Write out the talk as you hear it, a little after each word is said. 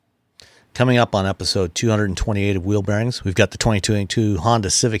Coming up on episode 228 of Wheel Bearings, we've got the 2022 Honda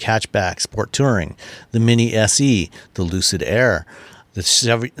Civic Hatchback Sport Touring, the Mini SE, the Lucid Air, the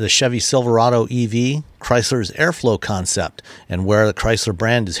Chevy Silverado EV, Chrysler's Airflow concept, and where the Chrysler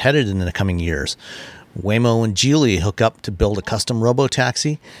brand is headed in the coming years. Waymo and Geely hook up to build a custom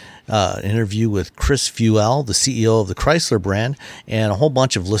robo-taxi, interview with Chris Fuel, the CEO of the Chrysler brand, and a whole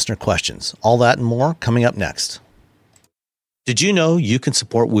bunch of listener questions. All that and more coming up next. Did you know you can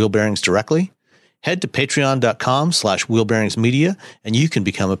support Wheel Bearings directly? Head to patreon.com/wheelbearingsmedia and you can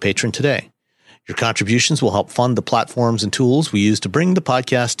become a patron today. Your contributions will help fund the platforms and tools we use to bring the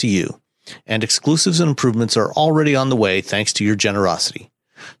podcast to you. And exclusives and improvements are already on the way thanks to your generosity.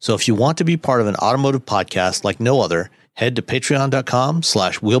 So if you want to be part of an automotive podcast like no other, head to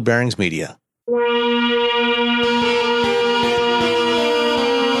patreon.com/wheelbearingsmedia.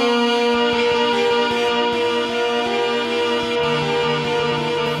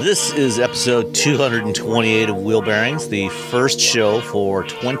 This is episode 228 of Wheel Bearings, the first show for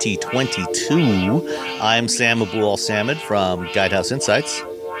 2022. I'm Sam Abu-Al-Samad from Guidehouse Insights.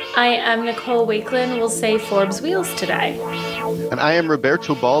 I am Nicole Wakelin. We'll say Forbes Wheels today. And I am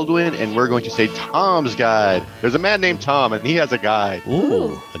Roberto Baldwin, and we're going to say Tom's Guide. There's a man named Tom, and he has a guide.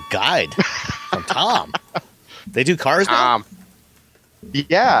 Ooh, a guide from Tom. They do cars now?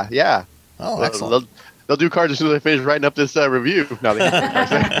 Yeah. Oh, excellent. They'll do cars as soon as I finish writing up this review. No, they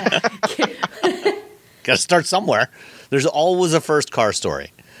Got to start somewhere. There's always a first car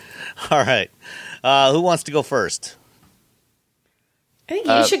story. All right. Who wants to go first? I think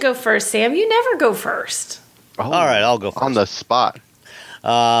you should go first, Sam. You never go first. All right, I'll go first. On the spot.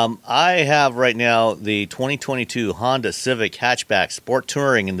 I have right now the 2022 Honda Civic Hatchback Sport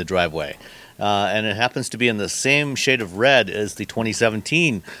Touring in the driveway. And it happens to be in the same shade of red as the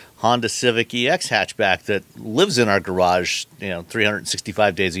 2017 Honda Civic EX hatchback that lives in our garage,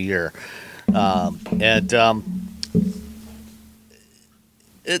 365 days a year. I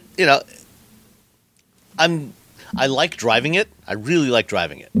like driving it. I really like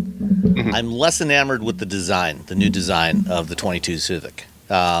driving it. Mm-hmm. I'm less enamored with the new design of the 22 Civic.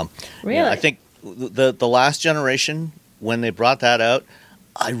 Really? I think the last generation, when they brought that out,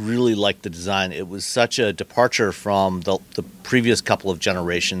 I really liked the design. It was such a departure from the previous couple of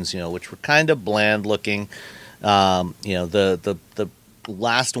generations, which were kind of bland looking. The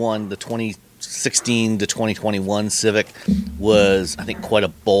last one, the 2016 to 2021 Civic, was, I think, quite a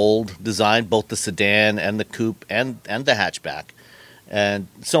bold design, both the sedan and the coupe and the hatchback. And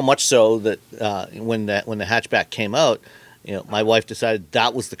so much so that when the hatchback came out, my wife decided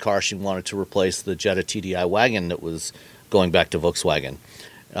that was the car she wanted to replace the Jetta TDI wagon that was going back to Volkswagen.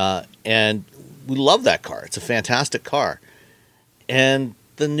 And we love that car. It's a fantastic car. And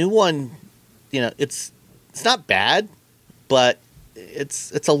the new one, it's not bad, but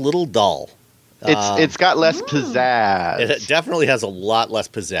it's a little dull. It's got less pizzazz. It definitely has a lot less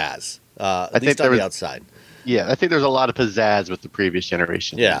pizzazz, at least on the outside. Yeah, I think there's a lot of pizzazz with the previous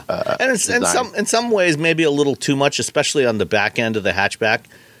generation. Yeah, and in some ways maybe a little too much, especially on the back end of the hatchback,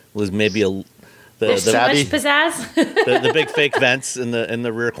 was maybe There's too much pizzazz. the big fake vents in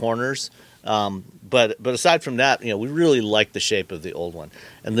the rear corners. But aside from that, we really like the shape of the old one,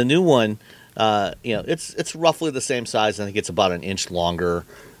 and the new one, it's roughly the same size. I think it's about an inch longer.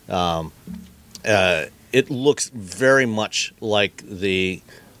 It looks very much like the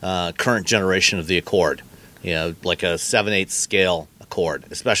current generation of the Accord, like a 7/8 scale Accord,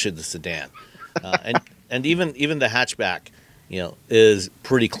 especially the sedan, and even the hatchback. Is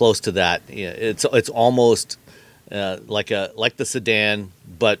pretty close to that. It's almost like the sedan,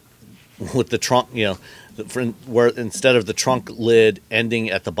 but with the trunk. Where instead of the trunk lid ending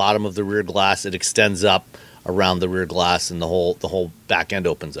at the bottom of the rear glass, it extends up around the rear glass, and the whole back end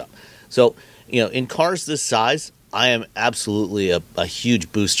opens up. So, in cars this size, I am absolutely a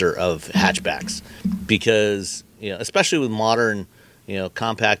huge booster of hatchbacks because especially with modern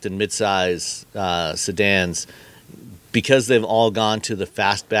compact and midsize sedans. Because they've all gone to the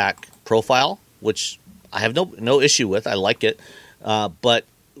fastback profile, which I have no issue with. I like it. But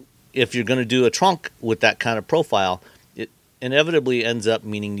if you're going to do a trunk with that kind of profile, it inevitably ends up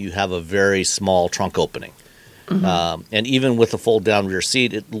meaning you have a very small trunk opening. Mm-hmm. And even with a fold-down rear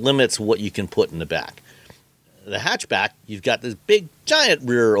seat, it limits what you can put in the back. The hatchback, you've got this big, giant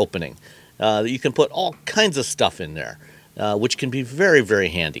rear opening that you can put all kinds of stuff in there, which can be very, very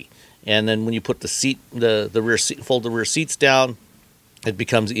handy. And then when you put the rear seat, fold the rear seats down, it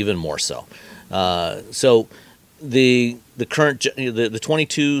becomes even more so. So the current the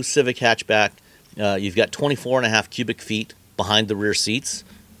 22 Civic hatchback, you've got 24.5 cubic feet behind the rear seats,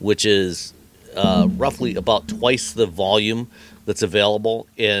 which is roughly about twice the volume that's available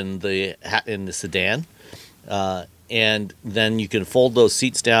in the sedan, and then you can fold those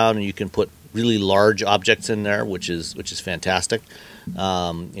seats down and you can put really large objects in there, which is fantastic.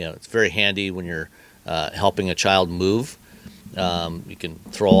 It's very handy when you're helping a child move. You can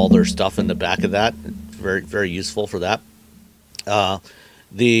throw all their stuff in the back of that. Very, very useful for that.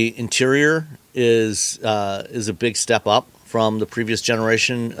 The interior is a big step up from the previous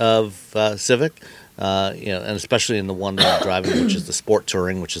generation of Civic, and especially in the one that I'm driving, which is the Sport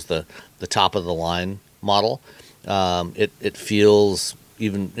Touring, which is the top of the line model. It feels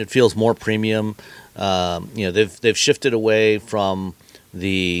more premium. They've shifted away from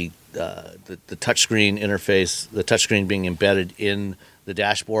the touchscreen interface, the touchscreen being embedded in the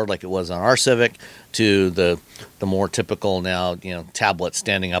dashboard like it was on our Civic, to the more typical now, tablet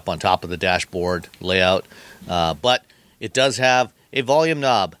standing up on top of the dashboard layout. But it does have a volume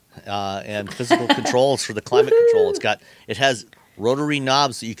knob and physical controls for the climate control. It has rotary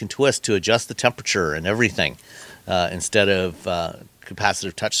knobs that you can twist to adjust the temperature and everything, instead of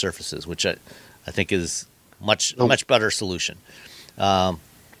capacitive touch surfaces, which I think is a much better solution.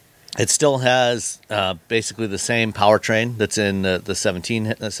 It still has basically the same powertrain that's in the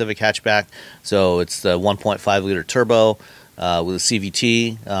 17 Civic hatchback. So it's the 1.5 liter turbo with a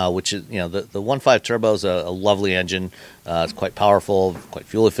CVT, which is, the 1.5 turbo is a lovely engine. It's quite powerful, quite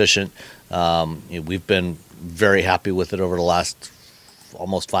fuel efficient. We've been very happy with it over the last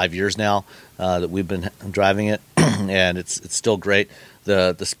almost 5 years now that we've been driving it, and it's still great.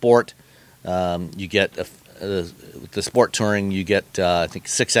 The Sport, you get with the Sport Touring, you get I think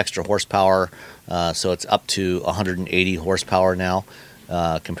 6 extra horsepower, so it's up to 180 horsepower now,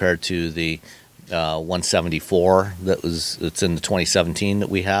 compared to the 174 that's in the 2017 that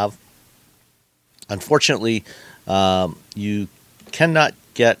we have. Unfortunately, you cannot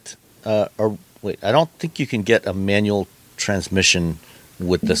get I don't think you can get a manual transmission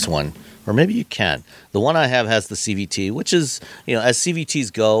with this one, or maybe you can. The one I have has the CVT, which is, as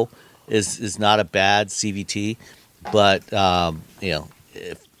CVTs go, is not a bad CVT, but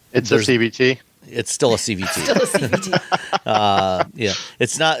if it's a CVT. It's still a CVT. Still a CVT.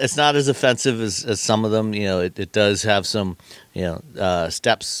 It's not as offensive as some of them. It does have some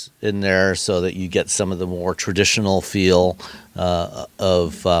steps in there so that you get some of the more traditional feel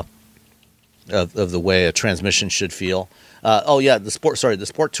of the way a transmission should feel. The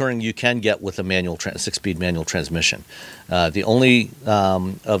Sport Touring you can get with a manual 6-speed manual transmission. The only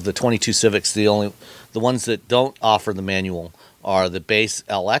of the 22 Civics, the ones that don't offer the manual are the base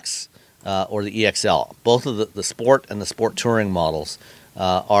LX or the EXL. Both of the Sport and the Sport Touring models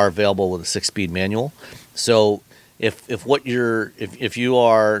are available with a 6-speed manual. So if you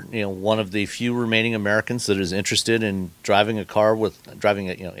are one of the few remaining Americans that is interested in driving an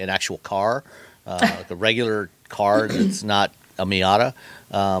actual car, like a regular car that's not a Miata,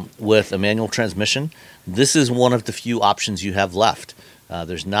 with a manual transmission, this is one of the few options you have left.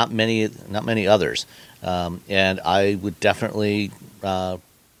 There's not many others, and I would definitely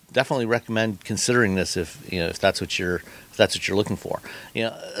recommend considering this if that's what you're looking for.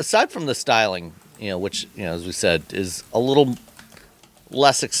 Aside from the styling, which as we said is a little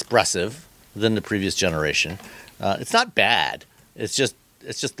less expressive than the previous generation, it's not bad. It's just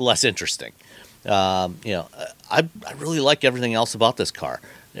less interesting. I really like everything else about this car.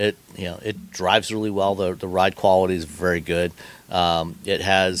 It drives really well. The ride quality is very good. It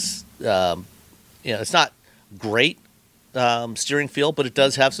has it's not great steering feel, but it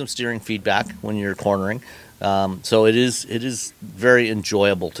does have some steering feedback when you're cornering. So it is very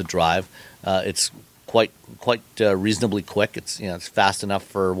enjoyable to drive. It's quite reasonably quick. It's fast enough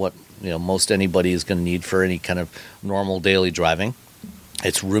for what most anybody is going to need for any kind of normal daily driving.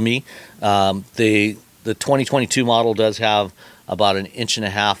 It's roomy. The 2022 model does have about 1.5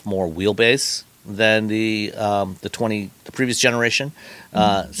 inches more wheelbase than the previous generation,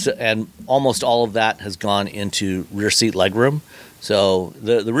 and almost all of that has gone into rear seat legroom. So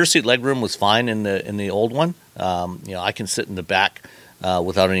the rear seat legroom was fine in the old one. I can sit in the back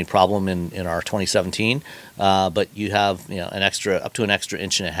without any problem in our 2017, but you have up to an extra 1.5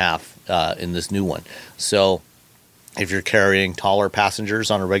 inches in this new one. So if you're carrying taller passengers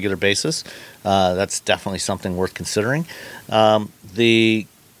on a regular basis, that's definitely something worth considering. The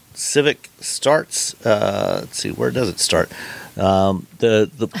Civic starts. Let's see, where does it start?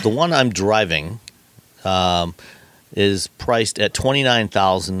 The one I'm driving is priced at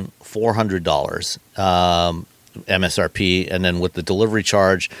 $29,400 MSRP, and then with the delivery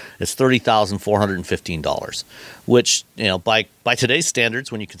charge, it's $30,415. Which by today's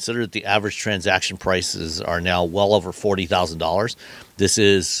standards, when you consider that the average transaction prices are now well over $40,000, this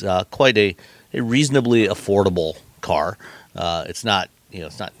is quite a reasonably affordable car. It's not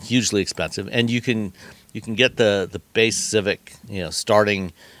it's not hugely expensive, and you can get the base Civic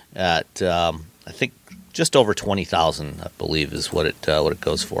starting at I think just over 20,000, I believe, is what it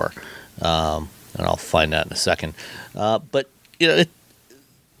goes for, and I'll find that in a second. But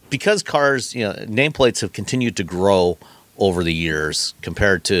because cars, nameplates have continued to grow over the years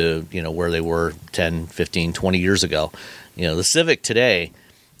compared to where they were 10, 15, 20 years ago. The Civic today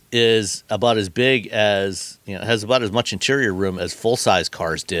is about as big as has about as much interior room as full size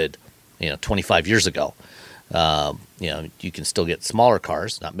cars did 25 years ago. You can still get smaller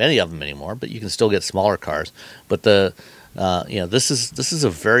cars, not many of them anymore, but you can still get smaller cars. But this is a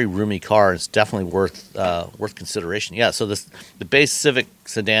very roomy car. It's definitely worth consideration. Yeah. So the base Civic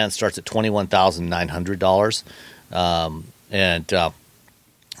sedan starts at $21,900,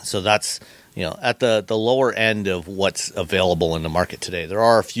 so that's at the lower end of what's available in the market today. There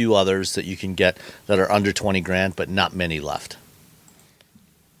are a few others that you can get that are under 20 grand, but not many left.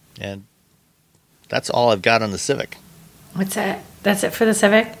 And that's all I've got on the Civic. What's that? That's it for the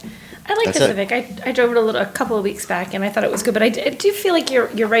Civic? I like the Civic. I drove it a couple of weeks back, and I thought it was good. But I do feel like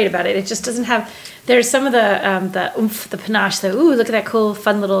you're right about it. It just doesn't have. There's some of the oomph, the panache. The look at that cool,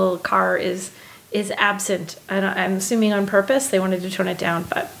 fun little car is absent. I'm assuming on purpose. They wanted to tone it down,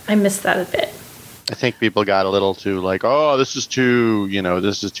 but I missed that a bit. I think people got a little too this is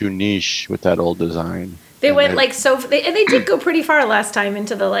too niche with that old design. They went they did go pretty far last time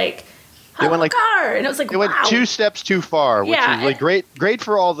into the they went car, and it was they went 2 steps too far, which is great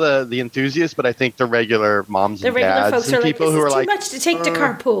for all the enthusiasts, but I think the regular moms and dads folks and are people this who is are too much to take to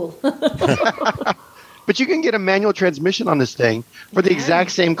carpool. But you can get a manual transmission on this thing for the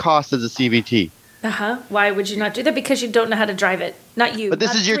exact same cost as a CVT. Why would you not do that? Because you don't know how to drive it. Not you. But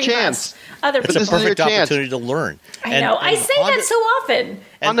this is your chance. Other people. It's a perfect opportunity to learn. I know. I say that so often.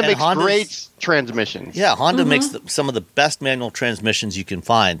 Honda makes great transmissions. Yeah, Honda makes some of the best manual transmissions you can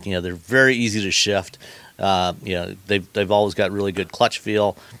find. They're very easy to shift. They've always got really good clutch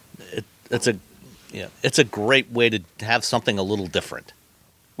feel. It's a great way to have something a little different.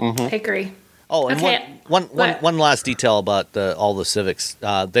 I agree. Oh, and one last detail about all the Civics.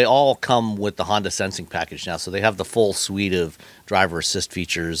 They all come with the Honda Sensing package now, so they have the full suite of driver assist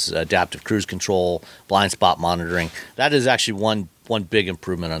features, adaptive cruise control, blind spot monitoring. That is actually one big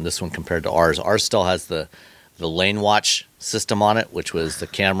improvement on this one compared to ours. Ours still has the lane watch system on it, which was the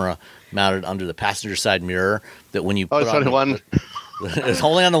camera mounted under the passenger side mirror. That when you put it's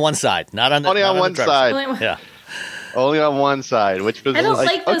only on the one side, not on one side. Yeah. Only on one side, which was I don't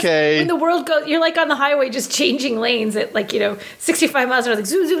like this, okay. When the world goes, you're on the highway just changing lanes at 65 miles an hour,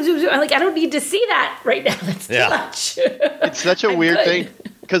 zoom, zoom, zoom, zoom. I'm I don't need to see that right now. That's too much. It's such a weird thing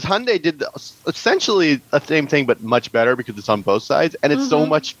because Hyundai did essentially the same thing, but much better because it's on both sides, and it's so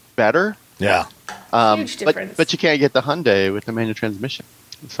much better. Yeah. Huge difference. But you can't get the Hyundai with the manual transmission.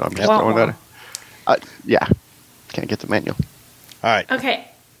 So I'm just throwing that. Can't get the manual. All right. Okay.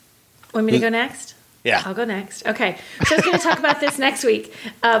 Want me to go next? Yeah. I'll go next. Okay. So I was going to talk about this next week,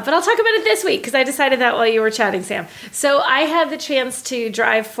 but I'll talk about it this week because I decided that while you were chatting, Sam. So I had the chance to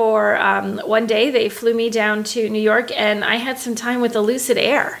drive for one day. They flew me down to New York, and I had some time with the Lucid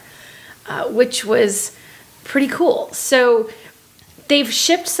Air, which was pretty cool. So they've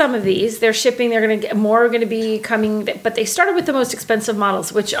shipped some of these. They're shipping. They're going to get more. Are going to be coming, but they started with the most expensive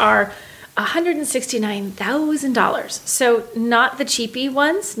models, which are $169,000. So not the cheapy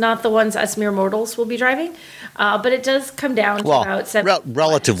ones, not the ones us mere mortals will be driving, but it does come down to about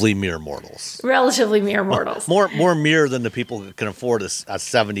relatively mere mortals. Relatively mere mortals. More mere than the people that can afford a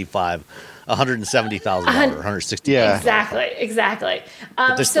 $170,000 or $160,000. Yeah, exactly.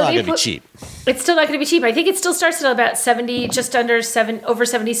 But they're still not going to be cheap. It's still not going to be cheap. I think it still starts at about 70, just under over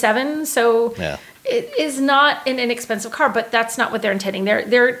 77. So. Yeah. It is not an inexpensive car, but that's not what they're intending.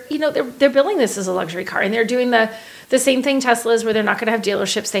 They're billing this as a luxury car, and they're doing the same thing Tesla is, where they're not going to have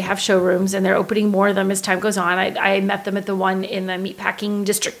dealerships. They have showrooms, and they're opening more of them as time goes on. I met them at the one in the meatpacking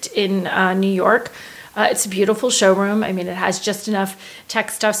district in New York. It's a beautiful showroom. I mean, it has just enough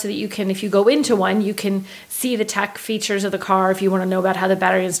tech stuff so that you can, if you go into one, you can see the tech features of the car. If you want to know about how the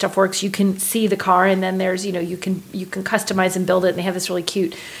battery and stuff works, you can see the car, and then there's, you can customize and build it. And they have this really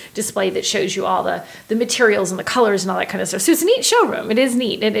cute display that shows you all the materials and the colors and all that kind of stuff. So it's a neat showroom. It is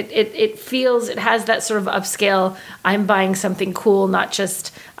neat, and it feels, it has that sort of upscale. I'm buying something cool, not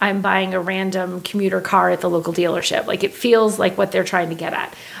just I'm buying a random commuter car at the local dealership. It feels like what they're trying to get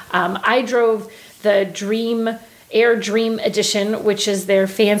at. I drove the Air Dream Edition, which is their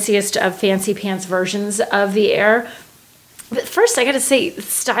fanciest of fancy pants versions of the Air. But first, I got to say,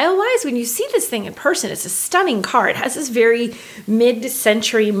 style-wise, when you see this thing in person, it's a stunning car. It has this very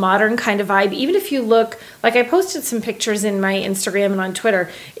mid-century modern kind of vibe. Even if you look, like I posted some pictures in my Instagram and on Twitter,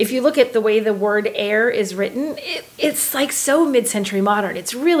 if you look at the way the word air is written, it's like so mid-century modern.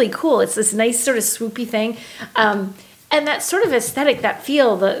 It's really cool. It's this nice sort of swoopy thing. And that sort of aesthetic, that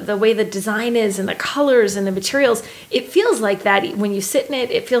feel, the way the design is and the colors and the materials, it feels like that when you sit in it.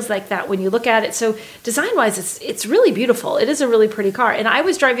 It feels like that when you look at it. So design-wise, it's really beautiful. It is a really pretty car. And I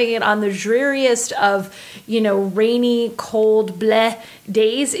was driving it on the dreariest of, rainy, cold, bleh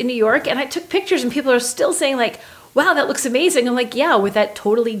days in New York. And I took pictures and people are still saying like, wow, that looks amazing. I'm like, yeah, with that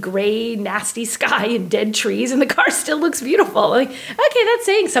totally gray, nasty sky and dead trees, and the car still looks beautiful. I'm like, okay, that's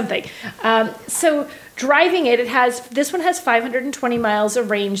saying something. So driving it, this one has 520 miles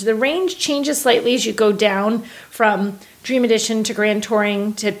of range. The range changes slightly as you go down from Dream Edition to Grand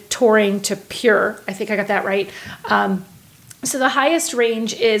Touring to Pure. I think I got that right. So the highest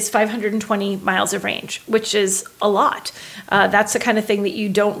range is 520 miles of range, which is a lot. That's the kind of thing that you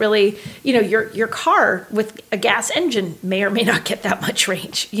don't really, your car with a gas engine may or may not get that much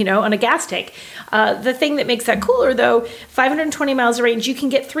range, on a gas tank. The thing that makes that cooler, though, 520 miles of range, you can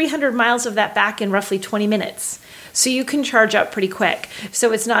get 300 miles of that back in roughly 20 minutes. So you can charge up pretty quick.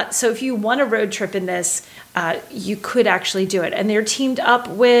 So if you want a road trip in this, you could actually do it. And they're teamed up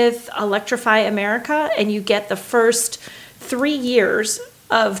with Electrify America, and you get the first 3 years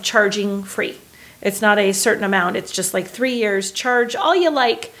of charging free. It's not a certain amount. It's just like 3 years, charge all you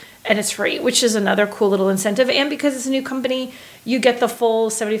like, and it's free, which is another cool little incentive. And because it's a new company, you get the full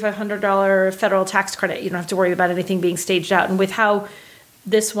 $7,500 federal tax credit. You don't have to worry about anything being staged out. And with how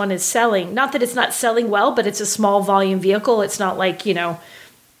this one is selling, not that it's not selling well, but it's a small volume vehicle. It's not like,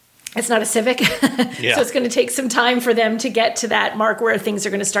 it's not a Civic. Yeah. So it's going to take some time for them to get to that mark where things are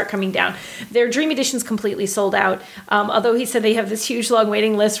going to start coming down. Their Dream Edition's completely sold out. Although he said they have this huge long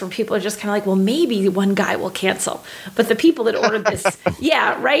waiting list where people are just kind of like, well, maybe one guy will cancel. But the people that ordered this,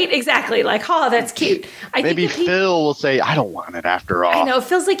 yeah, right? Exactly. Like, oh, that's cute. Maybe Phil will say, I don't want it after all. I know.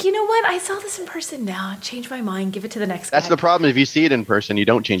 Phil's like, you know what? I saw this in person now. Change my mind. Give it to the next guy. That's the problem. If you see it in person, you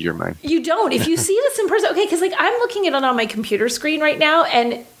don't change your mind. You don't. If you see this in person, okay, because like I'm looking at it on my computer screen right now,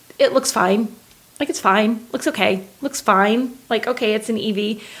 and it looks fine. Like, it's fine. Looks okay. Looks fine. Like, okay, it's an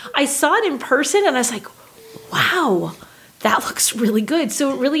EV. I saw it in person, and I was like, wow, that looks really good.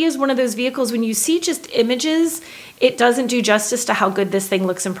 So it really is one of those vehicles, when you see just images, it doesn't do justice to how good this thing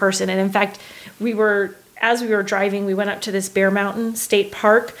looks in person. And in fact, as we were driving, we went up to this Bear Mountain State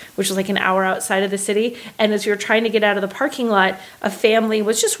Park, which was like an hour outside of the city. And as we were trying to get out of the parking lot, a family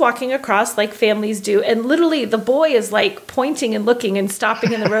was just walking across like families do. And literally the boy is like pointing and looking and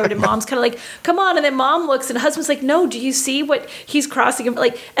stopping in the road. And mom's kind of like, come on. And then mom looks and husband's like, no, do you see what he's crossing?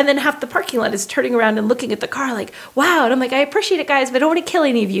 And then half the parking lot is turning around and looking at the car like, wow. And I'm like, I appreciate it, guys, but I don't want to kill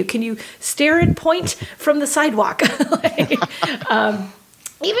any of you. Can you stare and point from the sidewalk?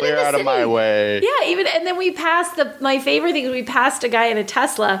 Even clear out of my way. Yeah, and then we passed my favorite thing is we passed a guy in a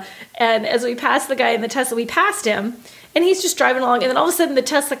Tesla, and as we passed the guy in the Tesla, we passed him, and he's just driving along, and then all of a sudden the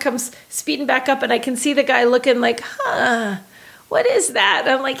Tesla comes speeding back up, and I can see the guy looking like, what is that? And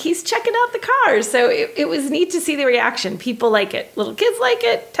I'm like, he's checking out the car. So it was neat to see the reaction. People like it. Little kids like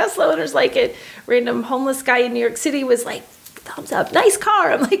it. Tesla owners like it. Random homeless guy in New York City was like, thumbs up, nice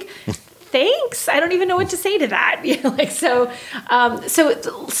car. I'm like, thanks. I don't even know what to say to that. So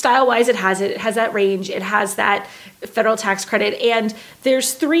style-wise, it has that range. It has that federal tax credit. And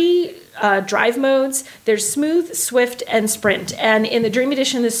there's 3 drive modes. There's Smooth, Swift, and Sprint. And in the Dream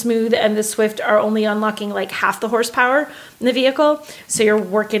Edition, the Smooth and the Swift are only unlocking like half the horsepower in the vehicle. So you're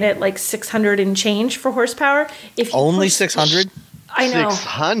working at like 600 and change for horsepower. If only 600? I know.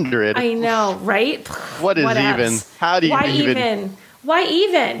 600? I know, right? What even? How do you even? Why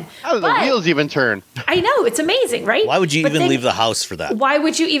even? How do the wheels even turn? I know. It's amazing, right? Why would you even leave the house for that? Why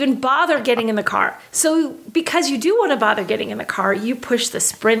would you even bother getting in the car? So because you do want to bother getting in the car, you push the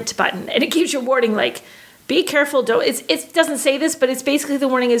Sprint button, and it gives you a warning like, be careful. It doesn't say this, but it's basically the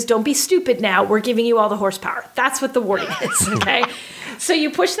warning is, don't be stupid now. We're giving you all the horsepower. That's what the warning is, okay? So you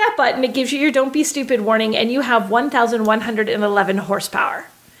push that button. It gives you your don't be stupid warning, and you have 1,111 horsepower.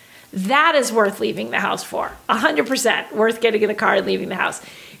 That is worth leaving the house for. 100% worth getting in the car and leaving the house.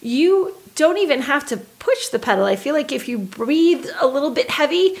 You don't even have to push the pedal. I feel like if you breathe a little bit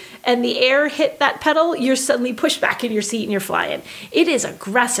heavy and the air hit that pedal, you're suddenly pushed back in your seat and you're flying. It is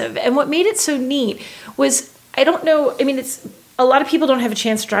aggressive. And what made it so neat was, I don't know, I mean, it's a lot of people don't have a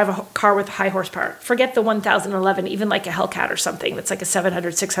chance to drive a car with high horsepower. Forget the 1011, even like a Hellcat or something that's like a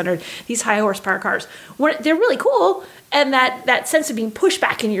 700, 600. These high horsepower cars, they're really cool. And that sense of being pushed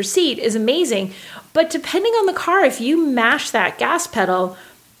back in your seat is amazing. But depending on the car, if you mash that gas pedal,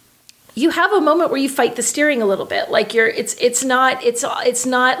 you have a moment where you fight the steering a little bit. Like it's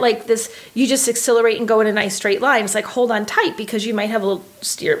not like this, you just accelerate and go in a nice straight line. It's like, hold on tight, because you might have a little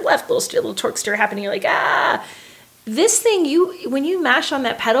steer left, little torque steer happening. You're like, this thing, when you mash on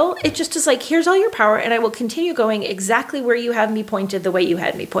that pedal, it just is like, here's all your power, and I will continue going exactly where you have me pointed, the way you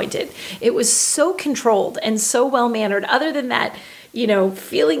had me pointed. It was so controlled and so well-mannered. Other than that,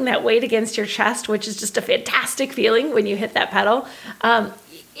 feeling that weight against your chest, which is just a fantastic feeling when you hit that pedal.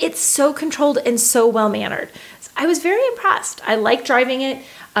 It's so controlled and so well-mannered. I was very impressed. I liked driving it.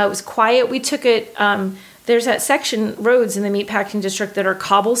 It was quiet. We took it... there's that section roads in the meatpacking district that are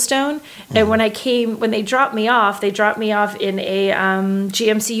cobblestone. And when they dropped me off in a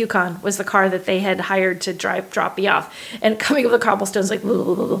GMC Yukon was the car that they had hired to drop me off. And coming over the cobblestones, like,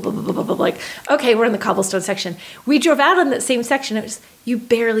 like, okay, we're in the cobblestone section. We drove out on that same section. You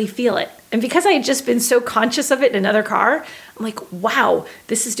barely feel it. And because I had just been so conscious of it in another car, I'm like, wow,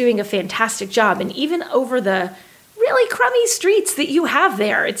 this is doing a fantastic job. And even over the really crummy streets that you have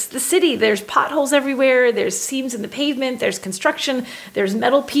there. It's the city. There's potholes everywhere. There's seams in the pavement. There's construction. There's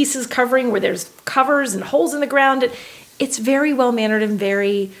metal pieces covering where there's covers and holes in the ground. It's very well mannered and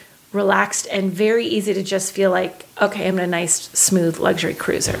very relaxed and very easy to just feel like, okay, I'm in a nice, smooth luxury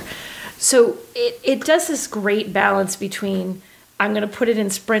cruiser. So it does this great balance between, I'm going to put it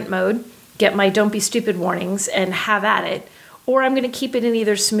in sprint mode, get my don't be stupid warnings and have at it, or I'm going to keep it in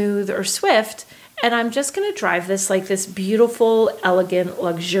either smooth or swift. And I'm just going to drive this like this beautiful, elegant,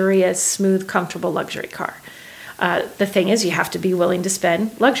 luxurious, smooth, comfortable luxury car. The thing is, you have to be willing to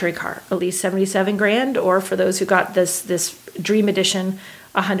spend luxury car, at least $77,000, or for those who got this dream edition,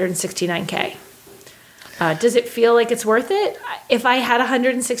 $169K. Does it feel like it's worth it? If I had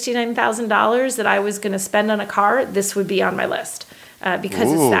 $169,000 that I was going to spend on a car, this would be on my list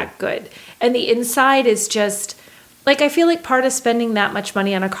because it's that good. And the inside is just... like, I feel like part of spending that much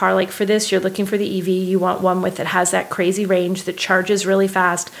money on a car, like for this, you're looking for the EV, you want one that has that crazy range, that charges really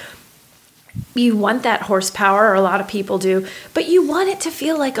fast. You want that horsepower, or a lot of people do, but you want it to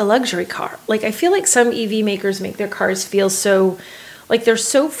feel like a luxury car. Like, I feel like some EV makers make their cars feel so, like they're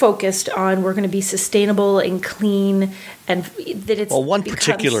so focused on, we're going to be sustainable and clean, and that it's... Well, one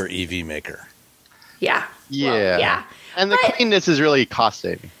particular EV maker. Yeah. Yeah. Well, yeah. And the cleanness is really cost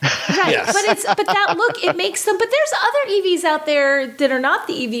saving. Right. Yes. But that look, it makes them, but there's other EVs out there that are not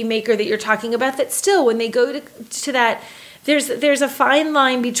the EV maker that you're talking about, that still, when they go to that, there's a fine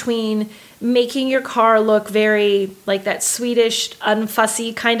line between making your car look very like that Swedish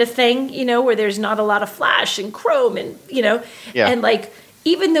unfussy kind of thing, where there's not a lot of flash and chrome and, and like,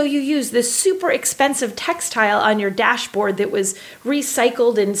 even though you use this super expensive textile on your dashboard that was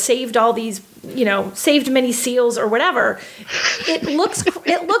recycled and saved all these, saved many seals or whatever, it looks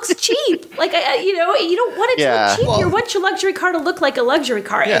cheap. Like, you don't want it to look cheap. You want your luxury car to look like a luxury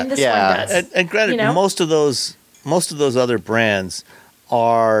car, and this one does. And granted, most of those other brands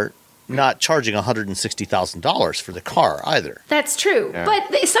are not charging $160,000 for the car either. That's true. Yeah.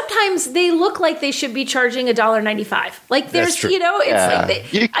 But sometimes they look like they should be charging $1.95. Like there's,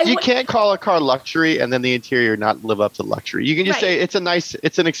 it's like you can't call a car luxury and then the interior not live up to luxury. You can just say it's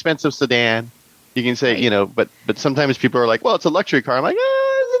an expensive sedan. You can say, but sometimes people are like, well, it's a luxury car. I'm like,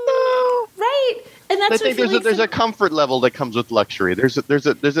 no. Right. And that's I think there's a comfort level that comes with luxury. There's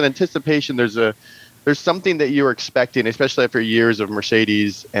an anticipation. There's something that you're expecting, especially after years of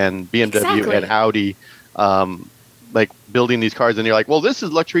Mercedes and BMW and Audi, like building these cars, and you're like, well, this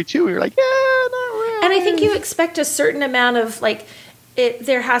is luxury too. And you're like, yeah, not really. And I think you expect a certain amount of like,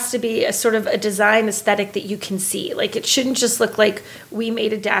 there has to be a sort of a design aesthetic that you can see. Like, it shouldn't just look like we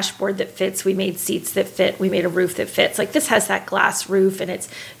made a dashboard that fits, we made seats that fit, we made a roof that fits. Like, this has that glass roof and it's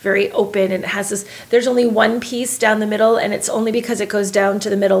very open and it has this, there's only one piece down the middle, and it's only because it goes down to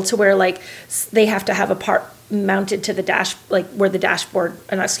the middle to where like they have to have a part mounted to the dash, like where the dashboard,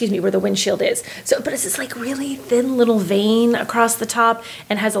 where the windshield is. So, but it's this like really thin little vein across the top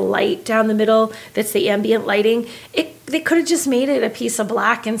and has a light down the middle that's the ambient lighting. They could have just made it a piece of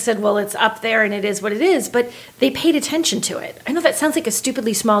black and said, well, it's up there and it is what it is, but they paid attention to it. I know that sounds like a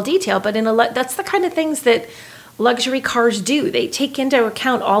stupidly small detail, but that's the kind of things that luxury cars do. They take into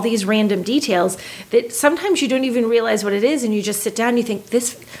account all these random details that sometimes you don't even realize what it is, and you just sit down and you think,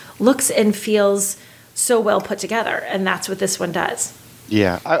 this looks and feels so well put together, and that's what this one does.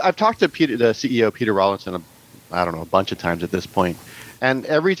 Yeah, I've talked to the CEO Peter Rawlinson, I don't know, a bunch of times at this point, And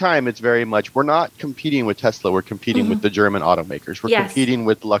every time it's very much, we're not competing with Tesla, we're competing with the German automakers. We're competing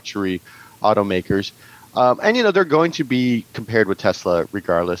with luxury automakers. And, they're going to be compared with Tesla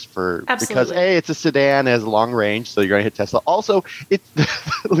regardless because A, it's a sedan, it has long range, so you're going to hit Tesla. Also,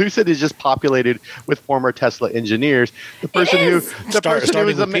 Lucid is just populated with former Tesla engineers. The person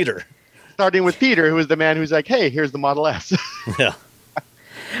starting with Peter. Starting with Peter, who was the man who's like, hey, here's the Model S. Yeah.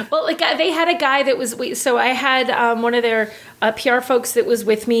 Well, they had a guy that was, so I had one of their PR folks that was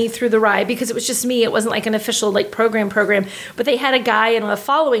with me through the ride because it was just me. It wasn't like an official program, but they had a guy in a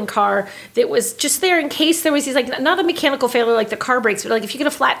following car that was just there in case there was, he's like, not a mechanical failure like the car brakes, but if you get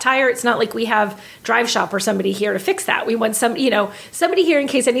a flat tire, it's not like we have Drive Shop or somebody here to fix that. We want somebody here in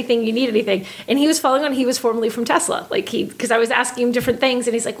case you need anything. And he was following on, he was formerly from Tesla. Because I was asking him different things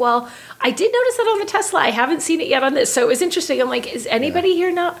and he's like, well, I did notice that on the Tesla. I haven't seen it yet on this. So it was interesting. I'm like, is anybody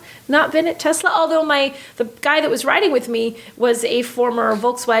here not been at Tesla? Although the guy that was riding with me was a former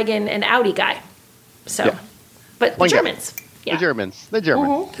Volkswagen and Audi guy. So, but the Germans. Yeah. The Germans.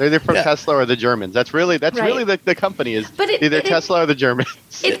 They're from Tesla or the Germans. That's really the company is either Tesla or the Germans.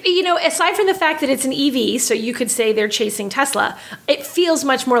 Aside from the fact that it's an EV, so you could say they're chasing Tesla, it feels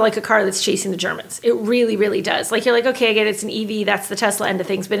much more like a car that's chasing the Germans. It really, really does. You're like, okay, I get it's an EV, that's the Tesla end of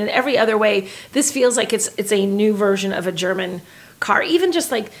things. But in every other way, this feels like it's a new version of a German car. Even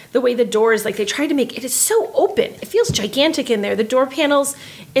just the way the doors, they tried to make it is so open. It feels gigantic in there. The door panels,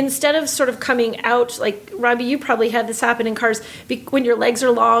 instead of sort of coming out, Robbie, you probably had this happen in cars, when your legs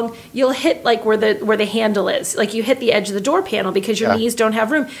are long, you'll hit where the handle is. You hit the edge of the door panel because your knees don't have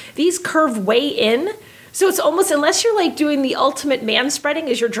room. These curve way in. So it's almost, unless you're doing the ultimate man spreading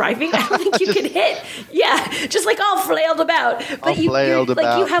as you're driving, I don't think you can hit. Yeah, just all flailed about. But you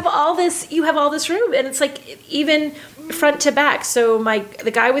have all this room, and it's even front to back. So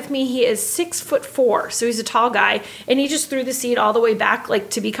the guy with me, he is 6'4", so he's a tall guy, and he just threw the seat all the way back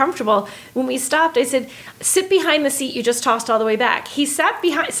to be comfortable. When we stopped, I said, sit behind the seat you just tossed all the way back. He sat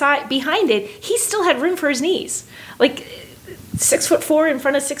behind it. He still had room for his knees. 6'4" in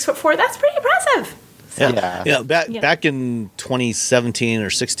front of 6'4", that's pretty impressive. So. Yeah. Back in 2017 or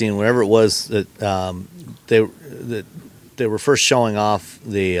 16, whatever it was, that they were first showing off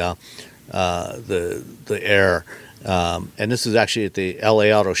the Air, and this was actually at the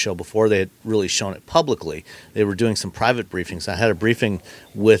LA Auto Show before they had really shown it publicly. They were doing some private briefings. I had a briefing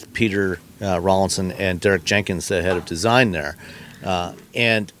with Peter Rawlinson and Derek Jenkins, the head of design there,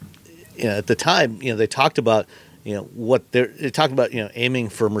 and at the time, they talked about aiming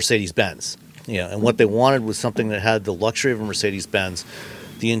for Mercedes-Benz. And what they wanted was something that had the luxury of a Mercedes-Benz,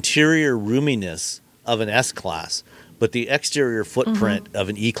 the interior roominess of an S-Class, but the exterior footprint of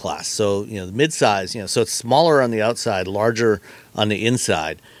an E-Class. So, the midsize, so it's smaller on the outside, larger on the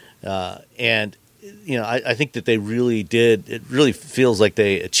inside. And, I think that they really did. It really feels like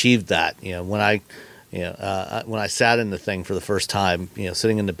they achieved that. When I sat in the thing for the first time,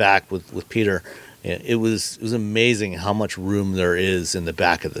 sitting in the back with Peter, it was amazing how much room there is in the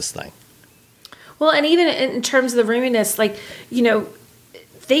back of this thing. Well, and even in terms of the roominess,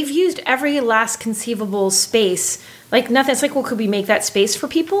 they've used every last conceivable space. Nothing. It's well, could we make that space for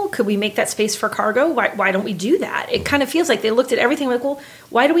people? Could we make that space for cargo? Why don't we do that? It kind of feels like they looked at everything well,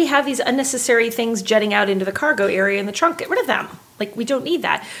 why do we have these unnecessary things jetting out into the cargo area in the trunk? Get rid of them. We don't need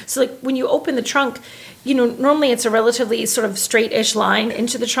that. So when you open the trunk, normally it's a relatively sort of straight-ish line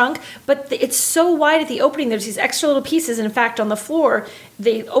into the trunk, but it's so wide at the opening. There's these extra little pieces. And in fact, on the floor,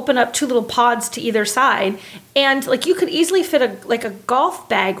 they open up two little pods to either side. And you could easily fit a golf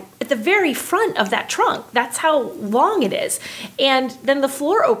bag at the very front of that trunk. That's how long it is. And then the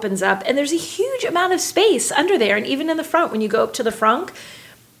floor opens up and there's a huge amount of space under there. And even in the front, when you go up to the front,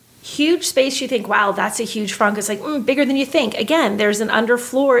 huge space, you think, wow, that's a huge frunk. It's bigger than you think. Again, there's an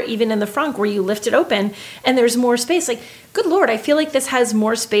underfloor even in the frunk where you lift it open and there's more space. Good Lord, I feel like this has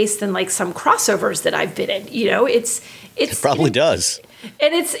more space than some crossovers that I've been in. It probably does.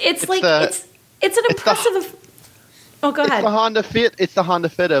 And it's an impressive. Oh, go ahead. It's the Honda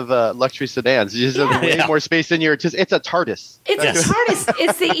Fit of luxury sedans. You just have way more space in your. It's a TARDIS. It's a TARDIS.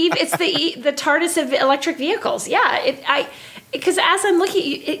 It's the TARDIS of electric vehicles. Yeah. Because as I'm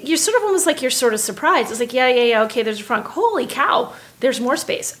looking, you're sort of almost you're sort of surprised. It's yeah. Okay, there's a front. Holy cow! There's more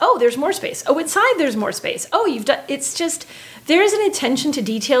space. Oh, there's more space. Oh, inside there's more space. Oh, you've done. It's just there is an attention to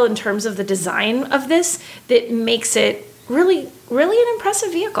detail in terms of the design of this that makes it really, really an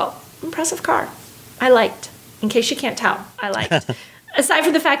impressive vehicle, impressive car. I liked. In case you can't tell, I liked. Aside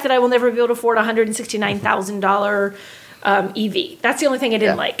from the fact that I will never be able to afford a $169,000 EV. That's the only thing I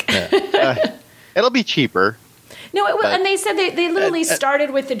didn't like. It'll be cheaper. No, and they said they literally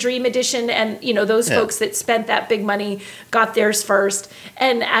started with the Dream Edition, and those folks that spent that big money got theirs first.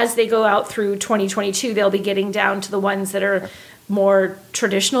 And as they go out through 2022, they'll be getting down to the ones that are more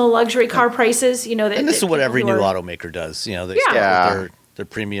traditional luxury car prices. And this is what every new automaker does. They start with their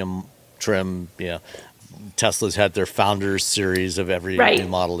premium trim. Tesla's had their Founders series of every new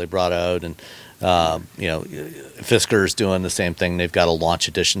model they brought out, and Fisker's doing the same thing. They've got a launch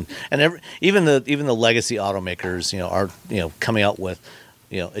edition, and even the legacy automakers, are coming out with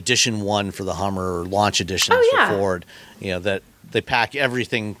edition 1 for the Hummer or launch editions for Ford. That they pack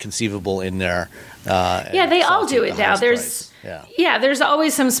everything conceivable in there. They all do it now. There's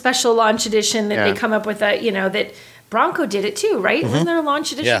always some special launch edition that they come up with that. Bronco did it too, right? Wasn't there a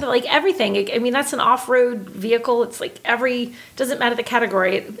launch edition? Like everything. I mean, that's an off-road vehicle. It's like doesn't matter the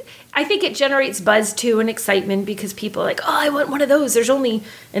category. I think it generates buzz too and excitement because people are like, oh, I want one of those. There's only,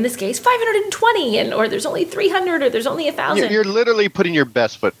 in this case, 520, or there's only 300, or there's only 1,000. You're literally putting your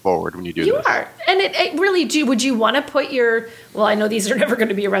best foot forward when you do this. You are. And it really would you want to put well, I know these are never going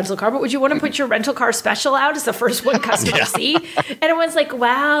to be a rental car, but would you want to put your rental car special out as the first one customers see? And everyone's like,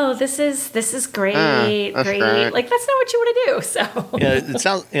 wow, this is great, great. Like, that's not what you want to do. So it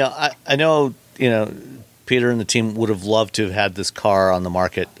sounds, I know, Peter and the team would have loved to have had this car on the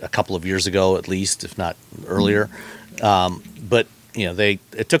market a couple of years ago, at least, if not earlier. But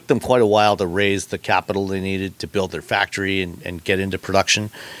it took them quite a while to raise the capital they needed to build their factory and get into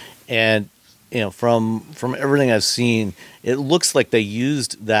production. And from everything I've seen, it looks like they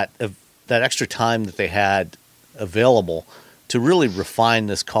used that extra time that they had available to really refine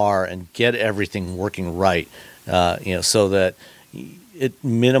this car and get everything working right. So that it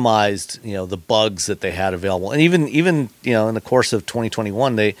minimized, the bugs that they had available. And even in the course of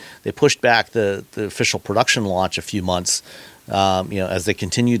 2021, they pushed back the official production launch a few months, as they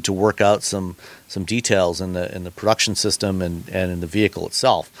continued to work out some details in the production system and in the vehicle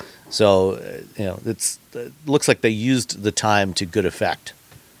itself. So, it looks like they used the time to good effect.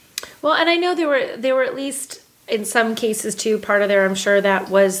 Well, and I know they were at least in some cases too, part of there, I'm sure that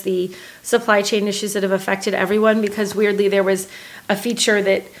was the supply chain issues that have affected everyone, because weirdly there was a feature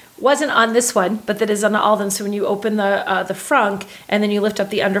that wasn't on this one, but that is on all of them. So when you open the frunk and then you lift up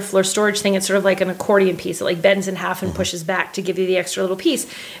the underfloor storage thing, it's sort of like an accordion piece. It like bends in half and pushes back to give you the extra little piece,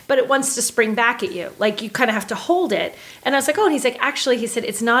 but it wants to spring back at you. Like you kind of have to hold it. And I was like, oh, and he's like, actually, he said,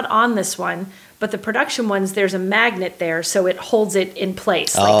 it's not on this one, but the production ones, there's a magnet there, so it holds it in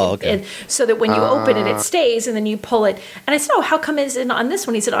place. Okay. So that when you open it, it stays, and then you pull it. And I said, oh, how come it's not on this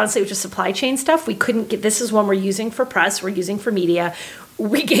one? He said, honestly, it was just supply chain stuff. We couldn't get, this is one we're using for press, we're using for media.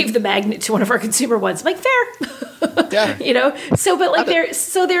 We gave the magnet to one of our consumer ones. I'm like, fair. Yeah. So, but like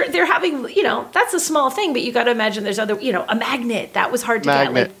they're having, that's a small thing, but you got to imagine there's other, a magnet. That was hard to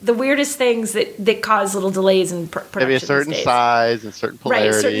get. Like the weirdest things that cause little delays in production. Maybe a certain size and certain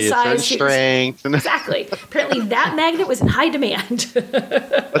polarity, certain strength. Exactly. Apparently that magnet was in high demand.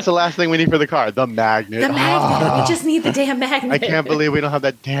 What's the last thing we need for the car? The magnet. The magnet. We just need the damn magnet. I can't believe we don't have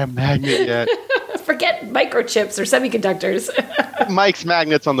that damn magnet yet. Forget microchips or semiconductors. Mike's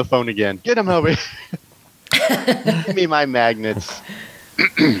magnets on the phone again. Get him over here. Give me my magnets.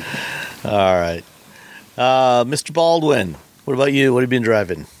 All right. Mr. Baldwin, what about you? What have you been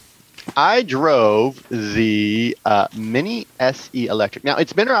driving? I drove the Mini SE Electric. Now,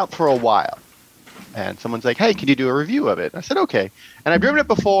 it's been out for a while. And someone's like, hey, can you do a review of it? I said, okay. And I've driven it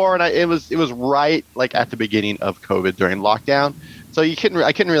before, and it was right like at the beginning of COVID during lockdown. So I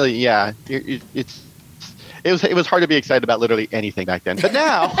couldn't really, it was hard to be excited about literally anything back then. But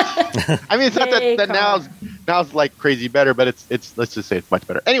now, I mean, it's not that now it's like crazy better, but it's let's just say it's much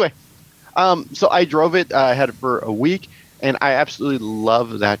better. Anyway, so I drove it. I had it for a week, and I absolutely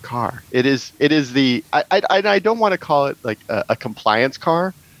love that car. It is the I don't want to call it like a compliance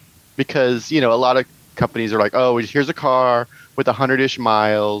car, because a lot of companies are like, oh, here's a car with 100-ish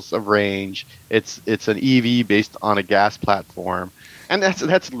miles of range. It's an EV based on a gas platform. And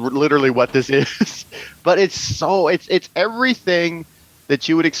that's literally what this is. But it's everything that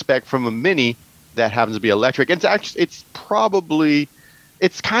you would expect from a Mini that happens to be electric. It's kind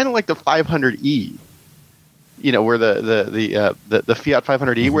of like the 500e. Where the Fiat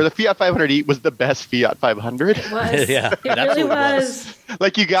 500e, where the Fiat 500e was the best Fiat 500. It was. Yeah, it really was.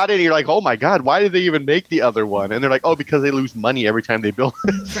 Like you got it and you're like, oh my God, why did they even make the other one? And they're like, oh, because they lose money every time they build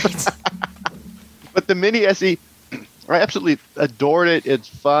it. Right. But the Mini SE, I absolutely adored it. It's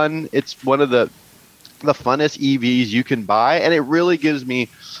fun. It's one of the funnest EVs you can buy, and it really gives me.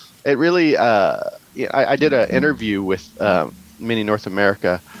 It really. I did an interview with Mini North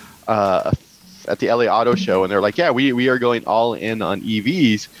America at the LA Auto Show, and they're like, "Yeah, we are going all in on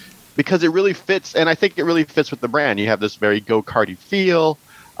EVs because it really fits, and I think it really fits with the brand. You have this very go-karty feel.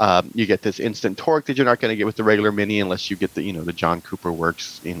 You get this instant torque that you're not going to get with the regular Mini unless you get the John Cooper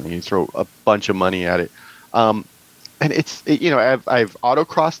Works. You throw a bunch of money at it. And I've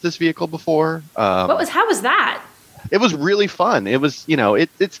autocrossed this vehicle before. How was that? It was really fun. It was,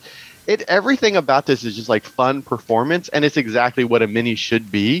 everything about this is just like fun performance, and it's exactly what a Mini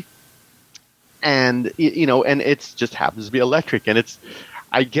should be. And and it's just happens to be electric, and it's,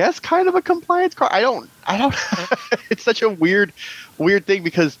 I guess, kind of a compliance car. I don't. It's such a weird thing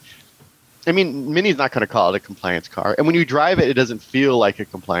because, I mean, Mini's not going to call it a compliance car, and when you drive it, it doesn't feel like a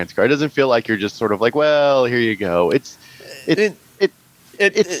compliance car. It doesn't feel like you're just sort of like, well, here you go. It's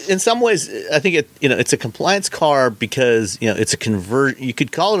in some ways, I think it's a compliance car because it's a convert. You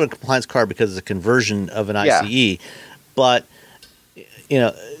could call it a compliance car because it's a conversion of an ICE, but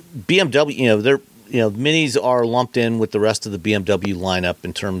BMW, they're Minis are lumped in with the rest of the BMW lineup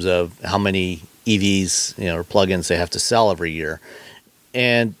in terms of how many EVs or plug-ins they have to sell every year,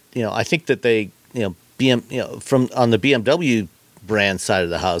 and I think that they from on the BMW brand side of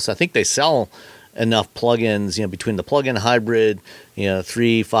the house, I think they sell enough plug-ins, between the plug-in hybrid,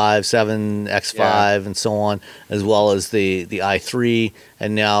 3, 5, 7, X5, and so on, as well as the i3,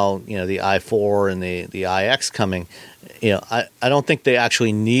 and now the i4 and the iX coming. I don't think they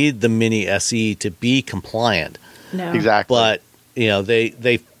actually need the Mini SE to be compliant. No, exactly. But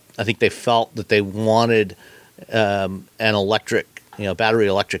I think they felt that they wanted an electric, battery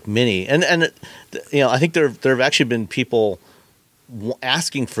electric Mini, and I think there have actually been people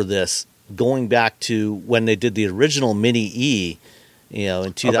asking for this, going back to when they did the original Mini E,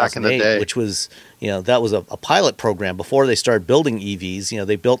 in 2008, which was, that was a pilot program before they started building EVs.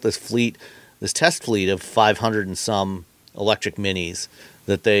 They built this test fleet of 500 and some electric Minis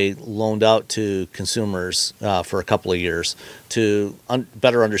that they loaned out to consumers for a couple of years to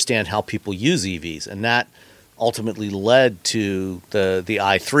better understand how people use EVs, and that ultimately led to the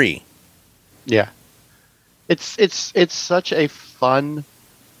i3. Yeah, it's such a fun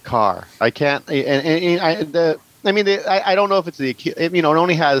car. I can't, I don't know if it's it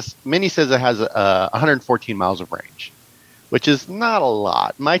only has, Mini says it has 114 miles of range, which is not a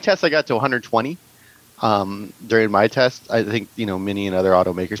lot. My test, I got to 120 during my test. I think Mini and other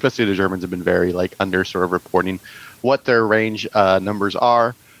automakers, especially the Germans, have been very under sort of reporting what their range numbers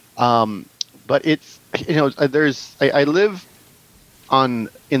are. But it's I live in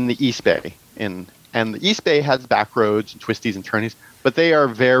the East Bay, and the East Bay has back roads and twisties and turnies, but they are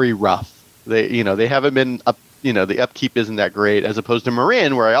very rough. They haven't been up. The upkeep isn't that great, as opposed to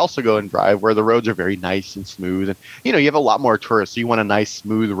Marin, where I also go and drive, where the roads are very nice and smooth, and you have a lot more tourists, so you want a nice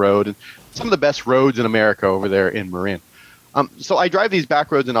smooth road, and some of the best roads in America over there in Marin. So I drive these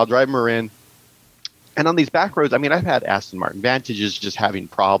back roads, and I'll drive Marin, and on these back roads, I've had Aston Martin Vantages just having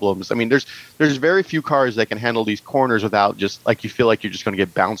problems. There's very few cars that can handle these corners without just you feel like you're just going to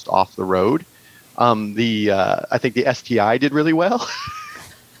get bounced off the road. I think the STI did really well.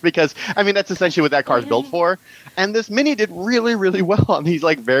 Because that's essentially what that car's built for, and this Mini did really, really well on these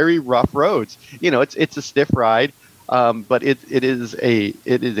very rough roads. It's a stiff ride, but it is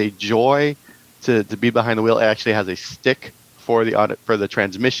a joy to be behind the wheel. It actually has a stick for the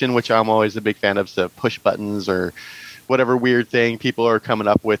transmission, which I'm always a big fan of. So push buttons or whatever weird thing people are coming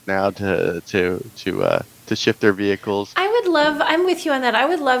up with now to shift their vehicles. I'm with you on that. I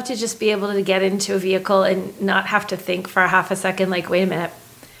would love to just be able to get into a vehicle and not have to think for a half a second, wait a minute.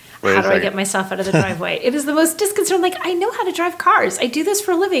 How do I get myself out of the driveway? It is the most disconcerting. I know how to drive cars. I do this for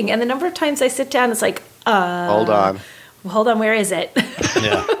a living. And the number of times I sit down, it's hold on. Hold on, where is it?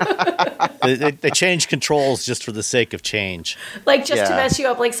 Yeah. They change controls just for the sake of change. To mess you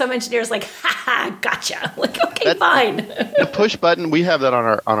up. Some engineer's ha, gotcha. Okay, fine. The push button, we have that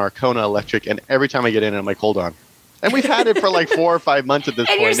on our Kona electric, and every time I get in, I'm hold on. And we've had it for 4 or 5 months at this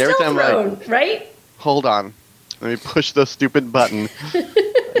and point. You're every still time thrown, right? Hold on. Let me push the stupid button.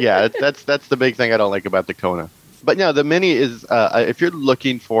 Yeah, that's the big thing I don't like about the Kona. But no, the Mini is, if you're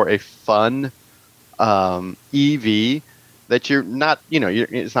looking for a fun EV that you're not,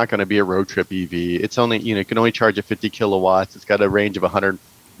 it's not going to be a road trip EV. It's only, you can only charge at 50 kilowatts. It's got a range of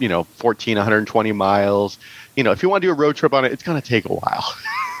 120 miles. If you want to do a road trip on it, it's going to take a while.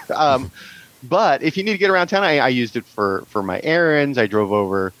 But if you need to get around town, I used it for my errands. I drove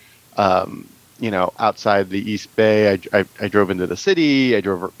over, outside the East Bay. I drove into the city. I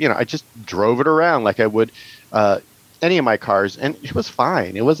just drove it around like I would any of my cars, and it was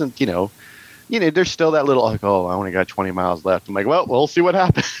fine. It wasn't, there's still that little, I only got 20 miles left. I'm well, we'll see what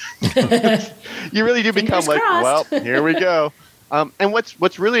happens. You really do become crossed. well, here we go. And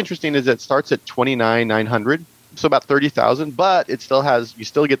what's really interesting is it starts at $29,900. so about 30,000, but it still has, you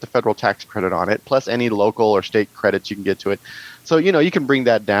still get the federal tax credit on it, plus any local or state credits you can get to it. So, you can bring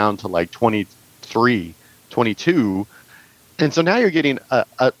that down to like 23, 22. And so now you're getting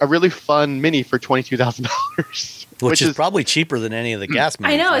a really fun Mini for $22,000. Which is probably cheaper than any of the gas Minis.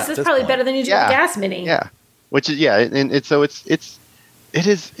 I know, it's probably better than you do a gas Mini. Yeah. Which is, and it's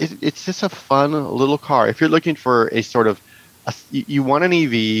just a fun little car. If you're looking for a sort of, you want an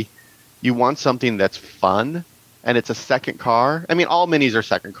EV, you want something that's fun, and it's a second car. I mean, all Minis are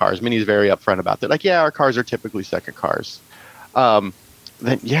second cars. Minis very upfront about that. Like, our cars are typically second cars. Then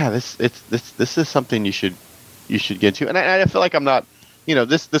this is something you should get into. And I feel like I'm not,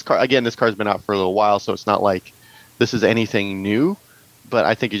 this car's been out for a little while, so it's not like this is anything new. But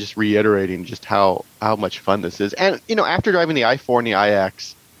I think it's just reiterating just how much fun this is. And, after driving the i4 and the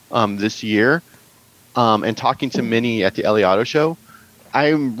iX this year and talking to Mini at the LA Auto Show,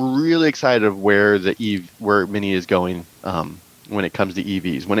 I'm really excited of where where Mini is going when it comes to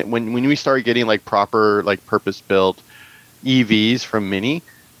EVs. When we start getting like proper, like purpose-built EVs from Mini,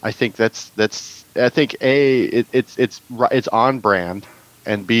 I think it's on brand.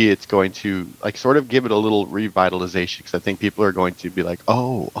 And B, it's going to like sort of give it a little revitalization, because I think people are going to be like,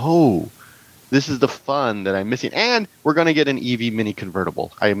 oh, this is the fun that I'm missing. And we're going to get an EV Mini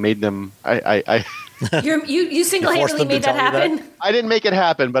convertible. I made them. You single-handedly made that happen. I didn't make it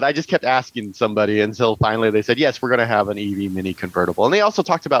happen, but I just kept asking somebody until finally they said, yes, we're going to have an EV Mini convertible. And they also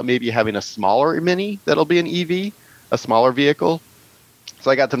talked about maybe having a smaller Mini that'll be an EV, a smaller vehicle.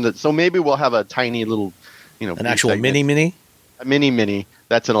 So I got them so maybe we'll have a tiny little, an actual Mini. A mini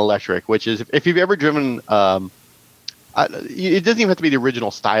that's an electric, which is if you've ever driven, it doesn't even have to be the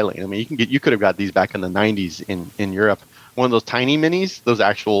original styling. I mean, you could have got these back in the 90s in Europe. One of those tiny Minis, those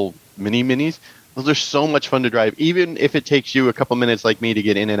actual Minis, those are so much fun to drive, even if it takes you a couple minutes like me to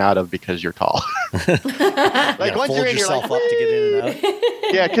get in and out of because you're tall. Like once you're in, you're like, up to get in and out.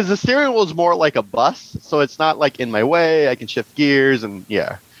 Yeah, because the steering wheel is more like a bus, so it's not like in my way. I can shift gears and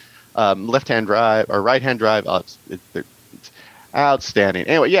left-hand drive or right-hand drive. It's outstanding.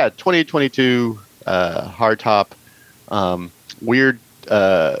 Anyway, 2022 hardtop, weird.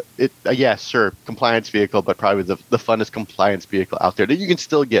 Sure, compliance vehicle, but probably the funnest compliance vehicle out there that you can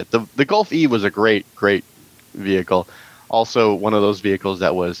still get. The Golf E was a great vehicle. Also, one of those vehicles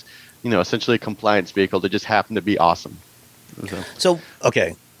that was, essentially a compliance vehicle that just happened to be awesome. So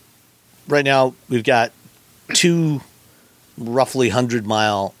okay, right now we've got two roughly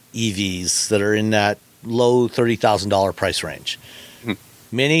 100-mile EVs that are in that low $30,000 price range.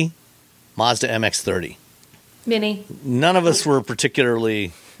 Mini, Mazda MX-30. Mini. None of us were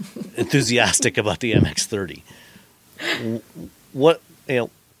particularly enthusiastic about the MX-30.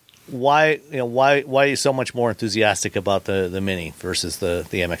 Why are you so much more enthusiastic about the Mini versus the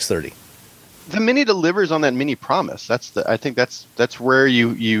MX-30? The Mini delivers on that Mini promise. I think that's where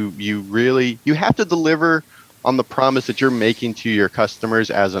you really have to deliver on the promise that you're making to your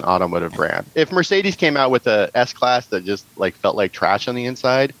customers as an automotive brand. If Mercedes came out with a S-Class that just like felt like trash on the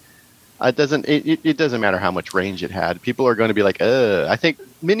inside, it doesn't matter how much range it had. People are going to be like, I think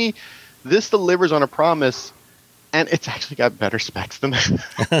Mini, this delivers on a promise, and it's actually got better specs than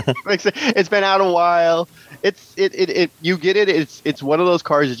that. It's been out a while. You get it. It's one of those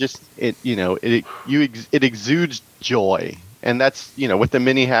cars that it exudes joy. And that's, what the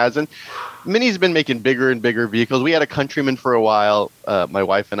Mini has. And Mini's been making bigger and bigger vehicles. We had a Countryman for a while, my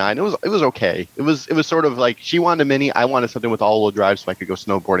wife and I, and it was okay. It was sort of like she wanted a Mini, I wanted something with all-wheel drive so I could go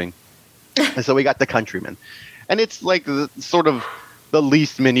snowboarding. And so we got the Countryman. And it's like sort of the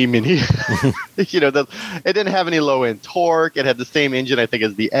least Mini. It didn't have any low-end torque. It had the same engine, I think,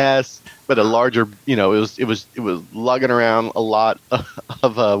 as the S, but a larger, it was lugging around a lot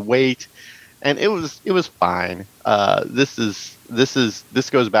of weight. And it was fine. This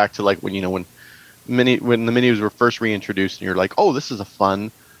goes back to like when the Minis were first reintroduced, and you're like, oh, this is a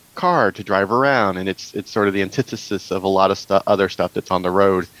fun car to drive around, and it's sort of the antithesis of a lot of other stuff that's on the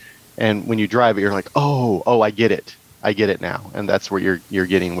road. And when you drive it, you're like, oh, I get it now, and that's where you're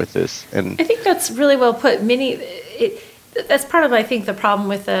getting with this. And I think that's really well put. Mini, that's part of I think the problem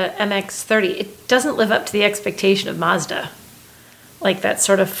with the MX-30. It doesn't live up to the expectation of Mazda, like that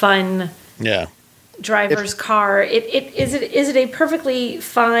sort of fun. Yeah. Driver's car. Is it a perfectly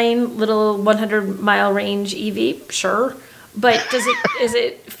fine little 100-mile range EV? Sure. But does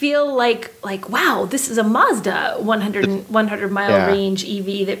it feel like wow, this is a Mazda 100-mile range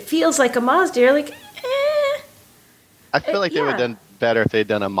EV that feels like a Mazda? You're like, I feel like they would have done better if they'd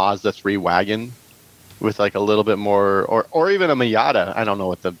done a Mazda 3 wagon with like a little bit more, or even a Miata. I don't know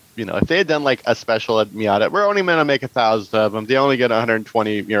what if they had done like a special at Miata, we're only going to make 1,000 of them. They only get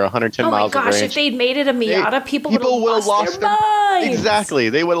 120, 110 miles of range. Oh my gosh, if they'd made it a Miata, people would have lost their minds. Exactly.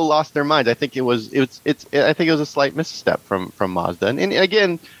 They would have lost their minds. I think it was a slight misstep from Mazda. And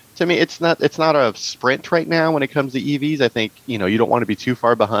again, to me, it's not a sprint right now when it comes to EVs. I think, you don't want to be too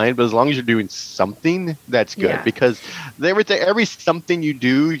far behind, but as long as you're doing something, that's good. Yeah. Because every something you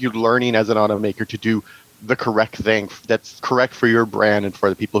do, you're learning as an automaker to do the correct thing that's correct for your brand and for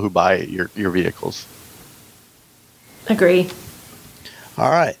the people who buy your vehicles. Agree. All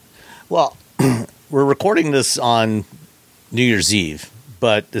right. Well, we're recording this on New Year's Eve,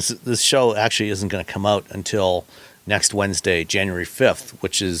 but this show actually isn't going to come out until next Wednesday, January 5th,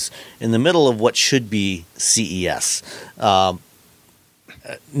 which is in the middle of what should be CES.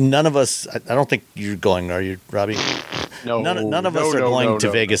 None of us, I don't think you're going, are you, Robbie? No. None of us are going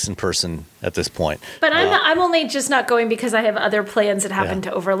to Vegas in person at this point. But I'm only just not going because I have other plans that happen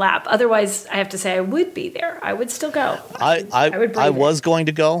to overlap. Otherwise, I have to say I would be there. I would still go. I was going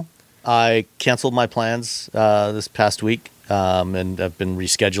to go. I canceled my plans this past week, and I've been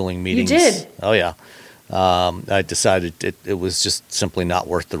rescheduling meetings. You did? Oh, yeah. I decided it was just simply not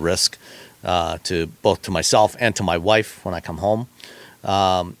worth the risk to both to myself and to my wife when I come home.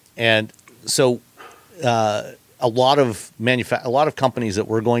 And so a lot of companies that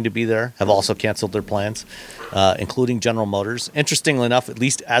were going to be there have also canceled their plans, including General Motors. Interestingly enough, at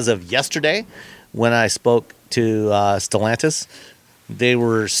least as of yesterday, when I spoke to Stellantis, they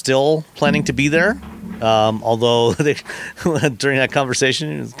were still planning to be there. Although during that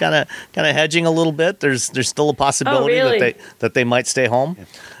conversation, it was kind of hedging a little bit. There's still a possibility that they might stay home.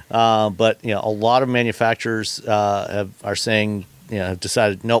 But a lot of manufacturers are saying have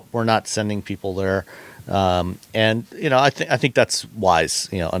decided nope, we're not sending people there. And I think that's wise.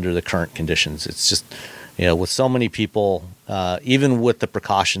 Under the current conditions, it's just with so many people, even with the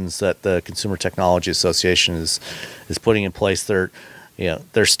precautions that the Consumer Technology Association is putting in place, there's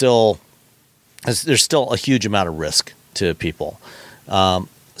still a huge amount of risk to people.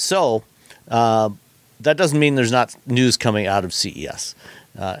 So that doesn't mean there's not news coming out of CES.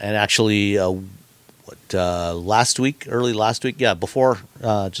 And actually, early last week,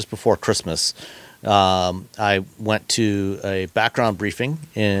 just before Christmas, I went to a background briefing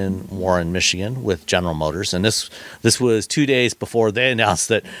in Warren, Michigan, with General Motors, and this was 2 days before they announced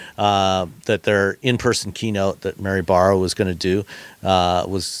that their in-person keynote that Mary Barra was going to do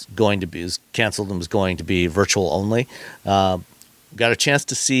was canceled and was going to be virtual only. Got a chance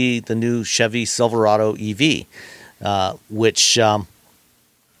to see the new Chevy Silverado EV, which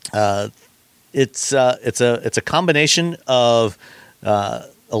it's a combination of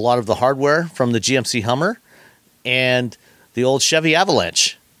a lot of the hardware from the GMC Hummer and the old Chevy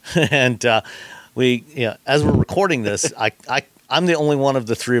Avalanche. And as we're recording this, I'm the only one of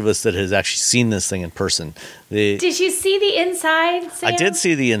the three of us that has actually seen this thing in person. Did you see the inside, Sam? I did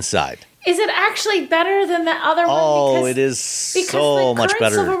see the inside. Is it actually better than the other one? Oh, it is so much better.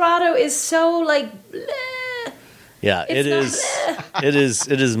 Because the current Silverado is so bleh. Yeah, it is. It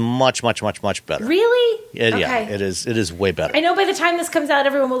is much better. Really? Okay. Yeah, it is. It is way better. I know by the time this comes out,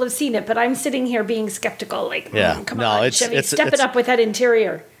 everyone will have seen it, but I'm sitting here being skeptical. Come on, Chevy, step it up with that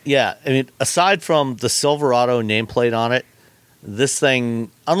interior. Yeah, I mean, aside from the Silverado nameplate on it, this thing,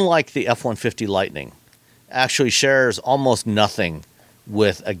 unlike the F-150 Lightning, actually shares almost nothing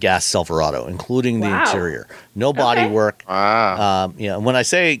with a gas Silverado, including the interior. No body work. Wow. When I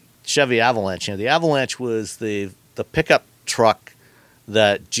say Chevy Avalanche, the Avalanche was the pickup truck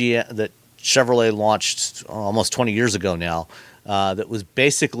that Chevrolet launched almost 20 years ago now. That was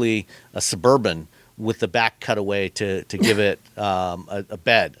basically a Suburban with the back cut away to give it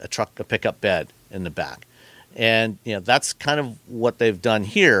a pickup bed in the back, and that's kind of what they've done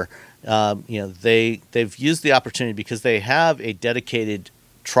here. They've used the opportunity because they have a dedicated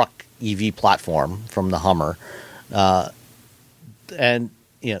truck EV platform from the Hummer, and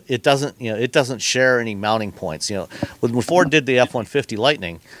it doesn't share any mounting points. When Ford did the F-150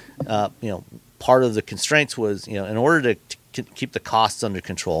 Lightning, part of the constraints was in order to keep the costs under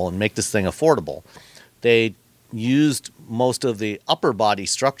control and make this thing affordable, they used most of the upper body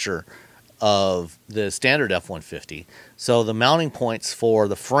structure of the standard F-150. So the mounting points for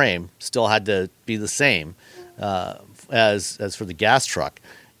the frame still had to be the same as for the gas truck,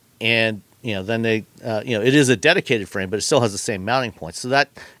 and then they, it is a dedicated frame, but it still has the same mounting points. So that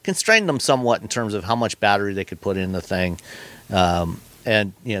constrained them somewhat in terms of how much battery they could put in the thing.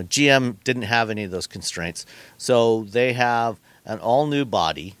 And GM didn't have any of those constraints. So they have an all-new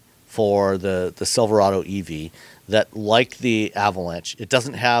body for the Silverado EV that, like the Avalanche, it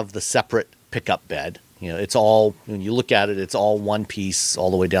doesn't have the separate pickup bed. It's all, when you look at it, it's all one piece all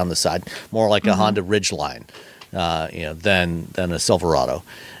the way down the side, more like a Honda Ridgeline, than a Silverado.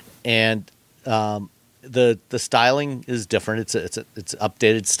 And the styling is different. It's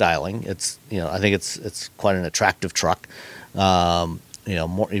updated styling. I think it's quite an attractive truck.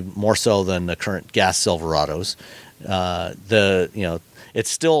 More so than the current gas Silverados. It's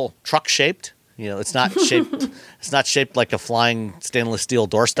still truck shaped. It's not shaped. It's not shaped like a flying stainless steel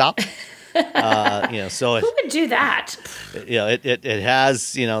doorstop. So who would do that? It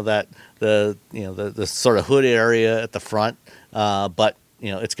has that the sort of hood area at the front, but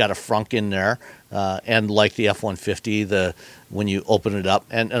it's got a frunk in there, and like the F-150, when you open it up,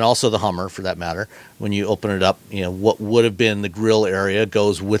 and also the Hummer for that matter, when you open it up, what would have been the grill area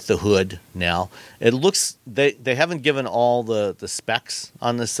goes with the hood now. It looks, they haven't given all the specs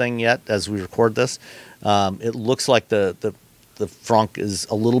on this thing yet as we record this. It looks like the frunk is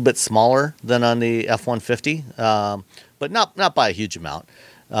a little bit smaller than on the F-150, but not by a huge amount.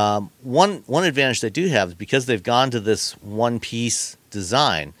 One advantage they do have is because they've gone to this one-piece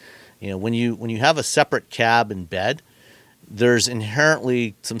design. When you have a separate cab and bed, there's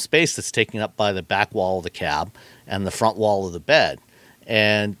inherently some space that's taken up by the back wall of the cab and the front wall of the bed.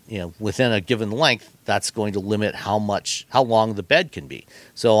 And within a given length, that's going to limit how long the bed can be.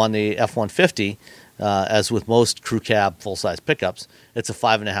 So on the F-150, as with most crew cab full-size pickups, it's a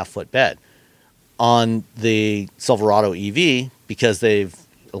 5.5-foot bed. On the Silverado EV, because they've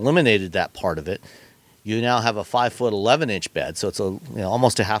eliminated that part of it, you now have a 5-foot 11-inch bed, so it's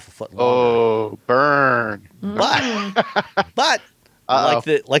almost a half a foot longer. Oh, burn! But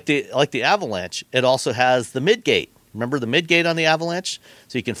like the Avalanche, it also has the midgate. Remember the midgate on the Avalanche?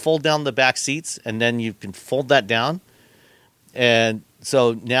 So you can fold down the back seats, and then you can fold that down, and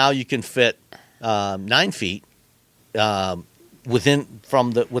so now you can fit 9 feet with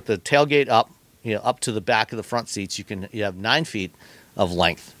the tailgate up, up to the back of the front seats. You have 9 feet of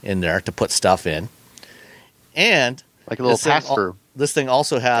length in there to put stuff in. And like a little pass-through. This thing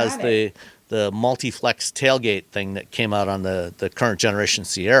also has the multi-flex tailgate thing that came out on the current generation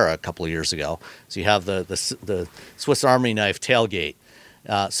Sierra a couple of years ago. So you have the Swiss Army knife tailgate.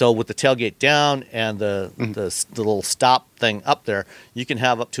 So with the tailgate down and the little stop thing up there, you can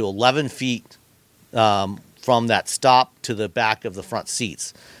have up to 11 feet from that stop to the back of the front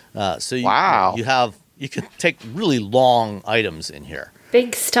seats. So you can take really long items in here.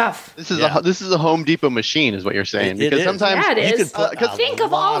 Big stuff. This is a Home Depot machine, is what you're saying. Because sometimes it is. Think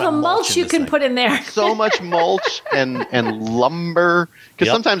of all the mulch you can put in there. So much mulch and lumber. Because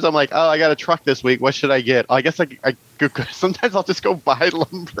sometimes I'm like, oh, I got a truck this week. What should I get? I guess sometimes I'll just go buy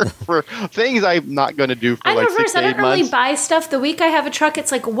lumber for things I'm not going to do for like 6 to 8 months. I don't really buy stuff. The week I have a truck,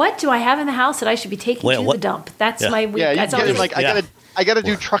 it's like, what do I have in the house that I should be taking to the dump? That's my week. Yeah, I got to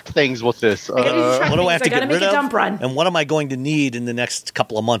do truck things with this. What do I have to get rid of? Dump run. And what am I going to need in the next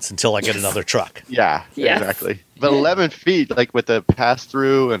couple of months until I get another truck? Yeah, exactly. But 11 feet, like with the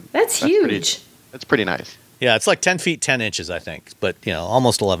pass-through. That's huge. That's pretty nice. Yeah, it's like 10 feet, 10 inches, I think. But,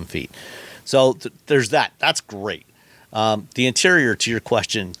 almost 11 feet. So there's that. That's great. The interior, to your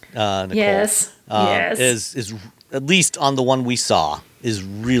question, Nicole, yes. is at least on the one we saw, is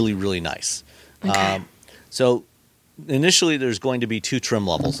really, really nice. Okay. So initially, there's going to be 2 trim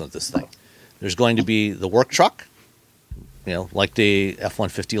levels of this thing. There's going to be the work truck, like the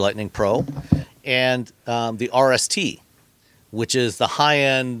F-150 Lightning Pro, and the RST, which is the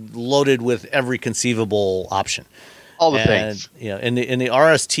high-end, loaded with every conceivable option. All the things. In the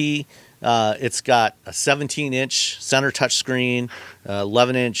RST, it's got a 17-inch center touchscreen,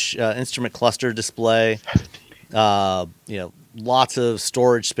 11-inch instrument cluster display. Lots of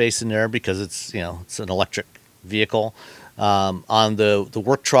storage space in there because it's an electric vehicle. On the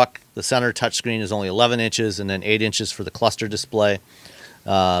work truck, the center touchscreen is only 11 inches and then 8 inches for the cluster display.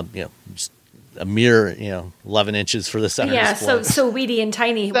 Just a mere 11 inches for the center display. Yeah, so weedy and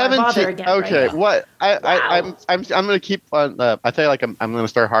tiny. Why bother again? Okay, right? what I'm going to keep on. I feel like I'm going to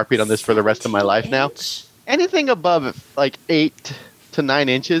start harping on this for the rest of my life now. Anything above like 8 to 9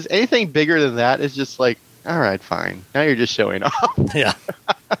 inches, anything bigger than that is just like, all right, fine. Now you're just showing off. Yeah,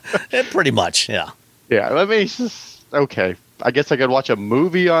 pretty much. Yeah. Yeah, I mean, it's just okay. I guess I could watch a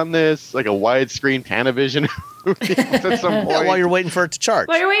movie on this, like a widescreen Panavision movie at some point. Yeah, while you're waiting for it to charge.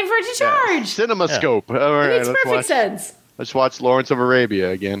 CinemaScope. Yeah. All right, it makes perfect sense. Let's watch Lawrence of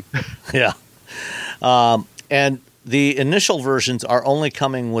Arabia again. Yeah. And the initial versions are only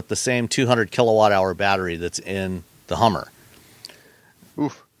coming with the same 200 kilowatt hour battery that's in the Hummer.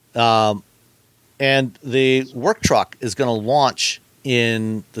 Oof. And the work truck is going to launch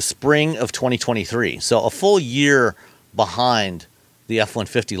in the spring of 2023. So a full year behind the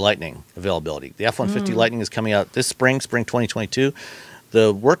F-150 Lightning availability. The F-150 Lightning is coming out this spring 2022.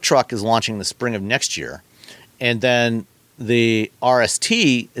 The work truck is launching the spring of next year. And then the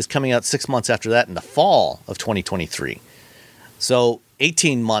RST is coming out 6 months after that in the fall of 2023. So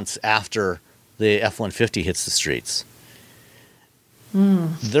 18 months after the F-150 hits the streets.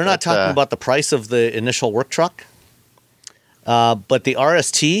 They're not talking about the price of the initial work truck, but the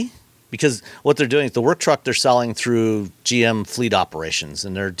RST, because what they're doing is the work truck they're selling through GM fleet operations,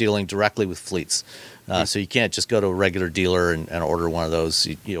 and they're dealing directly with fleets. So you can't just go to a regular dealer and order one of those.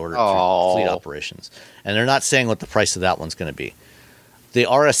 You order it through fleet operations. And they're not saying what the price of that one's going to be. The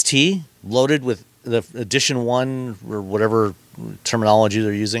RST, loaded with the Edition 1 or whatever terminology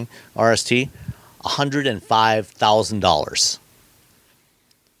they're using, RST, $105,000.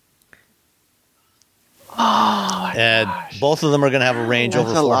 And both of them are going to have a range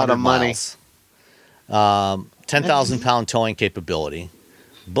over 400 miles. 10,000 pound towing capability,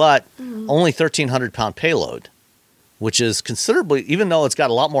 but only 1,300 pound payload, which is considerably, even though it's got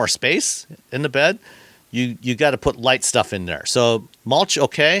a lot more space in the bed, you got to put light stuff in there. So mulch,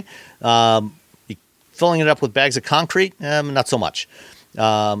 okay. Filling it up with bags of concrete, not so much.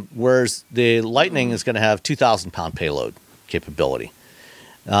 Whereas the Lightning is going to have 2,000 pound payload capability.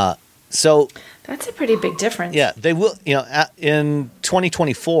 So that's a pretty big difference. Yeah, they will. In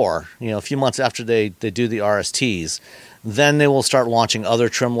 2024, a few months after they do the RSTs, then they will start launching other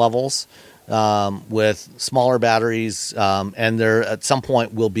trim levels with smaller batteries, and there at some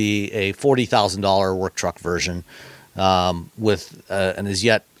point will be a $40,000 work truck version with an as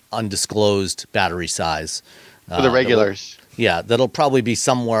yet undisclosed battery size for the regulars. That'll probably be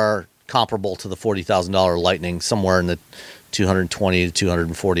somewhere comparable to the $40,000 Lightning, somewhere in the 220 to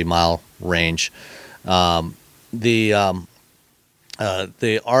 240 mile range. The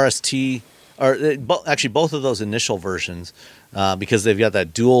RST, actually both of those initial versions, because they've got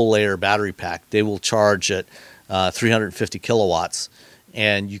that dual layer battery pack, they will charge at 350 kilowatts,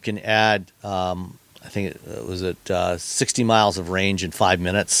 and you can add, I think it was at 60 miles of range in 5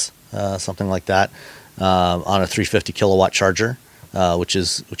 minutes, something like that, on a 350 kilowatt charger, which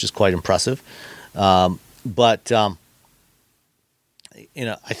is quite impressive. But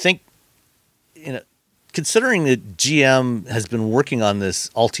I think, considering that GM has been working on this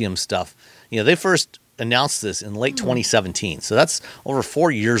Ultium stuff, they first announced this in late 2017. So that's over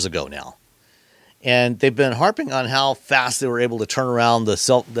 4 years ago now. And they've been harping on how fast they were able to turn around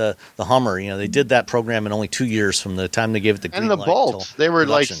the Hummer. They did that program in only 2 years from the time they gave it the green light. And the Bolt, they were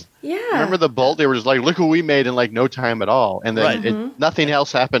production. Remember the Bolt? They were just like, look what we made in like no time at all. And then nothing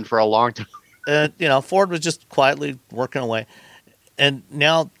else happened for a long time. Ford was just quietly working away. And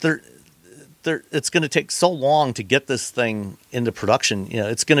now it's going to take so long to get this thing into production.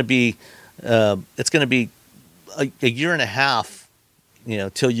 It's going to be a year and a half,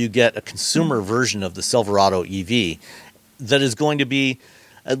 till you get a consumer version of the Silverado EV that is going to be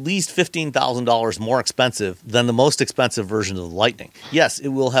at least $15,000 more expensive than the most expensive version of the Lightning. Yes, it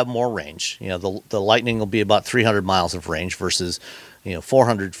will have more range. The Lightning will be about 300 miles of range versus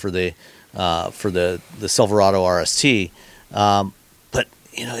 400 for the Silverado RST. But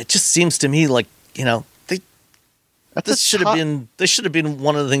it just seems to me like this should have been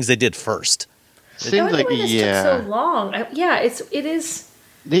one of the things they did first. Seems like took so long. It is. It's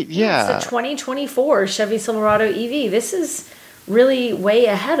a 2024 Chevy Silverado EV. This is really way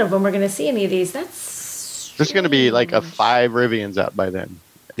ahead of when we're going to see any of these. There's going to be like a 5 Rivians out by then.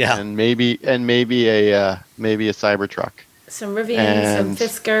 Yeah, and maybe a Cybertruck. Some Rivians, some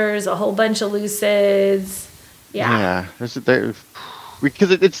Fiskers, a whole bunch of Lucids. Yeah.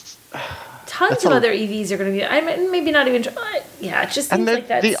 Because it's tons of other EVs are going to be. I mean, maybe not even. It just seems like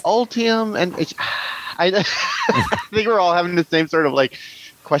that. The Ultium, and I think we're all having the same sort of like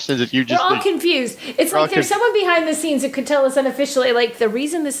questions that you just. We're all confused. It's like there's someone behind the scenes who could tell us unofficially, like the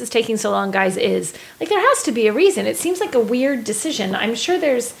reason this is taking so long, guys, is like there has to be a reason. It seems like a weird decision. I'm sure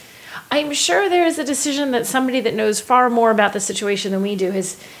there is a decision that somebody that knows far more about the situation than we do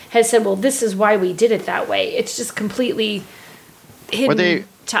has said, well, this is why we did it that way. It's just completely hidden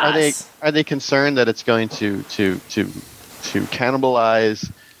to us. Are they concerned that it's going to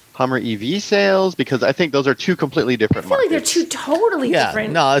cannibalize Hummer EV sales? Because I think those are two completely different markets. Like they're two totally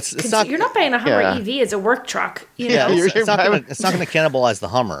different. No, it's not. You're not buying a Hummer EV as a work truck. It's not going to cannibalize the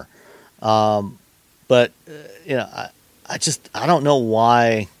Hummer. But I don't know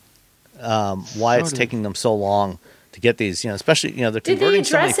why it's taking them so long to get these, especially, they're converting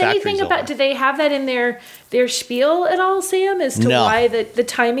so many factories. Did they address anything about, did they have that in their spiel at all, Sam, as to why the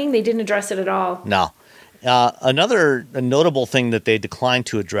timing, they didn't address it at all? No. Another notable thing that they declined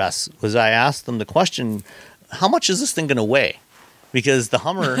to address was I asked them the question, how much is this thing going to weigh? because the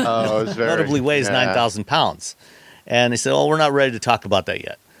Hummer notably weighs 9,000 pounds. And they said, "Oh, we're not ready to talk about that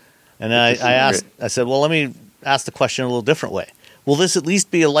yet." And I said, "Well, let me ask the question a little different way. Will this at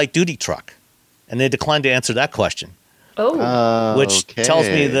least be a light-duty truck?" And they declined to answer that question. Which tells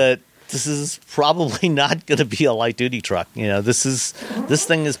me that this is probably not going to be a light-duty truck. This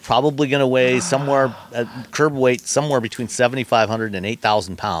thing is probably going to weigh somewhere at curb weight somewhere between 7,500 and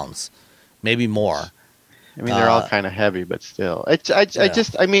 8,000 pounds, maybe more. I mean, they're all kind of heavy, but still.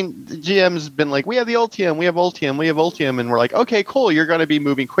 GM's been like, we have the Ultium, we have Ultium, and we're like, okay, cool, you're going to be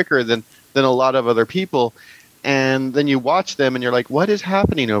moving quicker than a lot of other people. And then you watch them, and you're like, what is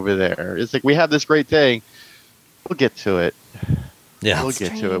happening over there? It's like, we have this great thing. We'll get to it. Yeah, we'll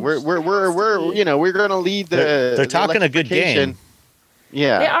get to it. We're going to lead the. They're talking a good game.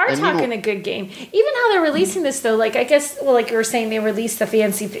 Yeah, they are talking a good game. Even how they're releasing this, though, like I guess, well, like you were saying, they released the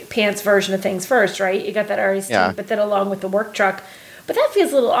fancy pants version of things first, right? You got that RST, but then along with the work truck. But that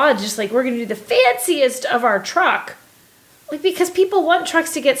feels a little odd. Just like we're going to do the fanciest of our truck, like because people want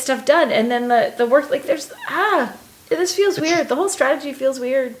trucks to get stuff done, and then the work, like there's this feels weird. The whole strategy feels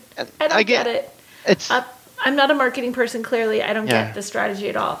weird. I don't get it. I'm not a marketing person. Clearly, I don't get the strategy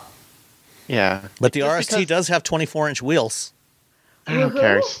at all. Yeah, but the RST does have 24-inch wheels. Who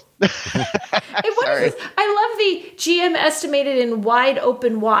cares? I love the GM estimated in wide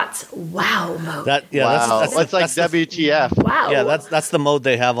open watts. Wow mode. That's like WTF. Wow. Yeah, that's the mode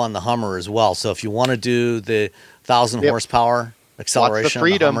they have on the Hummer as well. So if you want to do the 1,000 horsepower acceleration on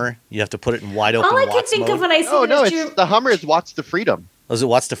the Hummer, you have to put it in wide open watts. All I can think of when I see the Hummer is Watts to Freedom. Oh, is it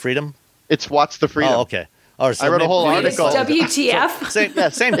Watts to Freedom? It's Watts to Freedom. Oh, okay. Oh, so I wrote a whole article. WTF? Same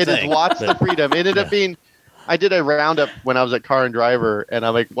thing. It is Watts to Freedom. It ended up being. I did a roundup when I was at Car and Driver, and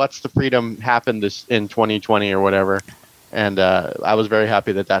I'm like, "What's the freedom happened this in 2020 or whatever?" And I was very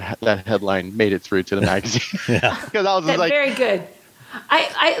happy that headline made it through to the magazine. Because I was just like, very good.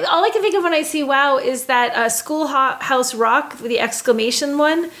 I all I can think of when I see WoW is that Schoolhouse Rock, the exclamation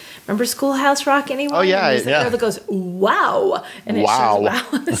one. Remember Schoolhouse Rock, anyone? Oh yeah, and there's the girl that goes wow, and it shows wow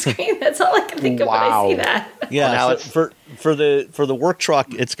on the screen. That's all I can think of when I see that. Yeah, so for the work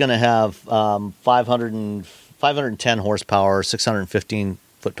truck, it's going to have 510 horsepower, 615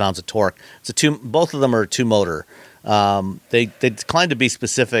 foot-pounds of torque. Both of them are two motor. They declined to be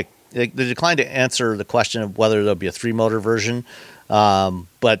specific. They declined to answer the question of whether there'll be a 3-motor version.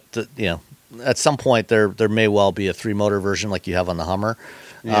 But at some point there may well be a 3-motor version like you have on the Hummer.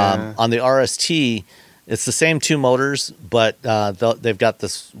 On the RST, it's the same 2 motors, but they've got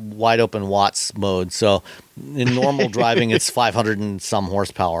this wide open watts mode. So in normal driving, it's 500 and some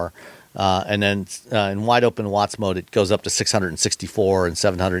horsepower. And then in wide open watts mode, it goes up to 664 and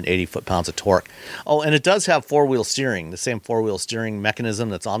 780 foot-pounds of torque. Oh, and it does have 4-wheel steering, the same 4-wheel steering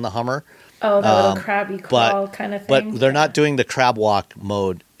mechanism that's on the Hummer. Oh, the little crabby crawl kind of thing. But they're not doing the crab walk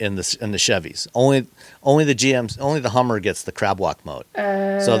mode in the Chevys. Only the GMs, only the Hummer gets the crab walk mode.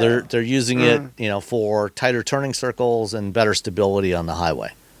 So they're using it, for tighter turning circles and better stability on the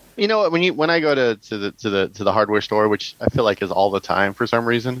highway. You know what? When I go to the hardware store, which I feel like is all the time for some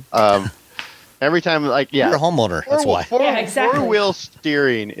reason, every time you're a homeowner. That's why. Exactly. 4-wheel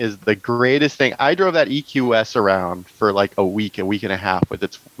steering is the greatest thing. I drove that EQS around for like a week and a half with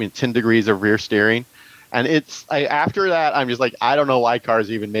its 10 degrees of rear steering, and after that I'm just like, I don't know why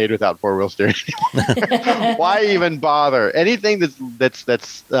cars even made without 4-wheel steering anymore. Why even bother? Anything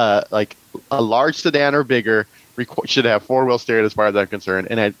that's like a large sedan or bigger should have 4-wheel steering as far as I'm concerned.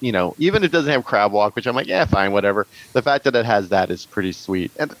 And even if it doesn't have crab walk, which I'm like, yeah, fine, whatever. The fact that it has that is pretty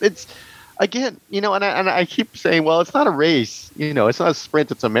sweet. And it's, again, and I keep saying, well, it's not a race. It's not a sprint,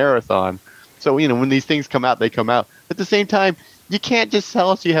 it's a marathon. So, when these things come out, they come out. At the same time, you can't just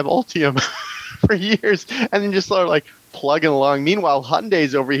tell us you have Ultium for years and then just sort of like plugging along. Meanwhile,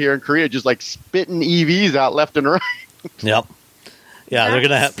 Hyundai's over here in Korea just like spitting EVs out left and right. Yep. Yeah, they're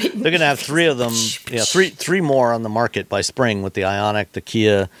gonna have 3 of them. Yeah, three more on the market by spring with the Ioniq, the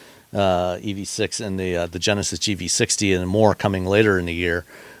Kia EV6, and the Genesis GV60, and more coming later in the year.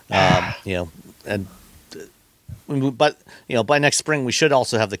 But by next spring we should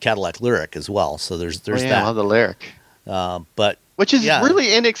also have the Cadillac Lyriq as well. So there's that. I love the Lyriq. But which is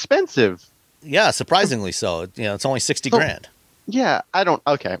really inexpensive. Yeah, surprisingly so. It's only $60,000. Yeah, I don't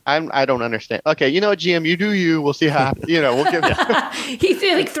understand. Okay, GM, you do you. We'll see how. We'll give. He's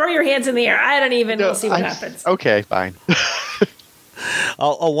like, throw your hands in the air. I don't even. We'll see what happens. Okay, fine.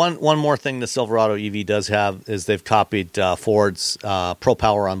 One more thing the Silverado EV does have is they've copied Ford's Pro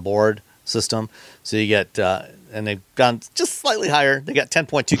Power on Board system. So you get, and they've gone just slightly higher. They got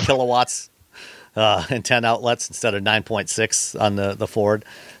 10.2 kilowatts and 10 outlets instead of 9.6 on the Ford.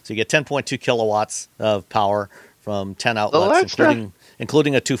 So you get 10.2 kilowatts of power from 10 outlets,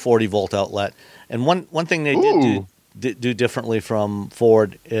 including a 240 volt outlet. And one thing they did do differently from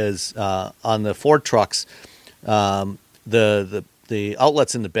Ford is on the Ford trucks, the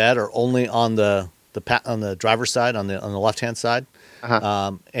outlets in the bed are only on the driver's side, on the left hand side,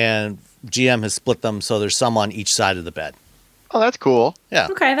 and GM has split them so there's some on each side of the bed. Oh, that's cool. Yeah.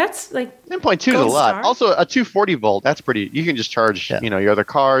 Okay, that's like 10.2 is a lot. Also, a 240 volt. That's pretty. You can just charge your other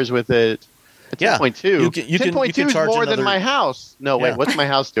cars with it. A 10.2. 10.2 is more than my house. No, wait. What's my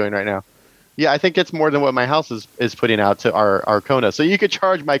house doing right now? Yeah, I think it's more than what my house is putting out to our Kona. So you could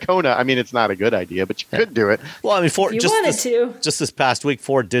charge my Kona. I mean, it's not a good idea, but you could do it. Well, I mean, Ford, just this past week,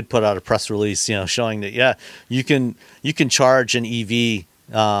 Ford did put out a press release, showing that you can charge an EV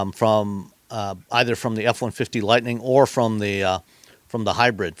from either from the F-150 Lightning or from the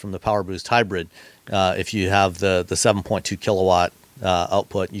hybrid, from the Power Boost hybrid. If you have the 7.2 kilowatt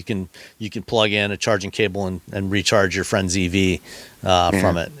output, you can plug in a charging cable and recharge your friend's EV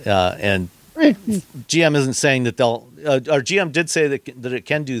from it. And GM isn't saying that they'll. Or GM did say that it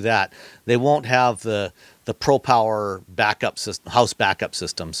can do that. They won't have the Pro Power backup system, house backup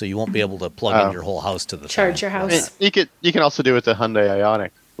system, so you won't be able to plug in your whole house to the charge your house. You can also do it with the Hyundai Ioniq,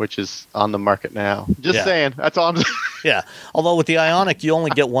 which is on the market now. Just saying. That's all I'm saying. Yeah. Although with the Ioniq, you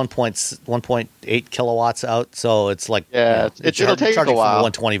only get 1.8 kilowatts out, so it's like it'll take a while. Charging from a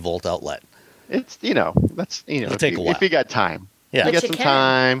 120 volt outlet. It's it'll take a while if you got time. Yeah. If you get some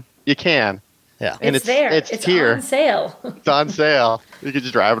time, you can. Yeah. And it's there. It's here. On sale. It's on sale. You could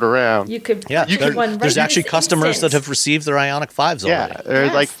just drive it around. You could. Yeah. There's actually customers that have received their Ioniq 5s already. Yeah.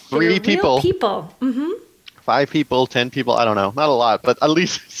 There's like 3 people. Real people. Mm-hmm. 5 people, 10 people, I don't know. Not a lot, but at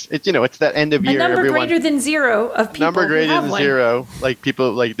least it's that end of year. A number greater than zero of people. Number greater than zero. Like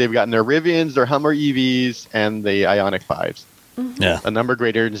people, like they've gotten their Rivians, their Hummer EVs, and the Ioniq 5s. Mm-hmm. Yeah. A number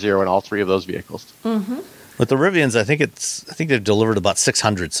greater than zero in all 3 of those vehicles. Mm-hmm. With the Rivians, I think they've delivered about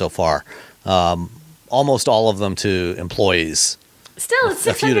 600 so far. Almost all of them to employees. Still, it's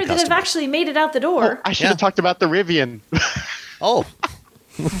 600 that have actually made it out the door. Oh, I should have talked about the Rivian. Oh.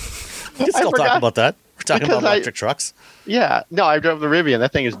 We can still talk about that. We're talking about electric trucks. Yeah. No, I drove the Rivian.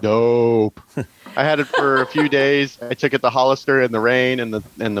 That thing is dope. I had it for a few days. I took it to Hollister in the rain and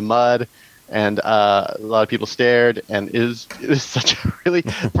the mud, and a lot of people stared. And it is such a really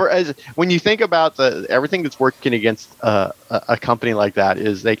when you think about everything that's working against a company like that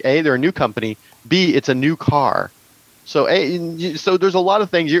is like A, they're a new company. B, it's a new car. So so there's a lot of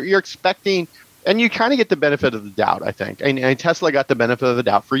things you're expecting. And you kind of get the benefit of the doubt, I think. And Tesla got the benefit of the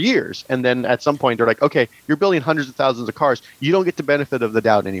doubt for years. And then at some point, they're like, okay, you're building hundreds of thousands of cars. You don't get the benefit of the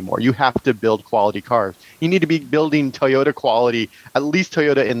doubt anymore. You have to build quality cars. You need to be building Toyota quality, at least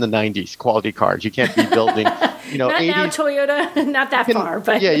Toyota in the 90s quality cars. You can't be building, not 80s. Now Toyota, not that far.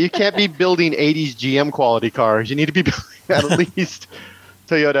 But yeah, you can't be building 80s GM quality cars. You need to be building at least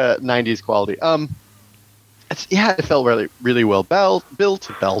Toyota 90s quality. It felt really, really well built.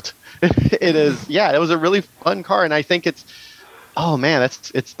 It is. Yeah, it was a really fun car, and I think it's. Oh man,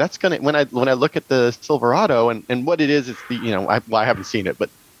 that's gonna when I look at the Silverado and what it is, it's the I haven't seen it, but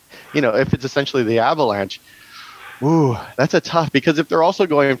if it's essentially the Avalanche, ooh, that's a tough, because if they're also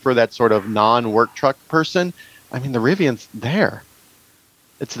going for that sort of non-work truck person, I mean the Rivian's there.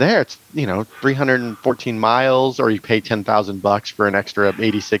 It's there. It's 314 miles, or you pay $10,000 for an extra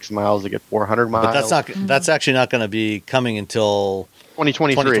 86 miles to get 400 miles. But that's actually not going to be coming until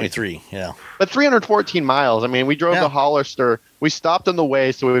 2023. Yeah. But 314 miles. I mean, we drove the Hollister. We stopped on the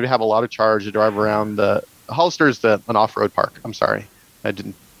way so we would have a lot of charge to drive around. The Hollister is an off-road park. I'm sorry, I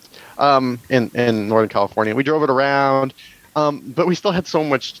didn't. In Northern California, we drove it around, but we still had so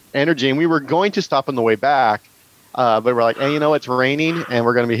much energy, and we were going to stop on the way back. But we're like, hey, it's raining and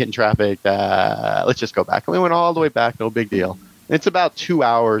we're going to be hitting traffic. Let's just go back. And we went all the way back. No big deal. And it's about 2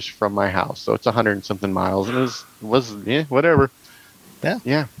 hours from my house. So it's 100 and something miles. And it was whatever. Yeah.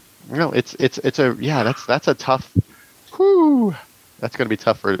 Yeah. No, that's a tough, whew. That's going to be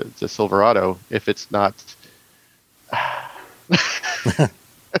tough for the Silverado if it's not.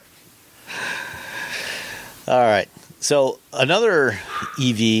 All right. So another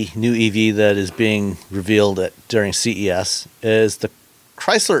new EV that is being revealed during CES is the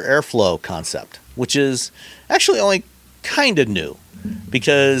Chrysler Airflow concept, which is actually only kind of new,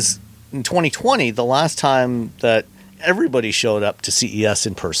 because in 2020, the last time that everybody showed up to CES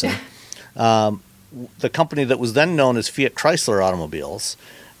in person, the company that was then known as Fiat Chrysler Automobiles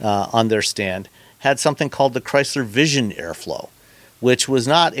on their stand had something called the Chrysler Vision Airflow, which was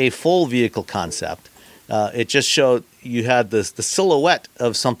not a full vehicle concept. It just showed you had the silhouette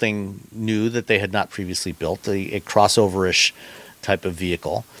of something new that they had not previously built, a crossover-ish type of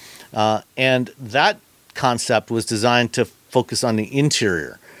vehicle. And that concept was designed to focus on the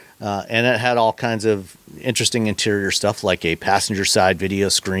interior. And it had all kinds of interesting interior stuff like a passenger side video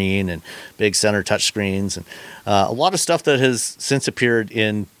screen and big center touch screens and a lot of stuff that has since appeared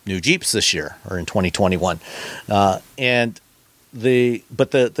in new Jeeps this year or in 2021. And the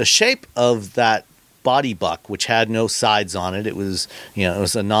shape of that body buck, which had no sides on it, it was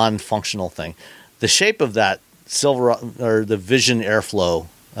a non-functional thing. The shape of that silver or the Vision Airflow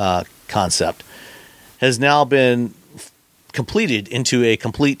concept has now been completed into a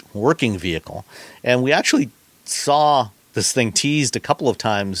complete working vehicle. And we actually saw this thing teased a couple of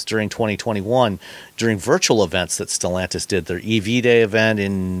times during 2021 during virtual events that Stellantis did. Their EV Day event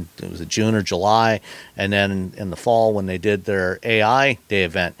in June or July, and then in the fall when they did their AI Day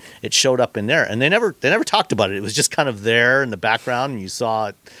event, it showed up in there. And they never talked about it. It was just kind of there in the background, and you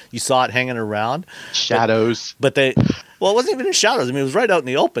saw it hanging around. Shadows. But it wasn't even in shadows. I mean, it was right out in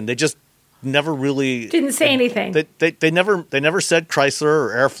the open. They just never really didn't say anything. They never said Chrysler or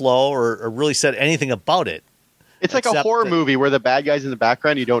Airflow or really said anything about it. It's like a horror movie where the bad guy's in the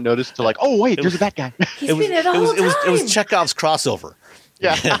background. You don't notice till oh wait, there's a bad guy. He's been there the whole time. It was Chekhov's crossover.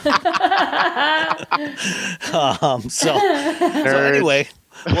 Yeah. So anyway,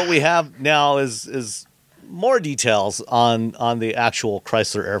 what we have now is more details on the actual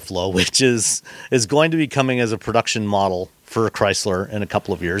Chrysler Airflow, which is going to be coming as a production model for Chrysler in a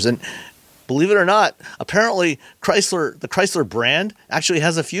couple of years. And believe it or not, apparently the Chrysler brand actually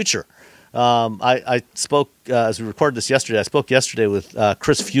has a future. I spoke as we recorded this yesterday. I spoke yesterday with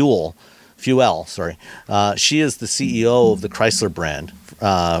Chris Fuel. Sorry. She is the CEO of the Chrysler brand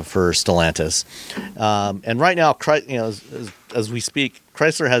for Stellantis. And right now, as we speak,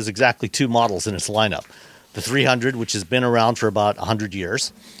 Chrysler has exactly 2 models in its lineup: the 300, which has been around for about 100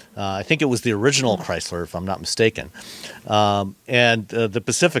 years. I think it was the original Chrysler, if I'm not mistaken, and the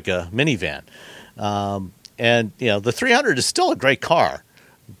Pacifica minivan. And the 300 is still a great car,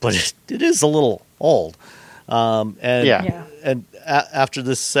 but it is a little old. And after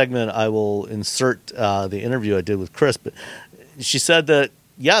this segment, I will insert the interview I did with Chris. But she said that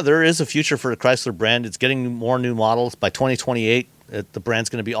there is a future for the Chrysler brand. It's getting more new models by 2028. The brand's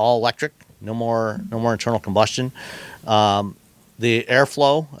going to be all electric. No more internal combustion. The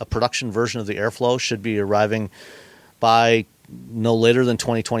Airflow, a production version of the Airflow, should be arriving by no later than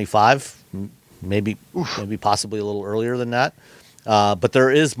 2025, maybe possibly a little earlier than that. But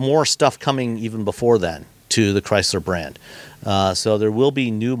there is more stuff coming even before then to the Chrysler brand. So there will be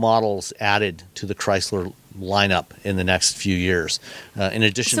new models added to the Chrysler lineup in the next few years. In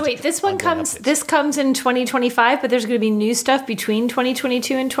addition, so wait, this comes in 2025, but there's going to be new stuff between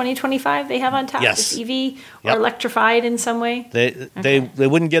 2022 and 2025. They have on tap. Yes. It's EV or electrified in some way. They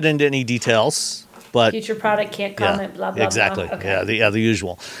wouldn't get into any details, but future product can't comment. Blah blah. Exactly. Blah. Okay. The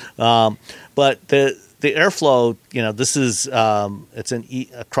usual. But the Airflow, this is it's a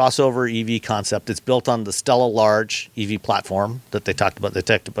crossover EV concept. It's built on the Stella Large EV platform that they talked about. They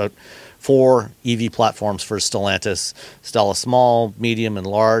talked about 4 EV platforms for Stellantis: Stella Small, Medium, and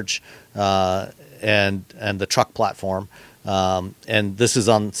Large, and the truck platform. And this is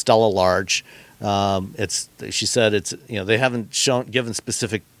on Stella Large. She said it's they haven't given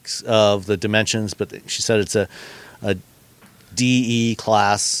specifics of the dimensions, but she said it's a DE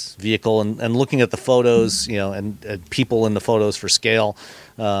class vehicle, and looking at the photos, and people in the photos for scale,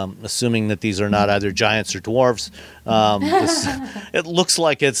 assuming that these are not either giants or dwarves, it looks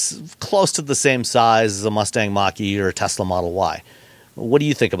like it's close to the same size as a Mustang Mach-E or a Tesla Model Y. What do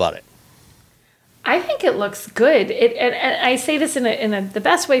you think about it? I think it looks good. And I say this in the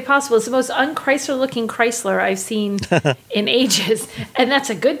best way possible. It's the most un-Chrysler looking Chrysler I've seen in ages, and that's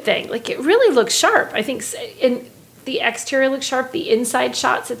a good thing. Like, it really looks sharp. I think the exterior looks sharp. The inside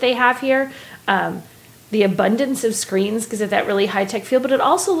shots that they have here, the abundance of screens because of that really high-tech feel, but it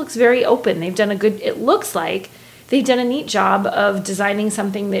also looks very open. It looks like they've done a neat job of designing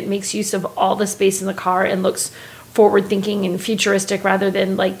something that makes use of all the space in the car and looks forward-thinking and futuristic rather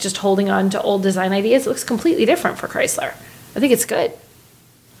than like just holding on to old design ideas. It looks completely different for Chrysler. I think it's good.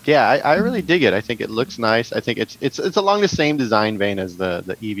 Yeah, I really dig it. I think it looks nice. I think it's along the same design vein as the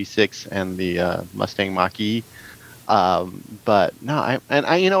EV6 and the Mustang Mach-E. But no,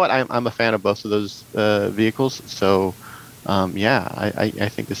 I you know what? I'm a fan of both of those vehicles. So I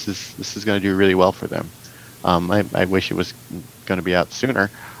think this is going to do really well for them. I wish it was going to be out sooner.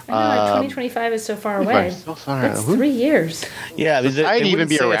 I know, 2025 is so far away. So far. That's 3 years. Yeah, I mean, I'd even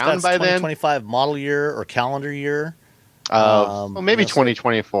be around by then. 2025 model year or calendar year. Well, maybe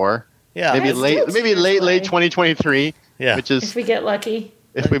 2024. Yeah, maybe late 2023. Yeah, which is if we get lucky.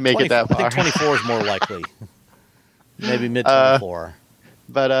 If we make it that far. I think 24 is more likely. Maybe mid 24.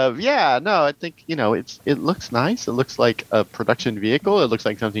 But yeah, no, I think it looks nice. It looks like a production vehicle. It looks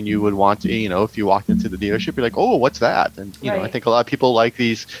like something you would want to, if you walked into the dealership, you're like, oh, what's that? And I think a lot of people like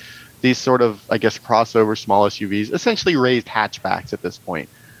these sort of, I guess, crossover small SUVs, essentially raised hatchbacks at this point,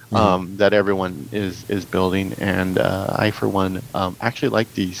 that everyone is building. And I, for one, actually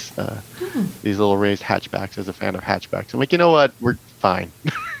like these little raised hatchbacks as a fan of hatchbacks. I'm like, you know what? We're fine.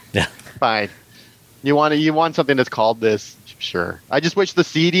 Yeah, fine. You want something that's called this? Sure. I just wish the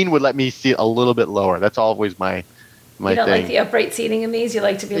seating would let me see a little bit lower. That's always my thing. You don't like the upright seating in these? You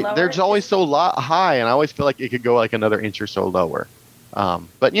like to be lower? They're always so high, and I always feel like it could go like another inch or so lower.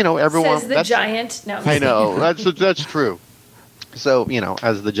 But everyone says the giant. No, I know that's true. So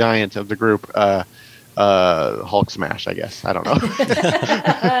as the giant of the group, Hulk smash, I guess. I don't know.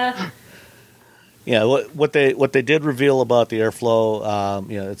 Yeah, what they did reveal about the airflow,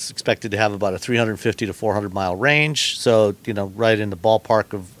 it's expected to have about a 350 to 400 mile range. So right in the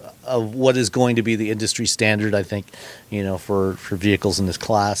ballpark of what is going to be the industry standard, I think, for vehicles in this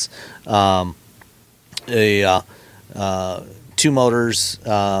class. Two motors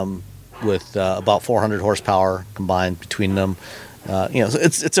with about 400 horsepower combined between them. So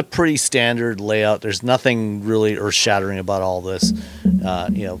it's a pretty standard layout. There's nothing really earth-shattering about all this.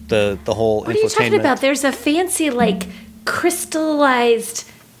 The whole. What are you talking about? There's a fancy crystallized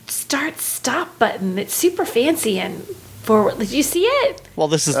start-stop button. It's super fancy and forward. Did you see it? Well,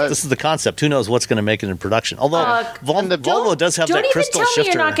 this is the concept. Who knows what's going to make it in production? Although Volvo does have that crystal shifter. Don't even tell me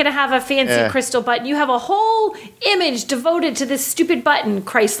you're not going to have a fancy crystal button. You have a whole image devoted to this stupid button,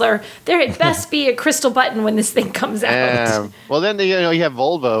 Chrysler. There had best be a crystal button when this thing comes out. Well, then you have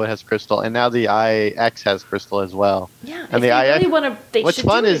Volvo has crystal, and now the iX has crystal as well. Yeah, and the iX. What's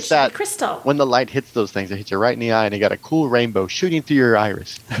fun is that crystal. When the light hits those things, it hits you right in the eye, and you got a cool rainbow shooting through your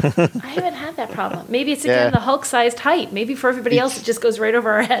iris. I haven't had that problem. Maybe it's again the Hulk-sized height. Maybe for everybody else, it just goes right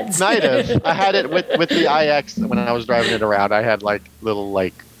over our heads. Might have. I had it with the iX when I was driving it around. I had little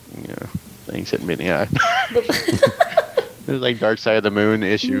things hitting me in the eye. It was like Dark Side of the Moon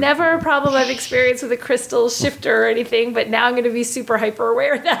issue. Never a problem I've experienced with a crystal shifter or anything, but now I'm going to be super hyper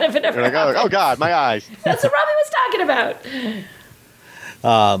aware of that if it ever happens. Oh God, my eyes. That's what Robbie was talking about.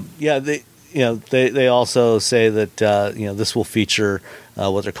 They also say that this will feature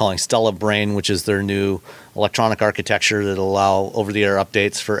what they're calling Stella Brain, which is their new electronic architecture that'll allow over-the-air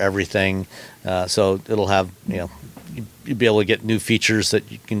updates for everything. So it'll have you'll be able to get new features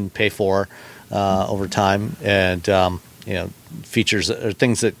that you can pay for over time, and features or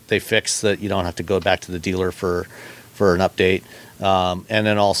things that they fix that you don't have to go back to the dealer for an update. And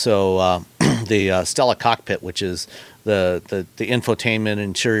then also the Stella Cockpit, which is the infotainment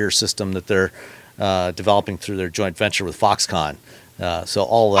interior system that they're developing through their joint venture with Foxconn. So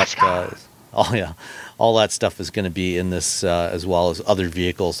all that stuff is going to be in this as well as other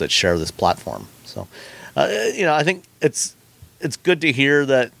vehicles that share this platform. So I think it's good to hear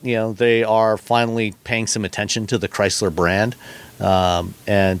that they are finally paying some attention to the Chrysler brand, and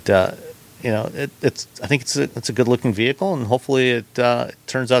I think it's a good looking vehicle, and hopefully it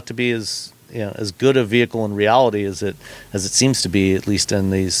turns out to be as good a vehicle in reality as it seems to be, at least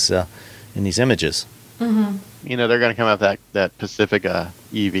in these images. Mm-hmm. They're going to come out with that Pacifica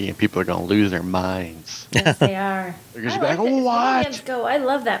EV, and people are going to lose their minds. Yes, they are. They're going to be like, "Oh, what?" I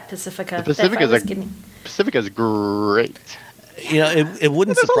love that Pacifica. The Pacifica's great. It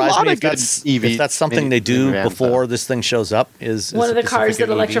wouldn't surprise me if that's something they do before this thing shows up. Is one of the cars that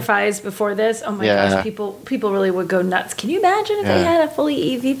electrifies before this? Oh my gosh, people really would go nuts. Can you imagine if they had a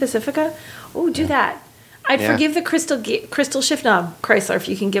fully EV Pacifica? Oh, do that. I'd forgive the crystal shift knob, Chrysler, if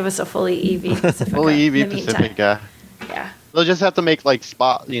you can give us a fully EV Pacifica. Fully EV Pacifica. Yeah. They'll just have to make they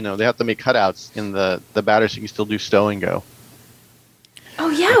have to make cutouts in the battery so you can still do stow and go. Oh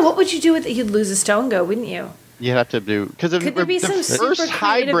yeah, what would you do with it? You'd lose a stow and go, wouldn't you? You'd have to do could there be some super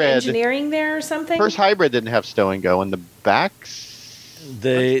creative engineering there or something? First hybrid didn't have stow and go, and the backs.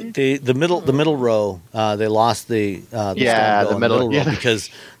 The middle row they lost the middle row because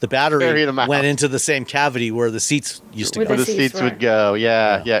the battery went into the same cavity where the seats used to go. Where the seats would go.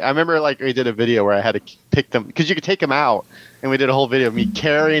 Yeah. I remember we did a video where I had to pick them because you could take them out, and we did a whole video of me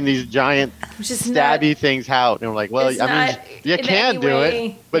carrying these giant stabby things out, and we're like, well, I mean, you can do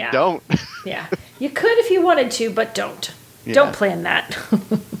it, but don't. Yeah, you could if you wanted to, but don't. Yeah. Don't plan that.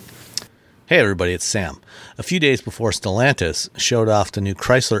 Hey everybody, it's Sam. A few days before Stellantis showed off the new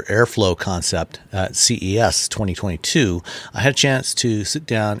Chrysler Airflow concept at CES 2022, I had a chance to sit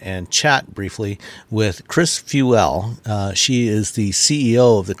down and chat briefly with Chris Fuel. She is the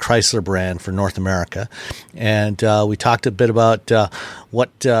CEO of the Chrysler brand for North America, and we talked a bit about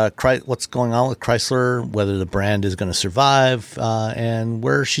what's going on with Chrysler, whether the brand is going to survive, and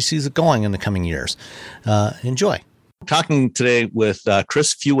where she sees it going in the coming years. Enjoy. Talking today with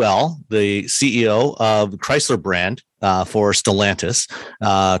Chris Fuel, the CEO of the Chrysler brand for Stellantis.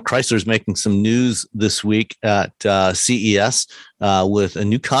 Chrysler is making some news this week at CES with a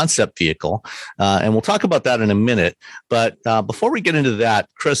new concept vehicle, and we'll talk about that in a minute. But before we get into that,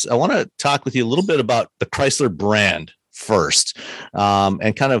 Chris, I want to talk with you a little bit about the Chrysler brand first,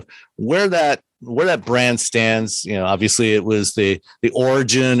 and kind of where that brand stands. You know, obviously it was the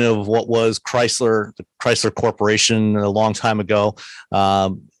origin of what was Chrysler, the Chrysler Corporation a long time ago.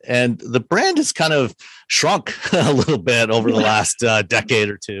 And the brand has kind of shrunk a little bit over the last decade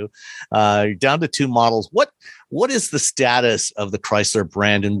or two. You're down to 2 models. What is the status of the Chrysler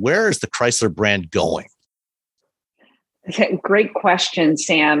brand, and where is the Chrysler brand going? Great question,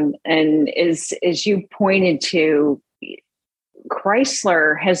 Sam. And as you pointed to,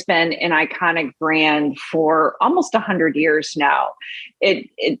 Chrysler has been an iconic brand for almost 100 years now.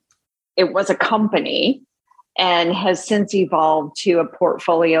 It was a company and has since evolved to a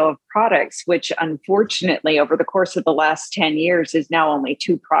portfolio of products, which unfortunately over the course of the last 10 years is now only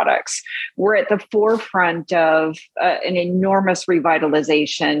 2 products. We're at the forefront of an enormous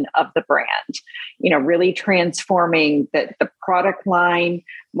revitalization of the brand, really transforming the product line,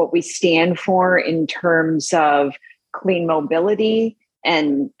 what we stand for in terms of clean mobility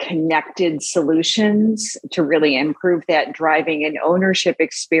and connected solutions to really improve that driving and ownership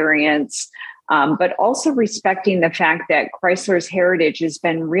experience, but also respecting the fact that Chrysler's heritage has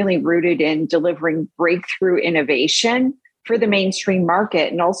been really rooted in delivering breakthrough innovation for the mainstream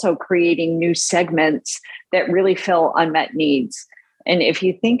market and also creating new segments that really fill unmet needs. And if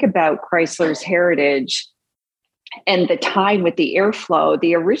you think about Chrysler's heritage, and the time with the Airflow,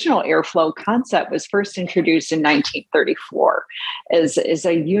 the original Airflow concept was first introduced in 1934 as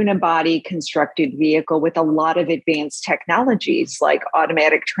a unibody constructed vehicle with a lot of advanced technologies like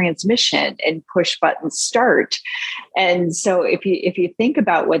automatic transmission and push button start. And so if you think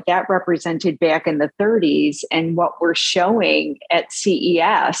about what that represented back in the 30s and what we're showing at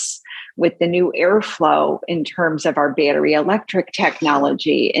CES with the new Airflow in terms of our battery electric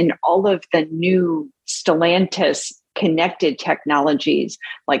technology and all of the new Stellantis connected technologies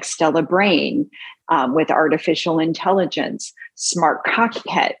like Stella Brain with artificial intelligence, smart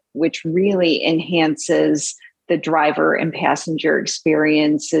cockpit, which really enhances the driver and passenger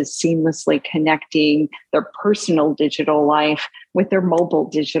experiences, seamlessly connecting their personal digital life with their mobile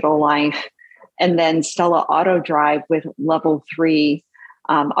digital life. And then Stella Auto Drive with level 3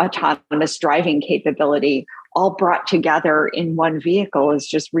 autonomous driving capability, all brought together in one vehicle, is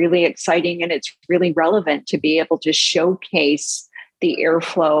just really exciting. And it's really relevant to be able to showcase the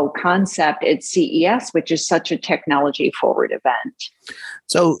Airflow concept at CES, which is such a technology forward event.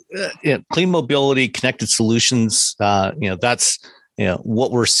 So clean mobility, connected solutions, that's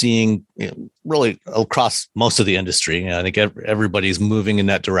what we're seeing really across most of the industry. I think everybody's moving in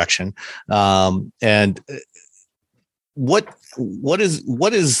that direction. And what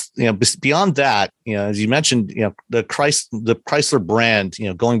is beyond that, as you mentioned, the Chrysler brand,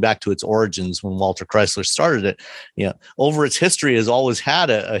 going back to its origins when Walter Chrysler started it, over its history has always had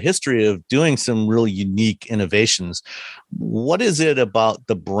a history of doing some really unique innovations. What is it about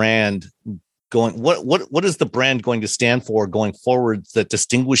the brand what is the brand going to stand for going forward that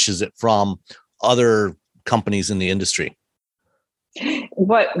distinguishes it from other companies in the industry?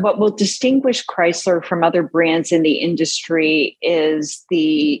 What will distinguish Chrysler from other brands in the industry is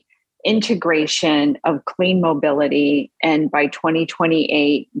the integration of clean mobility, and by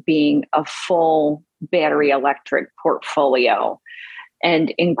 2028 being a full battery electric portfolio,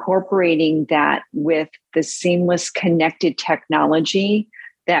 and incorporating that with the seamless connected technology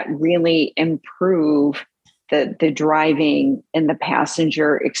that really improve the driving and the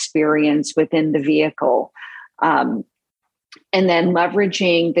passenger experience within the vehicle. And then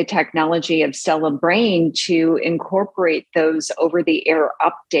leveraging the technology of Stella Brain to incorporate those over-the-air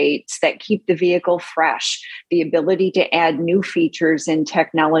updates that keep the vehicle fresh, the ability to add new features and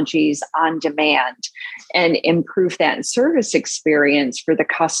technologies on demand, and improve that service experience for the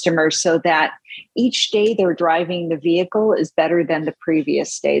customer so that each day they're driving the vehicle is better than the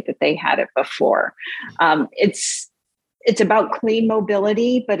previous day that they had it before. It's about clean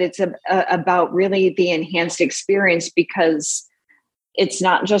mobility, but it's about really the enhanced experience, because it's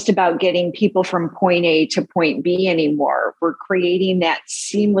not just about getting people from point A to point B anymore. We're creating that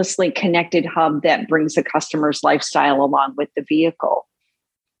seamlessly connected hub that brings the customer's lifestyle along with the vehicle.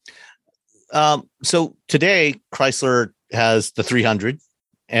 So today, Chrysler has the 300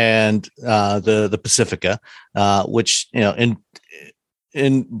 and the Pacifica, which,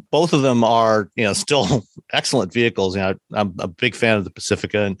 in both of them are, still excellent vehicles. I'm a big fan of the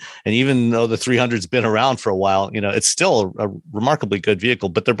Pacifica, and even though the 300's been around for a while, it's still a remarkably good vehicle.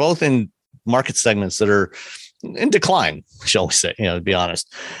 But they're both in market segments that are in decline, shall we say? To be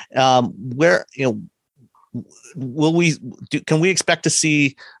honest, where can we expect to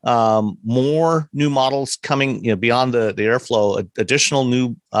see more new models coming, beyond the Airflow, additional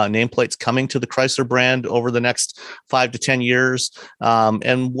new nameplates coming to the Chrysler brand over the next 5 to 10 years?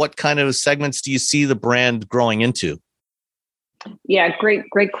 And what kind of segments do you see the brand growing into? Yeah,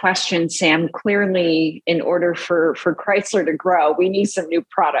 great question, Sam. Clearly, in order for Chrysler to grow, we need some new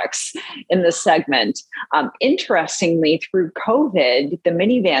products in this segment. Interestingly, through COVID, the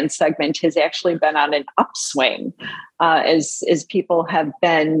minivan segment has actually been on an upswing as people have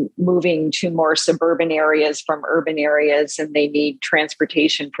been moving to more suburban areas from urban areas, and they need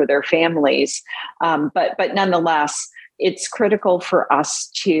transportation for their families. But nonetheless, it's critical for us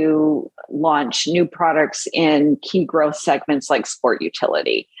to launch new products in key growth segments like sport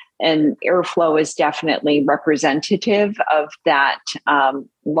utility. And Airflow is definitely representative of that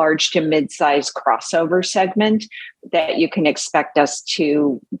large to mid-size crossover segment that you can expect us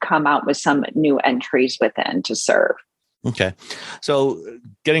to come out with some new entries within to serve. Okay. So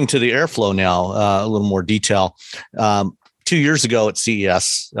getting to the Airflow now, a little more detail. 2 years ago at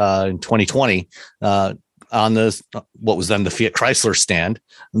CES in 2020, on what was then the Fiat Chrysler stand,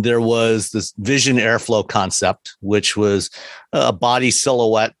 there was this Vision Airflow concept, which was a body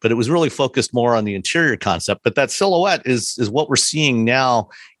silhouette, but it was really focused more on the interior concept. But that silhouette is what we're seeing now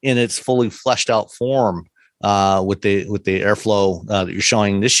in its fully fleshed out form with the Airflow that you're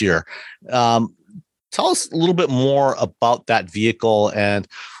showing this year. Tell us a little bit more about that vehicle, and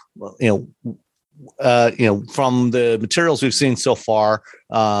from the materials we've seen so far,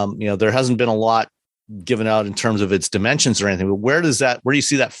 there hasn't been a lot given out in terms of its dimensions or anything, but where do you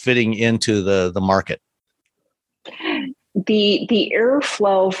see that fitting into the market? The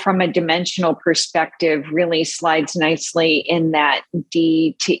Airflow from a dimensional perspective really slides nicely in that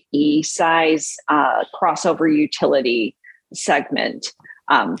D to E size crossover utility segment.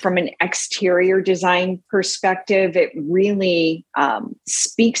 From an exterior design perspective, it really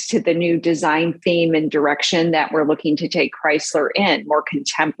speaks to the new design theme and direction that we're looking to take Chrysler in. More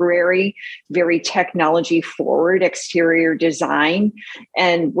contemporary, very technology forward exterior design.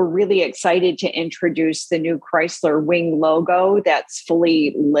 And we're really excited to introduce the new Chrysler Wing logo that's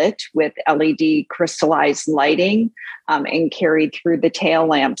fully lit with LED crystallized lighting and carried through the tail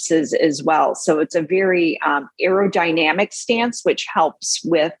lamps as well. So it's a very aerodynamic stance, which helps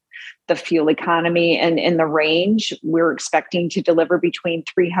with the fuel economy and in the range. We're expecting to deliver between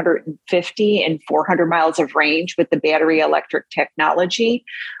 350 and 400 miles of range with the battery electric technology,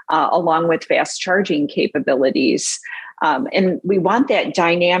 along with fast charging capabilities. And we want that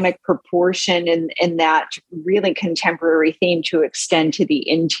dynamic proportion and that really contemporary theme to extend to the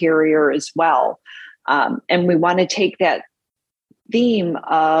interior as well. And we want to take that theme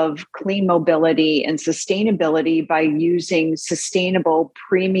of clean mobility and sustainability by using sustainable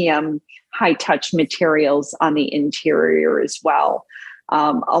premium high touch materials on the interior as well.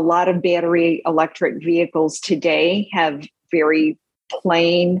 A lot of battery electric vehicles today have very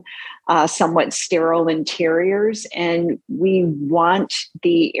plain, somewhat sterile interiors, and we want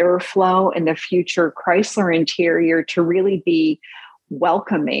the Airflow and the future Chrysler interior to really be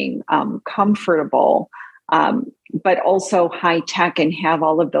welcoming, comfortable, but also high tech and have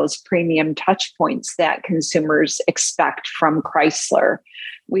all of those premium touch points that consumers expect from Chrysler.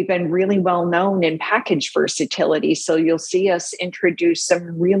 We've been really well known in package versatility, so you'll see us introduce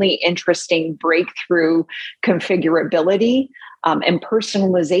some really interesting breakthrough configurability and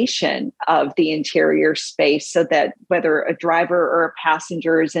personalization of the interior space, so that whether a driver or a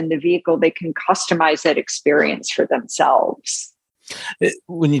passenger is in the vehicle, they can customize that experience for themselves.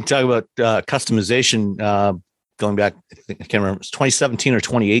 When you talk about customization, going back, I can't remember, it was 2017 or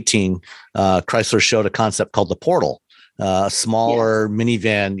 2018, Chrysler showed a concept called the Portal, a smaller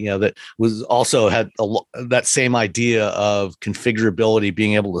minivan, that was also had that same idea of configurability,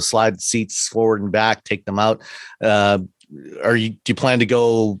 being able to slide seats forward and back, take them out. Do you plan to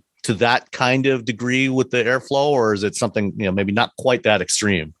go to that kind of degree with the Airflow, or is it something, maybe not quite that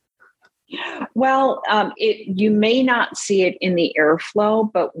extreme? Well, you may not see it in the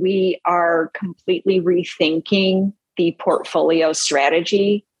Airflow, but we are completely rethinking the portfolio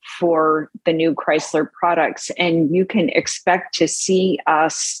strategy for the new Chrysler products. And you can expect to see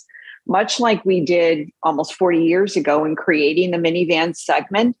us, much like we did almost 40 years ago in creating the minivan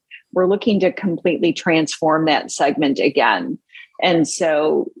segment, we're looking to completely transform that segment again. And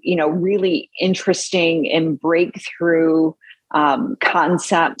so, really interesting and breakthrough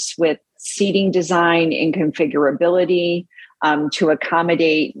concepts with seating design and configurability to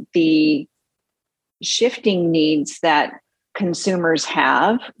accommodate the shifting needs that consumers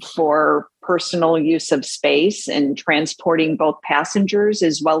have for personal use of space and transporting both passengers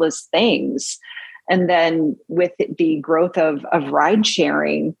as well as things. And then with the growth of ride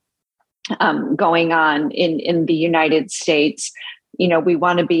sharing going on in the United States, we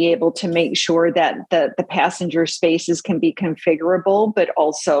want to be able to make sure that the passenger spaces can be configurable, but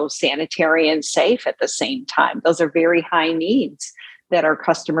also sanitary and safe at the same time. Those are very high needs that our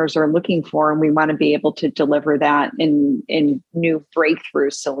customers are looking for, and we want to be able to deliver that in new breakthrough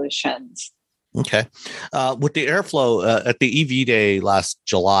solutions. Okay. With the airflow at the EV Day last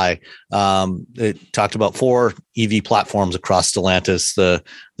July, it talked about 4 EV platforms across Stellantis: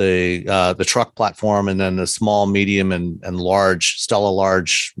 the truck platform, and then the small, medium, and large, Stella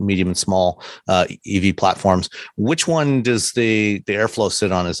large, medium, and small EV platforms. Which one does the airflow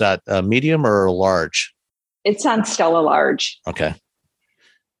sit on? Is that medium or large? It's on Stella large. Okay.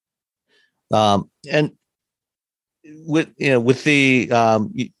 And with the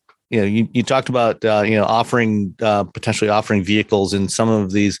you talked about potentially offering vehicles in some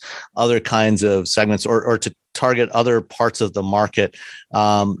of these other kinds of segments, or to target other parts of the market.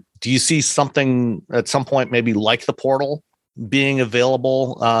 Do you see something at some point, maybe like the portal, being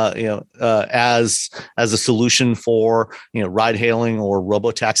available, as a solution for ride hailing or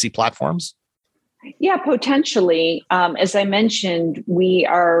robotaxi platforms? Yeah, potentially. As I mentioned, we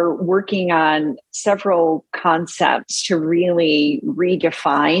are working on several concepts to really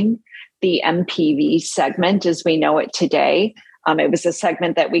redefine the MPV segment as we know it today. It was a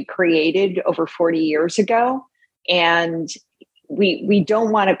segment that we created over 40 years ago, and we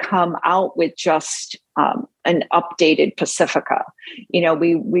don't want to come out with just an updated Pacifica.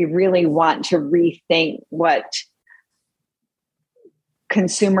 We really want to rethink what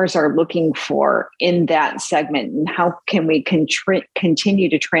consumers are looking for in that segment, and how can we continue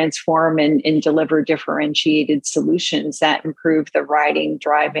to transform and deliver differentiated solutions that improve the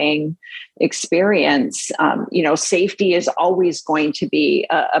driving experience. Safety is always going to be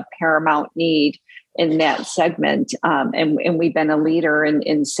a paramount need in that segment, and we've been a leader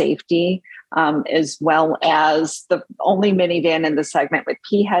in safety, as well as the only minivan in the segment with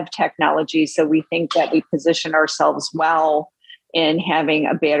PHEV technology. So we think that we position ourselves well in having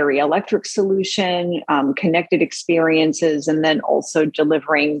a battery electric solution, connected experiences, and then also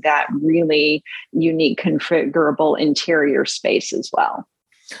delivering that really unique configurable interior space as well.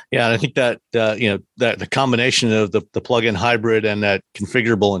 Yeah, and I think that that the combination of the plug-in hybrid and that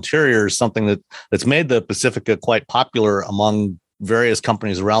configurable interior is something that's made the Pacifica quite popular among various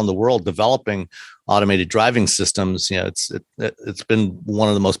companies around the world developing automated driving systems. It's been one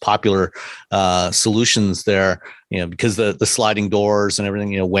of the most popular solutions there, because the sliding doors and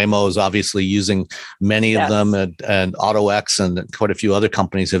everything. Waymo is obviously using many of them, and AutoX and quite a few other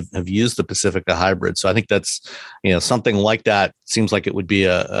companies have used the Pacifica hybrid. So I think that's something like that seems like it would be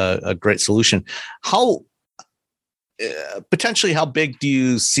a great solution. How potentially, how big do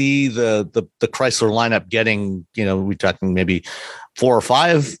you see the Chrysler lineup getting? We're talking maybe 4 or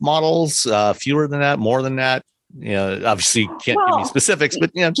 5 models, fewer than that, more than that. Obviously can't give me specifics,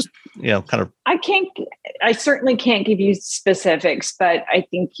 but just kind of. I certainly can't give you specifics, but I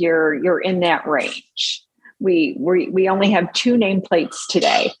think you're in that range. We only have 2 nameplates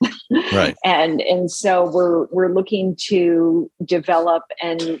today, right? and so we're looking to develop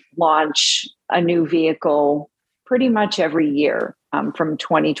and launch a new vehicle pretty much every year from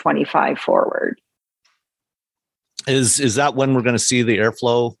 2025 forward. Is that when we're going to see the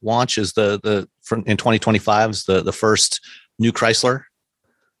airflow launch? Is in 2025 is the first new Chrysler?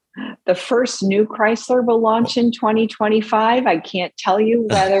 The first new Chrysler will launch in 2025. I can't tell you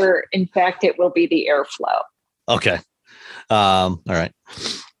whether, in fact, it will be the airflow. Okay. All right.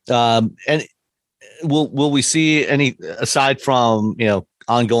 And will we see any, aside from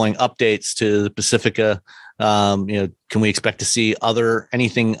ongoing updates to the Pacifica? Can we expect to see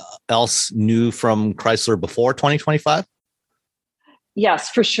anything else new from Chrysler before 2025? Yes,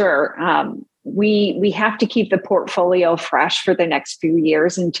 for sure. We have to keep the portfolio fresh for the next few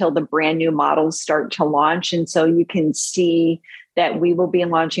years until the brand new models start to launch. And so you can see that we will be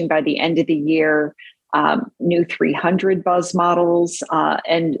launching by the end of the year new 300 buzz models,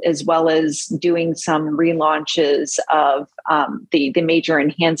 and as well as doing some relaunches of the major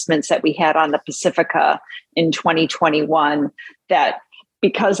enhancements that we had on the Pacifica in 2021 that,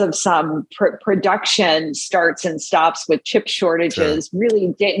 because of some production starts and stops with chip shortages,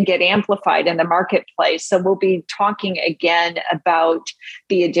 really didn't get amplified in the marketplace. So we'll be talking again about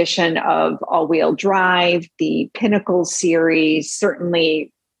the addition of all-wheel drive, the Pinnacle series,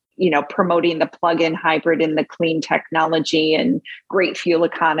 certainly, promoting the plug-in hybrid and the clean technology and great fuel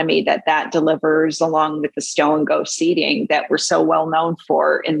economy that delivers, along with the stow and go seating that we're so well known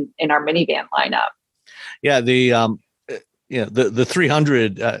for in our minivan lineup. Yeah, the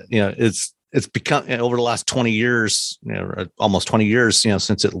 300, it's become, over the last 20 years, almost 20 years,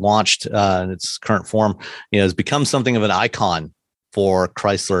 since it launched in its current form, has become something of an icon for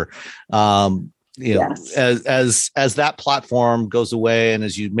Chrysler. Yes. As that platform goes away, and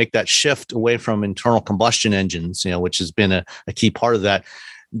as you make that shift away from internal combustion engines, which has been a key part of that,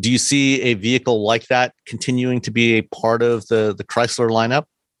 do you see a vehicle like that continuing to be a part of the Chrysler lineup?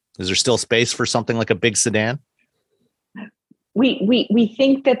 Is there still space for something like a big sedan? We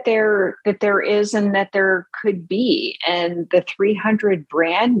think that there is, and that there could be, and the 300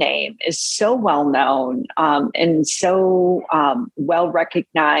 brand name is so well known, and so well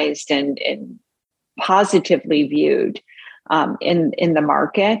recognized and positively viewed in the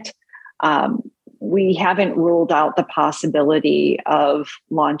market. We haven't ruled out the possibility of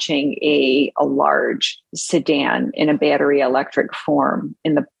launching a large sedan in a battery electric form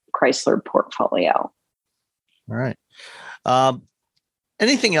in the Chrysler portfolio. All right.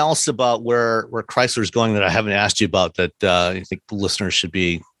 Anything else about where Chrysler is going that I haven't asked you about that you think the listeners should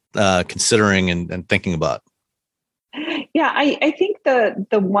be considering and thinking about? Yeah, I think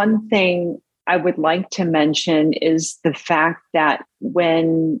the one thing I would like to mention is the fact that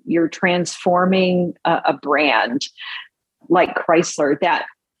when you're transforming a brand like Chrysler that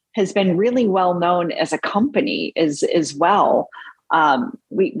has been really well known as a company as well,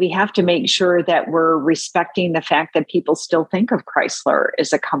 we have to make sure that we're respecting the fact that people still think of Chrysler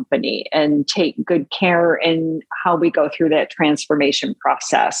as a company and take good care in how we go through that transformation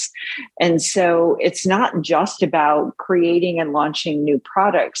process. And so it's not just about creating and launching new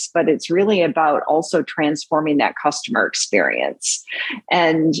products, but it's really about also transforming that customer experience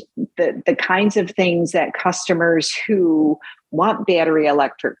and the kinds of things that customers who want battery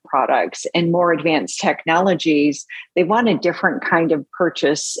electric products and more advanced technologies, they want a different kind of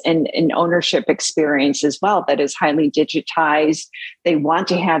purchase and ownership experience as well that is highly digitized. They want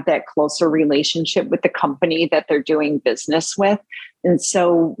to have that closer relationship with the company that they're doing business with. And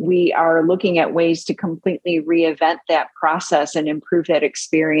so we are looking at ways to completely reinvent that process and improve that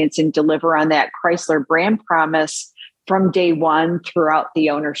experience and deliver on that Chrysler brand promise from day one throughout the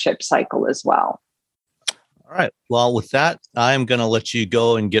ownership cycle as well. All right. Well, with that, I'm going to let you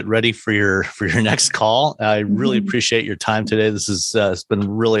go and get ready for your next call. I really appreciate your time today. This has been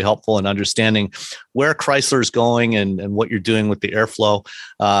really helpful in understanding where Chrysler is going and what you're doing with the airflow.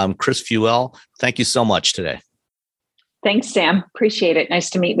 Chris Fuel, thank you so much today. Thanks, Sam. Appreciate it. Nice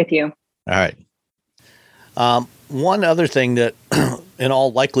to meet with you. All right. One other thing that in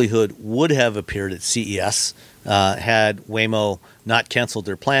all likelihood would have appeared at CES had Waymo not canceled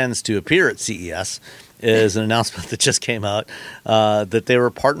their plans to appear at CES is an announcement that just came out that they were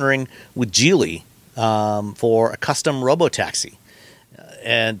partnering with Geely for a custom robotaxi.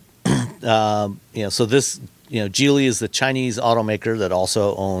 And, so this, Geely is the Chinese automaker that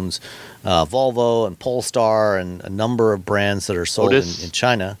also owns Volvo and Polestar and a number of brands that are sold in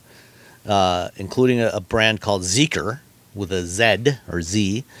China, including a brand called Zeekr with a Z or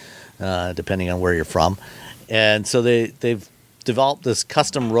Z, depending on where you're from. And so they've developed this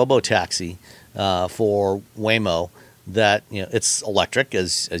custom robotaxi for Waymo that it's electric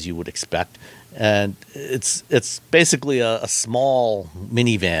as you would expect, and it's basically a small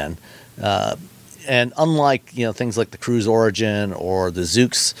minivan, and unlike things like the Cruise Origin or the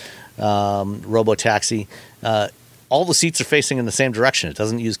Zoox robotaxi, all the seats are facing in the same direction. It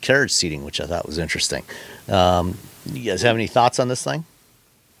doesn't use carriage seating, which I thought was interesting. You guys have any thoughts on this thing?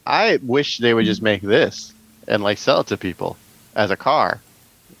 I wish they would just make this and sell it to people as a car.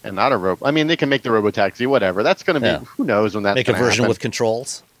 And not a robot. I mean, they can make the robotaxi, whatever. That's going to be, who knows when that's going to happen. Make a version with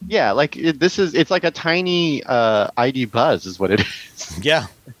controls. Yeah, it's like a tiny ID Buzz is what it is. Yeah.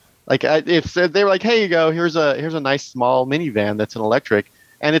 If they were like, hey, you go, here's a nice small minivan that's an electric.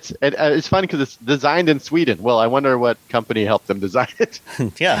 And it's funny because it's designed in Sweden. Well, I wonder what company helped them design it.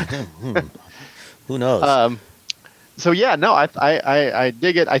 Yeah. Who knows? So yeah, no, I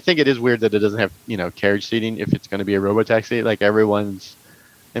dig it. I think it is weird that it doesn't have carriage seating if it's going to be a robotaxi. Everyone's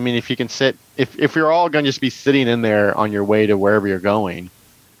I mean, if you can sit, if you're all going to just be sitting in there on your way to wherever you're going,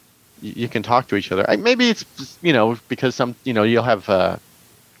 you can talk to each other. Maybe it's, because you'll have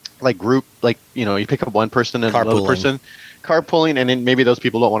like group, like, you pick up one person and another person carpooling, and then maybe those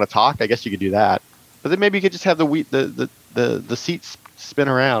people don't want to talk. I guess you could do that. But then maybe you could just have the seats spin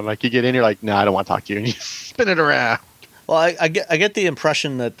around. Like you get in, you're like, no, I don't want to talk to you, and you spin it around. Well, I get the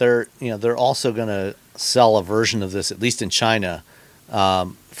impression that they're also going to sell a version of this, at least in China,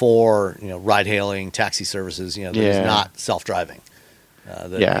 for ride hailing, taxi services. That is not self driving.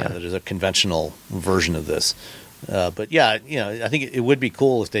 That is a conventional version of this. But yeah, I think it would be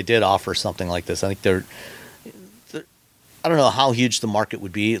cool if they did offer something like this. I think I don't know how huge the market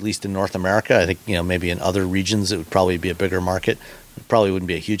would be, at least in North America. I think, maybe in other regions it would probably be a bigger market. It probably wouldn't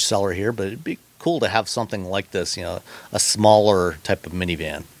be a huge seller here, but it'd be cool to have something like this, a smaller type of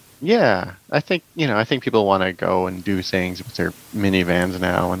minivan. Yeah, I think people want to go and do things with their minivans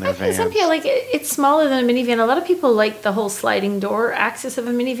now and their vans. Some people like it's smaller than a minivan. A lot of people like the whole sliding door access of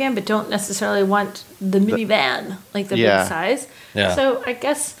a minivan, but don't necessarily want the minivan, like the big size. Yeah. So I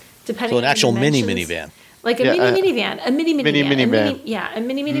guess depending on an actual mini minivan. Like a mini minivan. A mini minivan. A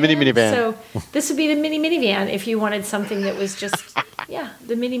mini minivan. So this would be the mini minivan if you wanted something that was just,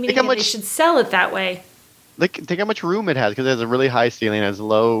 the mini minivan. They should sell it that way. Think how much room it has, because it has a really high ceiling, it has a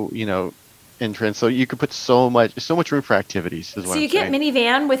low, entrance, so you could put so much room for activities. So you get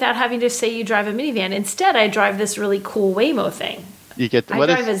minivan without having to say you drive a minivan. Instead, I drive this really cool Waymo thing. You get I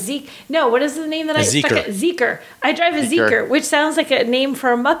drive a Zeek. No, what is the name that I stuck at? Zeeker. I drive a Zeeker, which sounds like a name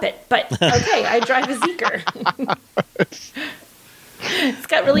for a Muppet, but okay, I drive a Zeeker. It's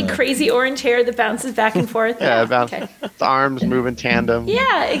got really crazy orange hair that bounces back and forth. Okay. Its arms move in tandem.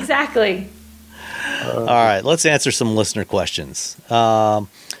 Yeah, exactly. All right, let's answer some listener questions.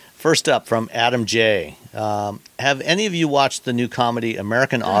 First up from Adam J. Have any of you watched the new comedy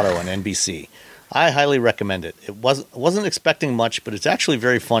American Auto on NBC? I highly recommend it. It wasn't expecting much, but it's actually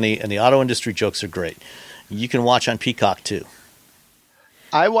very funny, and the auto industry jokes are great. You can watch on Peacock too.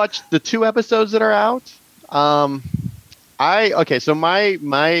 I watched the 2 episodes that are out. So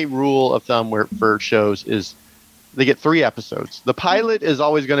my rule of thumb for shows is they get 3 episodes. The pilot is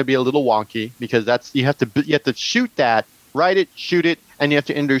always going to be a little wonky, because you have to shoot that, write it, shoot it, and you have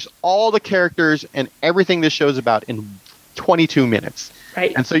to introduce all the characters and everything this show's about in 22 minutes.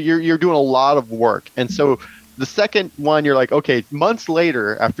 Right. And so you're doing a lot of work. And so the second one, you're like, okay, months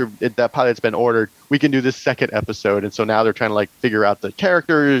later, after that pilot's been ordered, we can do this second episode. And so now they're trying to figure out the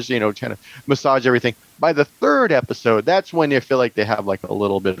characters, trying to massage everything. By the 3rd episode, that's when you feel like they have a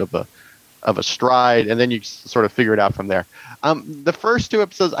little bit of a stride, and then you sort of figure it out from there. The first 2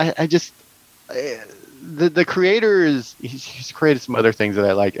 episodes, the creator he's created some other things that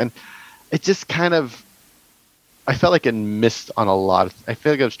I like, and it just kind of, I felt like it missed on a lot. I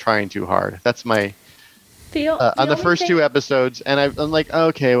feel like I was trying too hard. That's my on the first 2 episodes, and I'm like,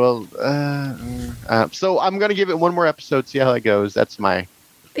 okay, well, so I'm gonna give it one more episode, see how it goes. That's my.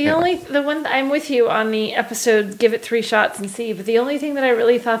 The one I'm with you on the episode, give it 3 shots and see. But the only thing that I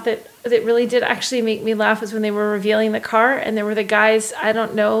really thought that really did actually make me laugh was when they were revealing the car, and there were the guys, I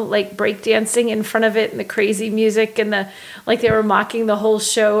don't know, breakdancing in front of it, and the crazy music, and they were mocking the whole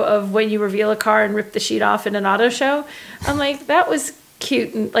show of when you reveal a car and rip the sheet off in an auto show. I'm like, that was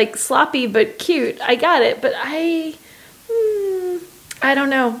cute and sloppy but cute. I got it, but I don't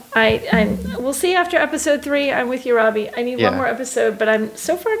know. We'll see after episode 3. I'm with you, Robbie. I need one more episode, but I'm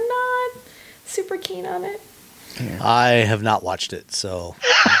so far not super keen on it. I have not watched it, so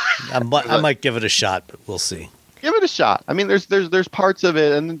I might give it a shot, but we'll see. Give it a shot. I mean, there's parts of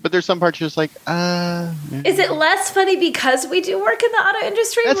it, but there's some parts just like. Is it less funny because we do work in the auto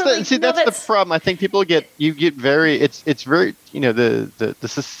industry? That's the problem. I think people get very. It's very the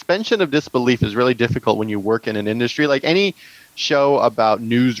suspension of disbelief is really difficult when you work in an industry like any show about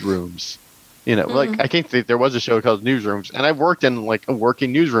newsrooms. I can't think there was a show called Newsrooms, and I've worked in a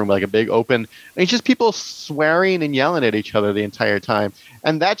working newsroom, a big open, and it's just people swearing and yelling at each other the entire time,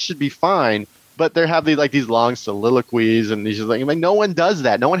 and that should be fine. But they have these long soliloquies, and these no one does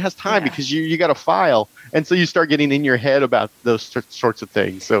that. No one has time because you got to file, and so you start getting in your head about those sorts of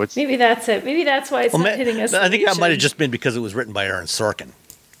things. So it's maybe that's it. Maybe that's why it's not hitting us. I think that might have just been because it was written by Aaron Sorkin.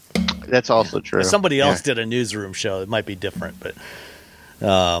 That's also true. If somebody else did a newsroom show, it might be different, but.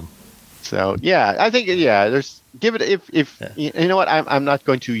 So I think give it if you know what, I'm not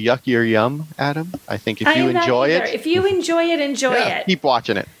going to yuck your yum, Adam. I think if you enjoy it, enjoy it. Keep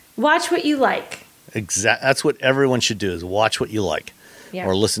watching it. Watch what you like. Exactly. That's what everyone should do: is watch what you like,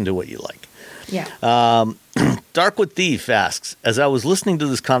 or listen to what you like. Yeah. Darkwood Thief asks, as I was listening to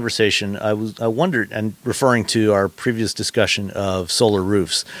this conversation, I wondered, and referring to our previous discussion of solar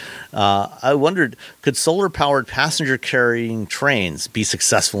roofs, I wondered, could solar-powered passenger-carrying trains be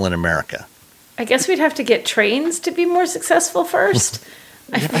successful in America? I guess we'd have to get trains to be more successful first.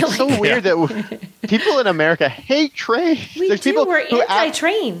 It's so weird that people in America hate trains. We're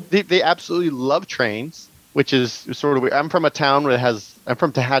anti-train. They absolutely love trains, which is sort of weird. I'm from a town I'm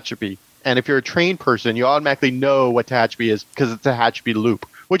from Tehachapi. And if you're a train person, you automatically know what Tehachapi is because it's a Tehachapi Loop,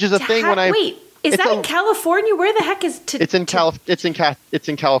 which is a thing when I... Wait, is that in California? Where the heck is... It's in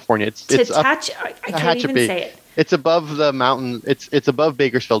California. It's I can't even say it. It's above the mountain. It's above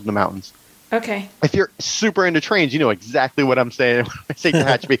Bakersfield in the mountains. Okay. If you're super into trains, you know exactly what I'm saying when I say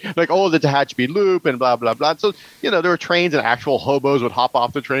Tehachapi. Like, the Tehachapi Loop and blah, blah, blah. So, there were trains and actual hobos would hop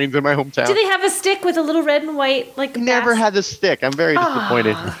off the trains in my hometown. Do they have a stick with a little red and white, Never had the stick. I'm very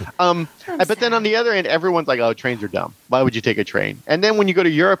disappointed. But then on the other end, everyone's like, oh, trains are dumb. Why would you take a train? And then when you go to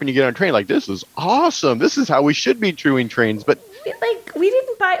Europe and you get on a train, like, this is awesome. This is how we should be doing trains. But we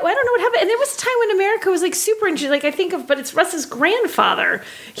didn't buy. I don't know what happened. And there was a time when America was super into. But it's Russ's grandfather.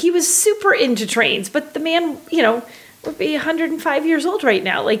 He was super into trains, but the man, would be 105 years old right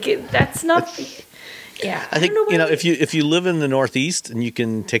now. That's not. Yeah, I think if you live in the Northeast and you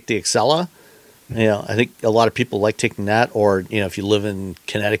can take the Excella, I think a lot of people like taking that. Or if you live in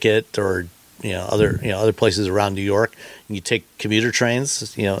Connecticut or other places around New York, and you take commuter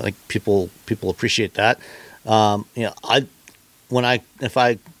trains. Like people appreciate that. If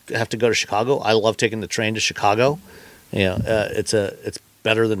I have to go to Chicago, I love taking the train to Chicago. It's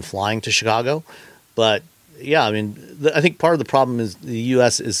better than flying to Chicago. But yeah, I mean, I think part of the problem is the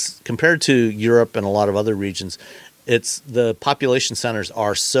U.S. is compared to Europe and a lot of other regions. It's the population centers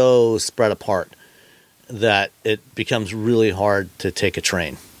are so spread apart that it becomes really hard to take a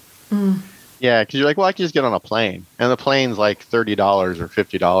train. Mm. Yeah, because you're like, well, I can just get on a plane, and the plane's like $30 or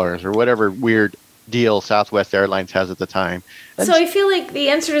 $50 or whatever weird deal Southwest Airlines has at the time. So I feel like the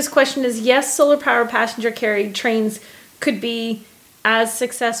answer to this question is yes, solar-powered passenger-carried trains could be as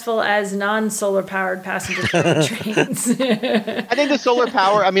successful as non-solar-powered passenger-carried trains. I think the solar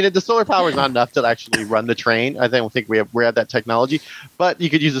power is not enough to actually run the train. I don't think we have that technology, but you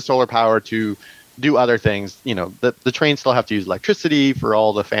could use the solar power to do other things. The trains still have to use electricity for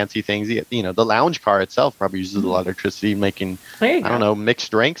all the fancy things. The lounge car itself probably uses a lot of electricity making, mixed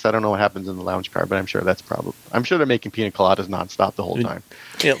drinks. I don't know what happens in the lounge car, but I'm sure they're making pina coladas nonstop the whole time.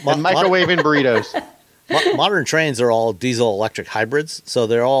 And microwaving burritos. Modern trains are all diesel electric hybrids, so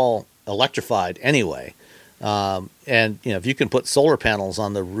they're all electrified anyway. And if you can put solar panels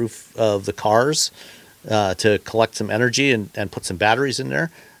on the roof of the cars to collect some energy and put some batteries in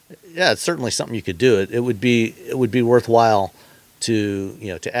there, yeah, it's certainly something you could do. It would be worthwhile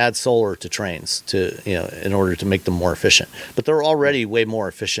to add solar to trains in order to make them more efficient. But they're already way more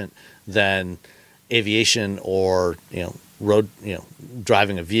efficient than aviation or road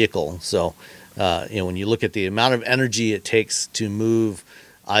driving a vehicle. So when you look at the amount of energy it takes to move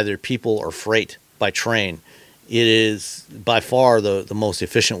either people or freight by train, it is by far the most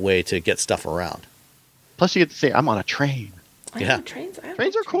efficient way to get stuff around. Plus, you get to say, "I'm on a train."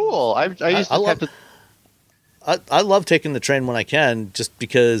 Trains are cool. I love taking the train when I can, just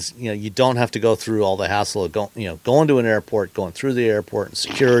because you don't have to go through all the hassle of going to an airport, going through the airport and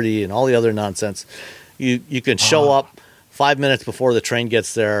security and all the other nonsense. You can show up 5 minutes before the train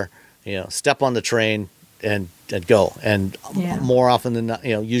gets there, step on the train and go. And more often than not,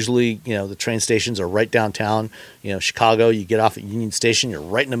 usually the train stations are right downtown. Chicago, you get off at Union Station, you're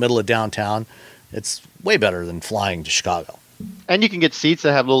right in the middle of downtown. It's way better than flying to Chicago. And you can get seats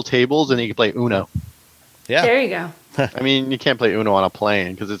that have little tables, and you can play Uno. Yeah, there you go. I mean, you can't play Uno on a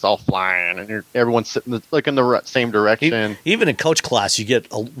plane because it's all flying, and everyone's sitting in the same direction. Even in coach class, you get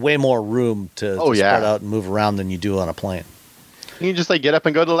way more room to spread out and move around than you do on a plane. You can just get up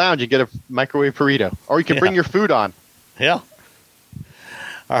and go to the lounge. You get a microwave burrito, or you can bring your food on. Yeah.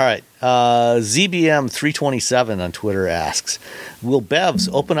 All right. ZBM327 on Twitter asks, will BEVs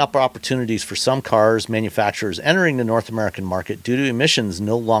open up opportunities for some cars manufacturers entering the North American market due to emissions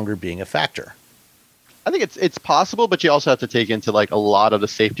no longer being a factor? I think it's possible, but you also have to take into a lot of the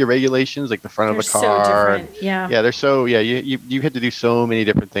safety regulations, like the front of a car. So different. Yeah, they're so you had to do so many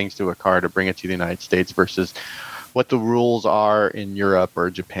different things to a car to bring it to the United States versus what the rules are in Europe or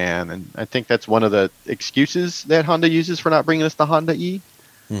Japan. And I think that's one of the excuses that Honda uses for not bringing us the Honda E.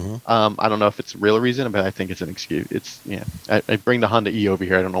 Mm-hmm. I don't know if it's a real reason, but I think it's an excuse. I bring the Honda E over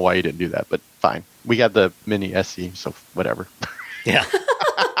here. I don't know why you didn't do that, but fine. We got the Mini SE, so whatever. Yeah.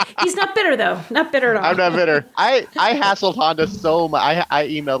 He's not bitter though. Not bitter at all. I'm not bitter. I hassled Honda so much. I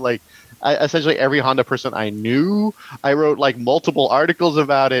emailed essentially every Honda person I knew. I wrote like multiple articles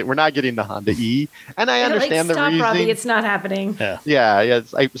about it. We're not getting the Honda E, and I understand the reasoning. Robbie, it's not happening. Yeah.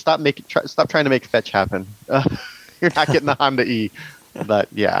 Stop trying to make fetch happen. You're not getting the Honda E, but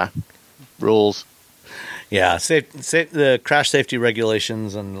yeah, rules. Yeah, the crash safety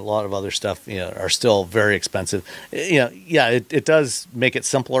regulations and a lot of other stuff, are still very expensive. It does make it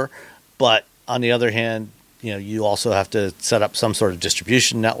simpler, but on the other hand, you also have to set up some sort of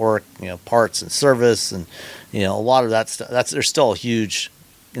distribution network, parts and service, and a lot of that stuff. There's still a huge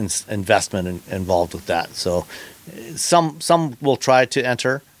investment involved with that. So some will try to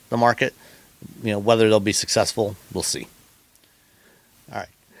enter the market. Whether they'll be successful, we'll see. All right.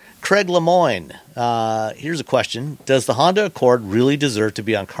 Craig Lemoyne, here's a question. Does the Honda Accord really deserve to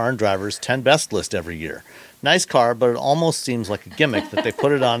be on Car and Driver's 10 best list every year? Nice car, but it almost seems like a gimmick that they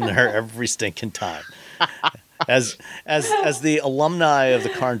put it on there every stinking time. As the alumni of the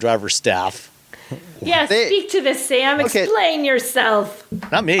Car and Driver staff. Yeah, speak to this, Sam. Okay. Explain yourself.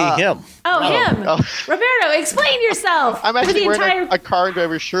 Not me, him. Him. Oh. Roberto, explain yourself. I'm actually wearing a Car and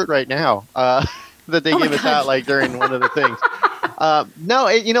Driver shirt right now that they gave us out like during one of the things. No,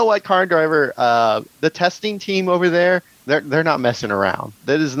 you know what, Car and Driver, the testing team over there, they're not messing around.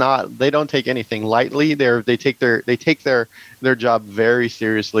 They don't take anything lightly. They take their job very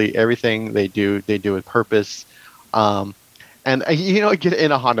seriously. Everything they do with purpose. And get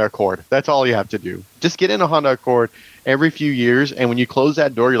in a Honda Accord. That's all you have to do. Just get in a Honda Accord every few years, and when you close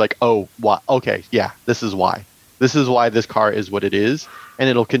that door, you're like, oh, what? Okay, yeah, this is why. This is why this car is what it is, and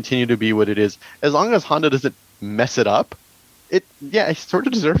it'll continue to be what it is. As long as Honda doesn't mess it up, it sort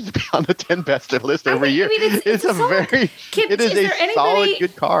of deserves to be on the 10 best list every year. It's a very solid,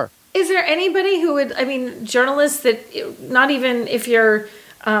 good car. Is there anybody who would, journalists that, not even if you're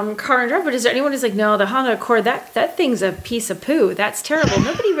Car and Driver, but is there anyone who's like, no, the Honda Accord, that thing's a piece of poo. That's terrible.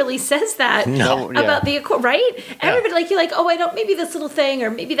 Nobody really says that about the Accord, right? Yeah. Everybody, you're like, oh, I don't, maybe this little thing,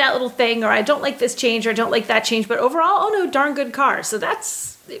 or maybe that little thing, or I don't like this change, or I don't like that change, but overall, oh no, darn good car. So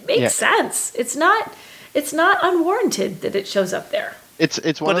it makes sense. It's not unwarranted that it shows up there.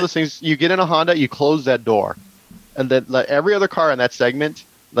 It's one of those things, you get in a Honda, you close that door, and then like, every other car in that segment,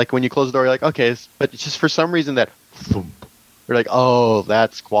 like when you close the door, you're like, okay, but it's just for some reason that thump, you're like, oh,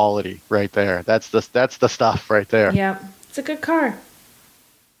 that's quality right there. That's the stuff right there. Yeah, it's a good car.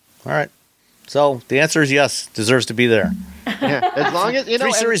 All right. So the answer is yes, deserves to be there. Yeah, as long as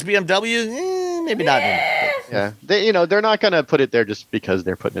 3 Series BMW, maybe not. Yeah, they're not going to put it there just because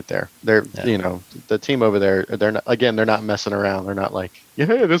they're putting it there. They're the team over there. They're not messing around. They're not like,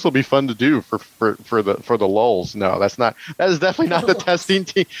 hey, this will be fun to do for the lulz. No, that is definitely not the testing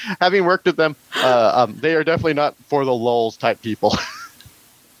team. Having worked with them, they are definitely not for the lulz type people.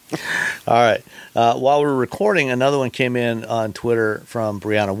 All right. While we're recording, another one came in on Twitter from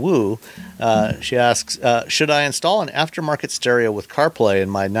Brianna Wu. She asks, should I install an aftermarket stereo with CarPlay in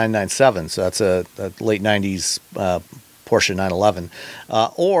my 997? So that's a late 90s Porsche 911.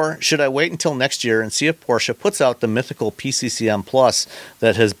 Or should I wait until next year and see if Porsche puts out the mythical PCCM Plus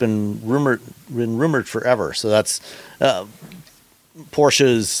that has been rumored forever? So that's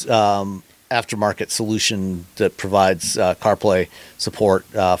Porsche's aftermarket solution that provides CarPlay support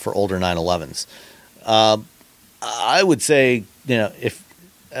for older 911s. I would say, if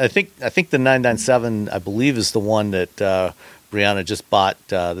I think the 997, I believe, is the one that Brianna just bought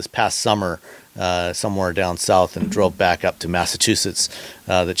this past summer somewhere down south and drove back up to Massachusetts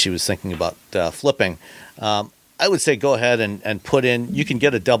that she was thinking about flipping. I would say go ahead and put in. You can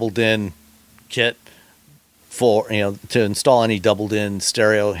get a doubled-in kit for to install any doubled-in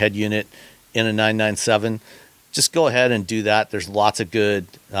stereo head unit in a 997. Just go ahead and do that. There's lots of good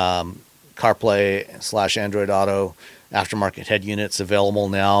CarPlay / Android Auto aftermarket head units available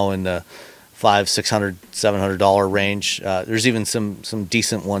now in the $500, $600, $700 range. There's even some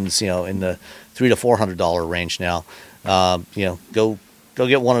decent ones, in the $300 to $400 range now. Go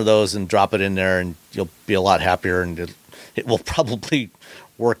get one of those and drop it in there, and you'll be a lot happier, and it will probably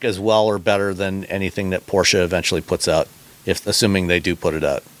work as well or better than anything that Porsche eventually puts out, assuming they do put it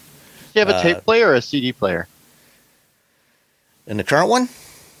out. Do you have a tape player or a CD player? In the current one?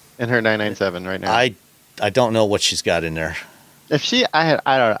 In her 997 right now. I don't know what she's got in there. If she, I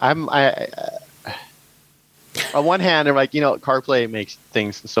don't know. On one hand, I'm like, CarPlay makes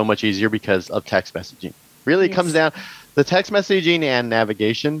things so much easier because of text messaging. Really, it comes down the text messaging and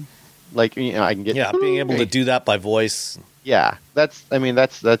navigation. Like, I can get being able to do that by voice. Yeah, that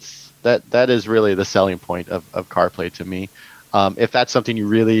is really the selling point of CarPlay to me. If that's something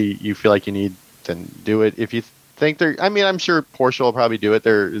you feel like you need, then do it. If you think I'm sure Porsche will probably do it.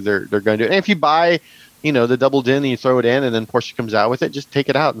 They're going to do it. And if you buy the double din, and you throw it in, and then Porsche comes out with it. Just take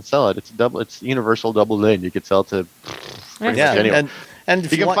it out and sell it. It's universal double din. You could sell it to anyone. And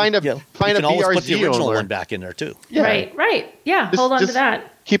if you can find a you can always put the original owner. one back in there too. Yeah. Right. Yeah, hold on to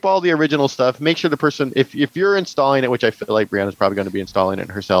that. Keep all the original stuff. Make sure the person, if you're installing it, which I feel like Brianna's probably going to be installing it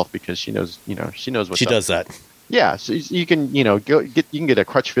herself because she knows what she does that. Yeah, so you can get a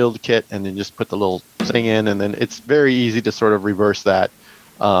Crutchfield kit and then just put the little thing in, and then it's very easy to sort of reverse that.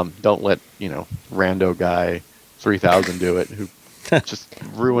 Don't let rando guy 3000 do it who just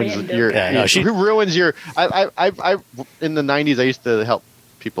ruins who ruins your. I in the 90s I used to help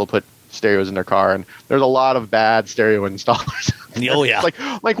people put stereos in their car, and there's a lot of bad stereo installers. Oh yeah,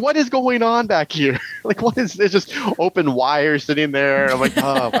 like what is going on back here? Like what is there's just open wires sitting there? I'm like,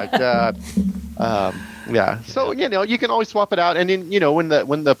 oh my god. Yeah. So you can always swap it out, and then when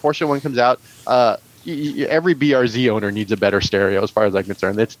the Porsche one comes out, every BRZ owner needs a better stereo, as far as I'm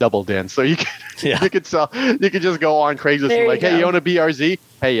concerned. It's double din, so you could sell. You could just go on Craigslist and hey, you own a BRZ?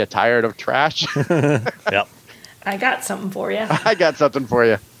 Hey, you tired of trash? Yep. I got something for you. I got something for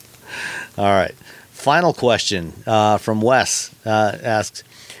you. All right. Final question from Wes asks,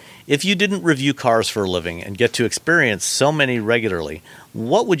 if you didn't review cars for a living and get to experience so many regularly,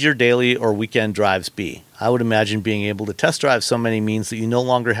 what would your daily or weekend drives be? I would imagine being able to test drive so many means that you no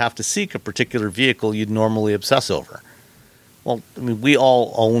longer have to seek a particular vehicle you'd normally obsess over. Well, I mean, we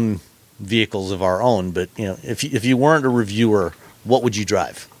all own vehicles of our own, but if you weren't a reviewer, what would you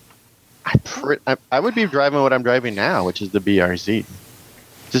drive? I would be driving what I'm driving now, which is the BRZ.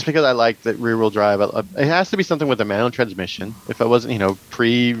 Just because I like that rear-wheel drive. It has to be something with a manual transmission. If I wasn't,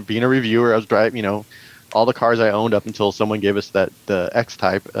 being a reviewer, I was driving, all the cars I owned up until someone gave us the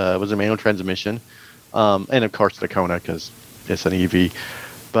X-Type was a manual transmission. And, of course, the Kona because it's an EV.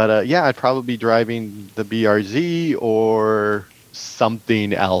 But, I'd probably be driving the BRZ or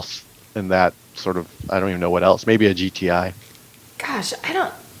something else in that sort of, I don't even know what else. Maybe a GTI. Gosh, I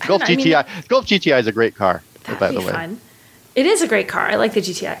don't Golf know. GTI. Golf GTI is a great car, by the way. Fun. It is a great car. I like the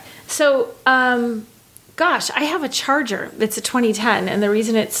GTI. So, I have a Charger. It's a 2010, and the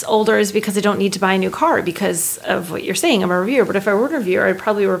reason it's older is because I don't need to buy a new car because of what you're saying. I'm a reviewer, but if I weren't a reviewer, I'd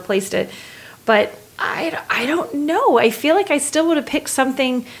probably replaced it. But I don't know. I feel like I still would have picked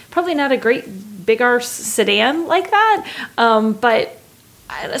something, probably not a great big R sedan like that, but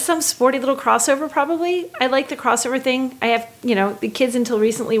some sporty little crossover probably. I like the crossover thing. I have, the kids until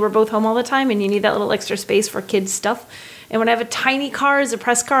recently were both home all the time, and you need that little extra space for kids' stuff. And when I have a tiny car as a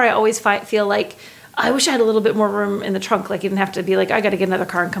press car, I always feel like I wish I had a little bit more room in the trunk. Like you didn't have to be like, I got to get another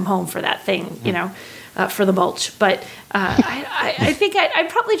car and come home for that thing, for the mulch. But I think I'd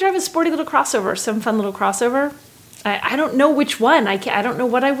probably drive a sporty little crossover, some fun little crossover. I don't know which one. I don't know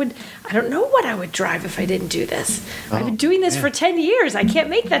what I would drive if I didn't do this. I've been doing this for 10 years. I can't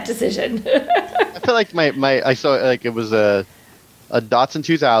make that decision. I feel like I saw like it was a Datsun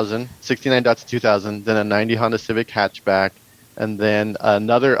 2000, 69 Datsun 2000, then a 90 Honda Civic hatchback, and then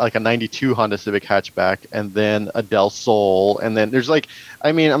another like a 92 Honda Civic hatchback, and then a Del Sol, and then there's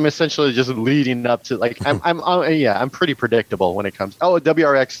I'm essentially just leading up to I'm pretty predictable when it comes. Oh, a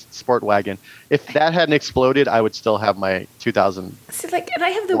WRX Sport Wagon. If that hadn't exploded, I would still have my 2000. See, and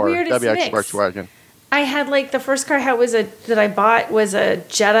I have the weirdest WRX mix. Sport Wagon. I had the first car that I bought was a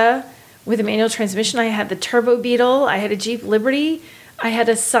Jetta with a manual transmission. I had the Turbo Beetle. I had a Jeep Liberty. I had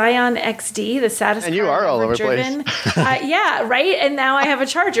a Scion XD, the saddest and you car are all over driven. the place. Yeah, right. And now I have a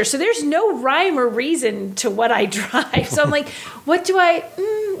Charger. So there's no rhyme or reason to what I drive. So I'm like, what do I?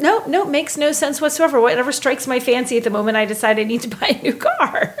 No, makes no sense whatsoever. Whatever strikes my fancy at the moment, I decide I need to buy a new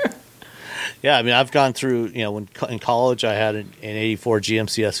car. Yeah, I mean, I've gone through. When in college, I had an '84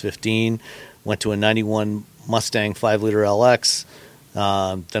 GMC S15. Went to a '91 Mustang 5-liter LX.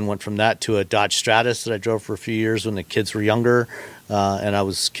 Then went from that to a Dodge Stratus that I drove for a few years when the kids were younger, and I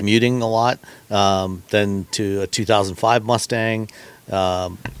was commuting a lot. Then to a 2005 Mustang,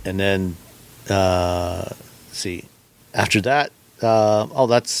 and then after that,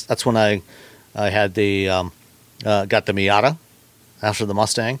 that's when I had the got the Miata after the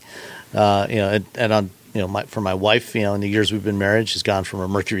Mustang, for my wife, in the years we've been married, she's gone from a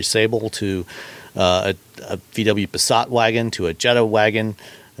Mercury Sable to a VW Passat wagon to a Jetta wagon,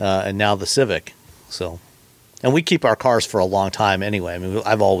 and now the Civic. So, and we keep our cars for a long time anyway. I mean,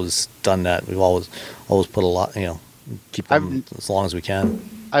 I've always done that. We've always put a lot, keep them as long as we can.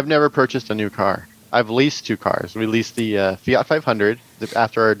 I've never purchased a new car. I've leased two cars. We leased the Fiat 500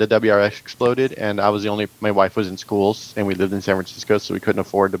 after the WRX exploded, and my wife was in schools, and we lived in San Francisco, so we couldn't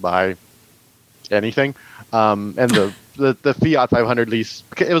afford to buy anything. And the Fiat 500 lease,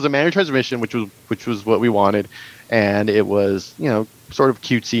 it was a manual transmission, which was what we wanted, and it was sort of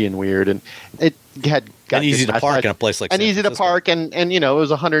cutesy and weird, and it had and easy to park in a place like and San easy to Francisco. park, and it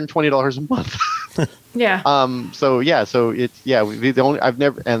was $120 a month. Yeah. So it's I've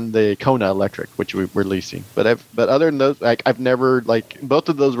never, and the Kona electric, which we're leasing, but other than those, like I've never, like, both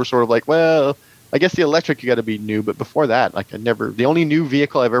of those were sort of like, well, I guess the electric you got to be new, but before that, like the only new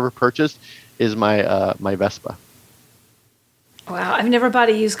vehicle I've ever purchased is my my Vespa. Wow, I've never bought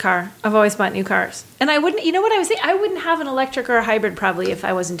a used car. I've always bought new cars. And I wouldn't, you know what I was saying? I wouldn't have an electric or a hybrid probably if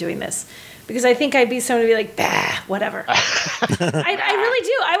I wasn't doing this. Because I think I'd be someone to be like, bah, whatever. I really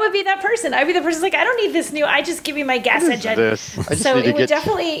do. I would be that person. I'd be the person like, I don't need this new. I just give me my gas engine. So it would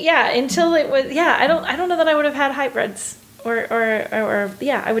definitely, until it was, I don't know that I would have had hybrids. Or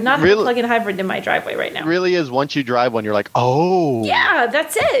I would not have a plug-in hybrid in my driveway right now. It really is, once you drive one, you're like, oh. Yeah,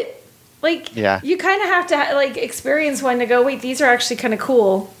 that's it. Like, you kind of have to like experience one to go, wait, these are actually kind of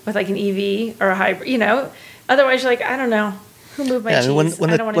cool with like an EV or a hybrid, you know? Otherwise, you're like, I don't know. Who moved my cheese?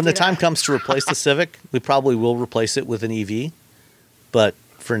 When the time comes to replace the Civic, we probably will replace it with an EV. But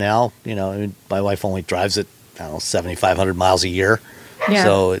for now, my wife only drives it, 7,500 miles a year. Yeah.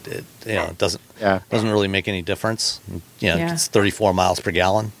 So it doesn't really make any difference. It's 34 miles per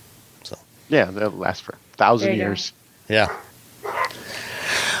gallon. So that'll last for 1,000 years. Go. Yeah.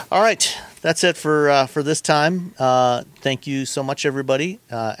 All right, that's it for this time. Thank you so much, everybody.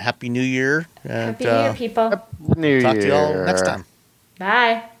 Happy New Year. And, Happy New Year, people. Happy New talk Year. to you all next time.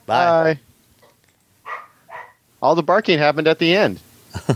 Bye. Bye. All the barking happened at the end.